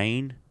his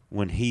chain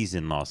when he's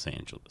in Los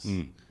Angeles.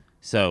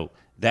 So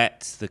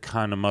that's the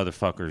kind of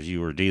motherfuckers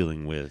you were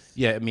dealing with.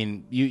 Yeah, I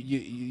mean,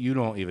 you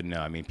don't even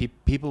know. I mean,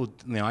 people,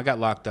 you know, I got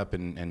locked up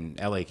in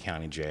L.A.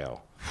 County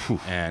Jail,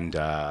 and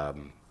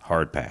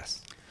hard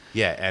pass.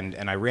 Yeah,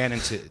 and I ran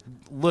into,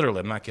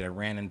 literally, I'm not kidding, I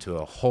ran into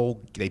a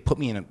whole, they put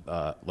me in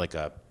like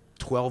a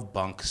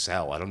 12-bunk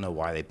cell. I don't know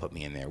why they put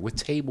me in there with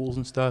tables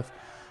and stuff,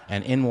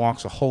 and in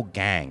walks a whole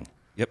gang.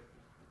 Yep.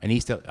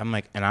 And I'm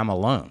like, and I'm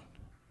alone,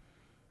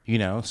 you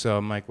know. So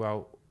I'm like,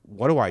 well,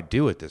 what do I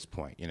do at this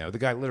point? You know, the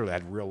guy literally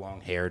had real long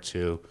hair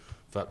too.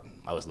 Fuck,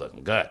 I was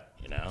looking good,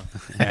 you know,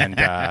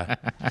 and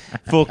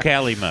full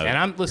Cali mode.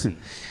 And listen,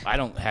 I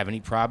don't have any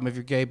problem if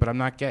you're gay, but I'm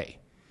not gay.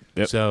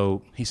 Yep.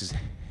 So he says,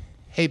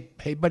 hey,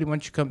 buddy, why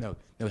don't you come? No,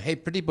 hey,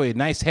 pretty boy,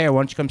 nice hair. Why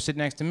don't you come sit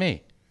next to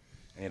me?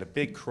 And he had a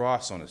big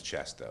cross on his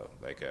chest, though,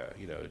 like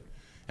you know.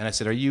 And I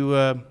said, "Are you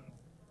a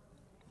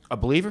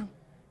believer?"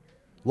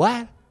 What?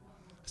 I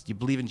said, "You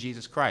believe in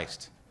Jesus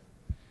Christ?"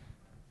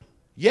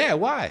 Yeah.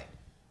 Why?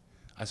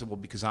 I said, "Well,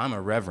 because I'm a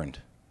reverend."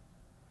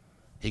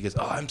 He goes,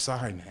 "Oh, I'm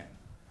sorry, man."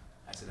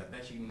 I said, "I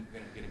bet you're going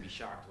to be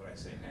shocked what I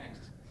say next."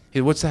 He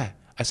said, "What's that?"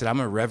 I said, "I'm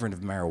a reverend of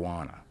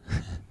marijuana.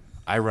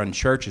 I run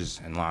churches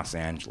in Los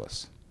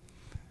Angeles."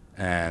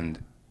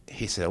 And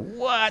he said,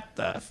 "What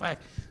the fuck?"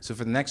 So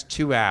for the next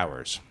 2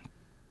 hours,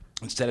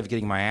 instead of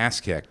getting my ass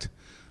kicked,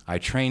 I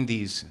trained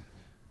these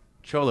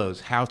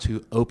cholos how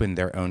to open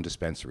their own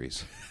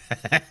dispensaries.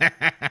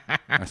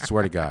 I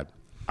swear to God.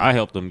 I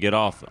helped them get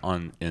off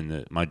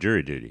my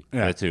jury duty.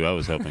 Yeah. That's who I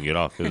was helping get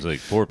off. It was like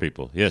 4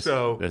 people. Yes,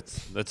 so,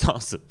 that's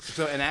awesome.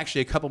 So, and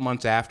actually, a couple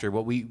months after,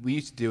 what we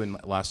used to do in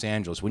Los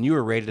Angeles, when you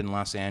were raided in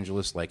Los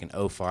Angeles, like in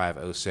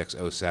 05, 06,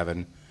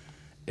 07,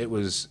 it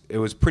was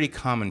pretty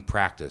common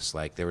practice.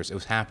 Like it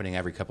was happening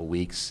every couple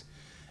weeks,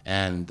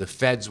 and the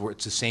feds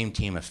it's the same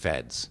team of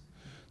feds.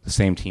 The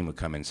same team would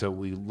come in. So what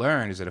we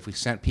learned is that if we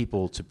sent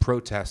people to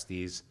protest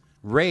these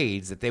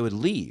raids, that they would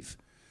leave.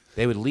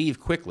 They would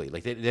leave quickly.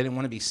 Like they didn't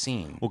want to be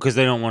seen. Well, because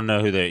they don't want to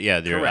know who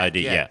their Correct,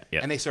 ID. Yeah.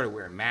 And they started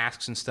wearing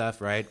masks and stuff,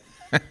 right?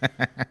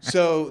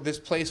 So this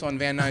place on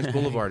Van Nuys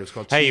Boulevard, it was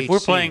called Hey, THC. if we're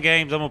playing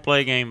games, I'm gonna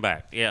play a game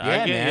back. Yeah, Yeah, I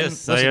get, man.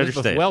 yes, Listen, I this was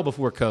understand. well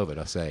before COVID,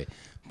 I'll say.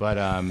 But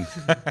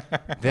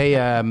they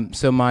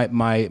so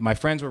my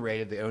friends were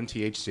raided. They own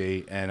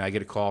THC, and I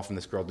get a call from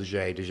this girl,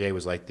 Dejay. Dejay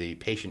was like the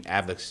patient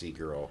advocacy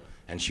girl,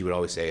 and she would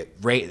always say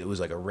raid. It was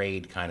like a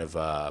raid kind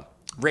of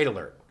raid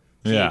alert.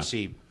 Yeah.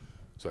 THC.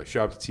 So I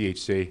show up to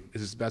THC.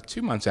 This is about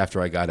 2 months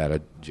after I got out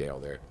of jail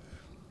there.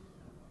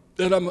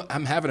 And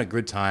I'm having a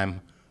good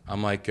time.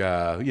 I'm like,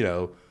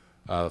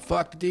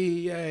 fuck the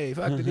DEA,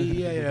 fuck the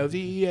DEA,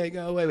 DEA,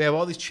 go away. We have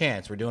all these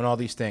chants. We're doing all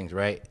these things,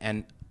 right?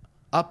 And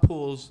up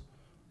pulls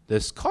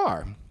this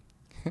car,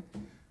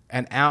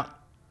 and out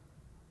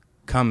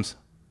comes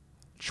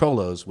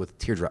cholos with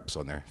teardrops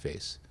on their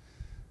face,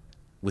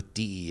 with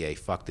DEA,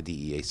 fuck the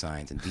DEA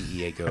signs, and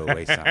DEA go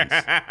away signs.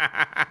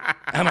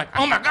 I'm like,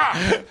 oh my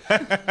God.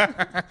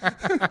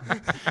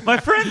 My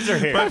friends are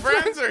here. My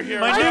friends are here.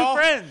 My new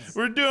friends.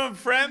 We're doing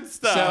friend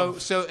stuff.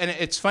 So, and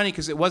it's funny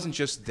because it wasn't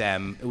just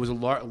them. It was a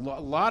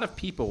lot of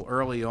people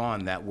early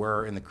on that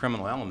were in the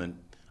criminal element.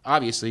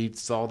 Obviously,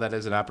 saw that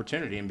as an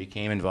opportunity and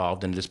became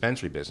involved in the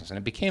dispensary business.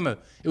 And it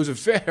was a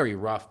very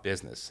rough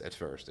business at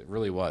first. It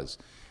really was.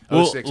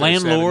 Well, 06, 07.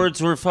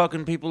 landlords were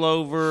fucking people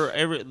over.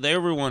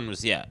 Everyone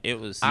was. Yeah, it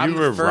was. You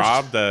were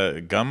robbed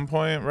at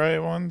gunpoint, right?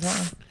 One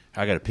time.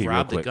 I got to pee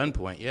robbed real at quick.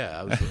 gunpoint.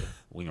 Yeah, I was.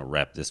 We're gonna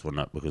wrap this one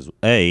up because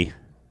we're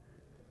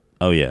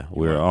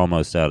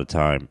almost out of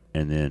time,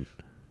 and then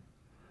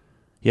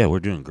we're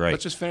doing great.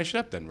 Let's just finish it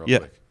up then, real Yeah.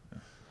 quick.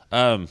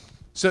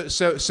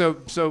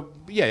 So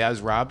yeah, I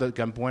was robbed at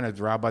gunpoint. I was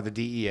robbed by the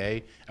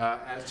DEA.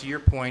 As to your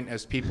point,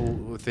 as people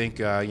who think,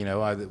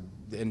 the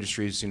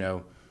industry's,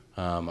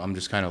 I'm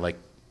just kind of like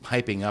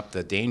hyping up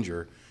the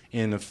danger.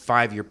 In a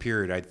 5-year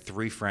period, I had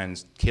 3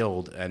 friends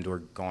killed and or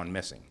gone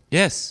missing.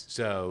 Yes.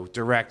 So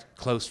direct,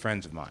 close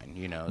friends of mine,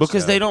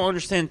 Because so- they don't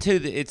understand too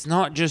that it's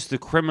not just the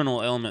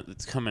criminal element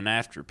that's coming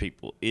after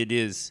people.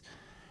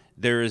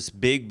 There is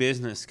big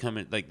business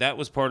coming. Like that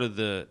was part of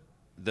the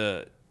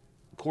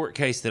court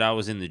case that I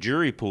was in the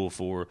jury pool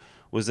for.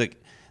 Was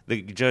like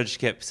the judge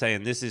kept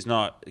saying, "This is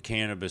not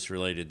cannabis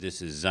related.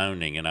 This is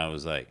zoning," and I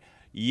was like,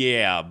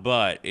 "Yeah,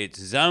 but it's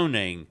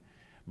zoning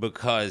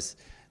because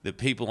the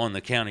people on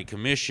the county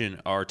commission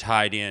are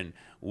tied in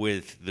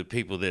with the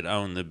people that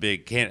own the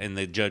big can." And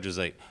the judge was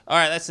like, "All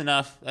right, that's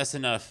enough. That's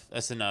enough.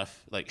 That's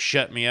enough." Like,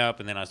 shut me up.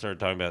 And then I started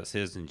talking about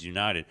Citizens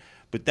United.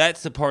 But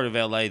that's the part of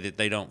LA that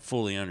they don't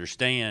fully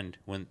understand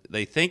when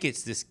they think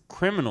it's this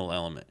criminal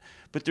element.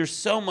 But there's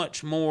so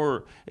much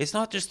more. It's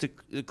not just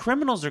the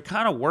criminals are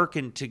kind of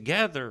working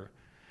together.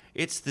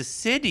 It's the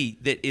city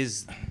that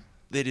is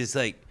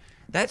like,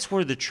 that's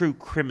where the true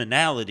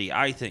criminality,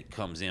 I think,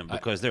 comes in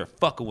because they're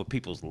fucking with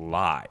people's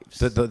lives.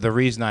 The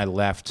reason I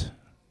left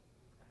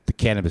the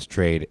cannabis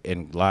trade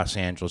in Los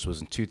Angeles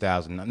was in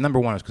 2000. Number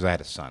one was because I had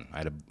a son. I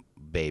had a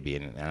baby,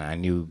 and I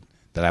knew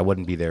that I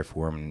wouldn't be there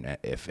for him. And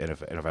if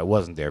I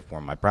wasn't there for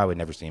him, I'd probably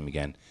never see him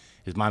again.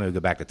 His mom would go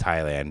back to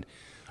Thailand.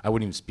 I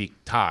wouldn't even speak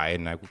Thai,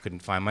 and I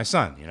couldn't find my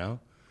son,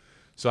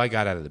 So I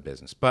got out of the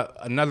business. But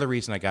another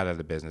reason I got out of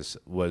the business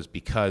was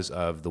because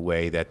of the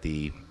way that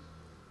the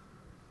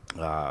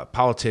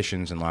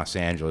politicians in Los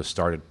Angeles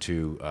started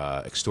to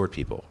extort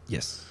people.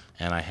 Yes.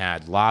 And I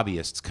had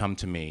lobbyists come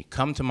to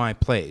my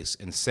place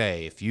and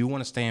say, if you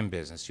want to stay in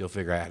business, you'll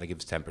figure out how to give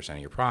us 10% of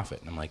your profit.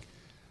 And I'm like,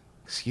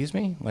 excuse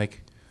me?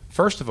 Like,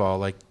 first of all,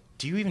 like,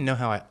 do you even know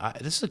how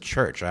this is a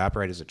church. I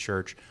operate as a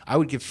church. I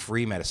would give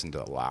free medicine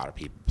to a lot of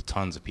people,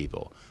 tons of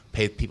people,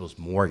 pay people's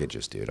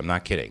mortgages, dude. I'm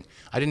not kidding.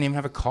 I didn't even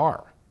have a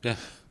car. Yeah.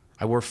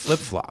 I wore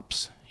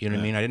flip-flops. You know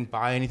what I mean? I didn't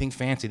buy anything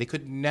fancy. They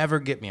could never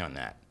get me on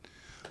that.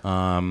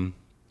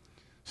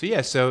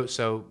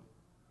 So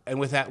and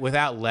without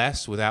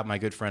my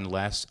good friend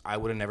Les, I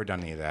would have never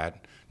done any of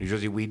that. New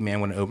Jersey Weed Man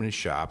wouldn't open his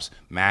shops.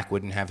 Mac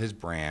wouldn't have his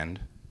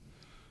brand.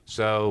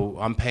 So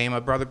I'm paying my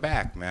brother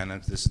back,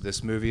 man.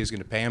 This movie is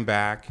going to pay him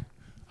back,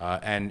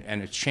 and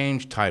it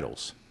changed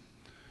titles.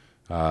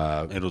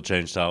 It'll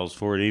change titles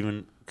before it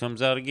even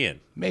comes out again.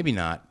 Maybe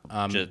not.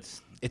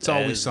 It's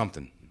always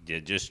something. Yeah,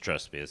 just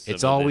trust me.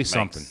 It's always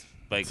something.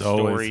 Like It's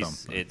always stories,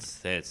 something.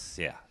 it's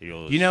yeah.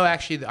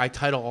 Actually, I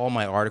title all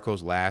my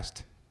articles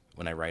last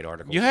when I write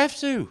articles. You have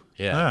to.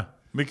 Yeah,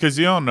 because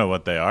you don't know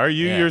what they are.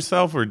 You Yeah.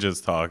 yourself were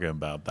just talking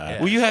about that. Yeah.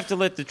 Well, you have to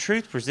let the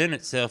truth present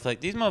itself. Like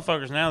these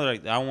motherfuckers now, they're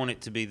like, I want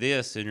it to be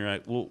this, and you're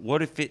like, well,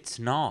 what if it's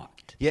not?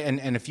 Yeah,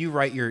 and if you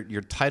write your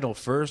title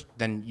first,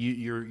 then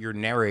you're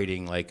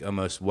narrating like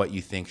almost what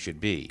you think should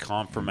be.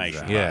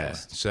 Confirmation. Yeah.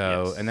 bias.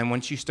 So, Yes. and then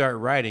once you start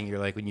writing, you're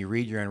like, when you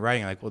read your own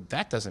writing, you're like, well,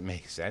 that doesn't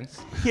make sense.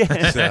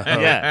 Yeah. So,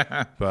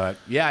 Yeah. But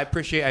yeah, I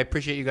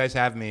appreciate you guys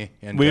having me.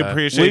 And We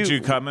appreciate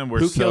you coming.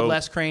 We're so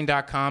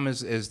WhoKilledLesCrane.com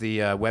is the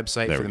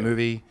website There for we the go.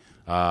 movie.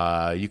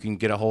 You can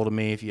get a hold of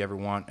me if you ever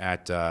want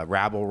at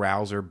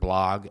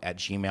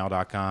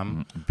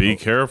rabble-rouser-blog@gmail.com. be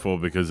careful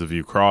because if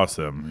you cross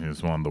him,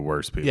 he's one of the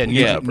worst people. Yeah,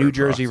 to ever New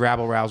Jersey cross.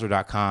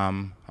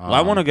 rabble-rouser.com. Well,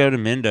 I want to go to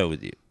Mendo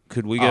with you.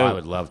 Could we go? I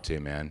would love to,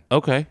 man.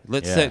 Okay,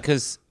 let's Yeah. set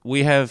because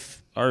we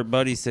have our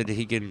buddy said that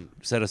he can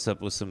set us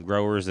up with some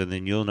growers, and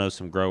then you'll know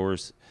some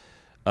growers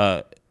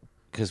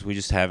because we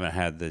just haven't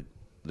had the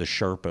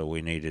Sherpa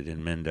we needed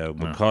in Mendo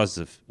because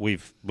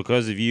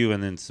of you,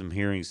 and then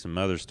hearing some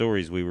other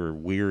stories. We were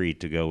weary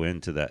to go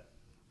into that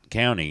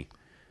county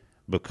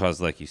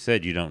because, like you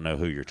said, you don't know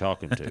who you're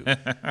talking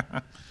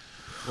to.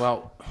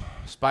 Well,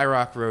 Spy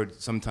Rock Road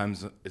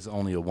sometimes is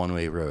only a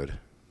one-way road.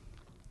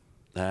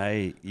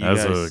 Hey,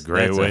 That's a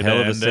great way to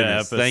end the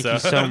episode. Thank you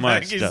so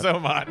much. Thank you so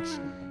much.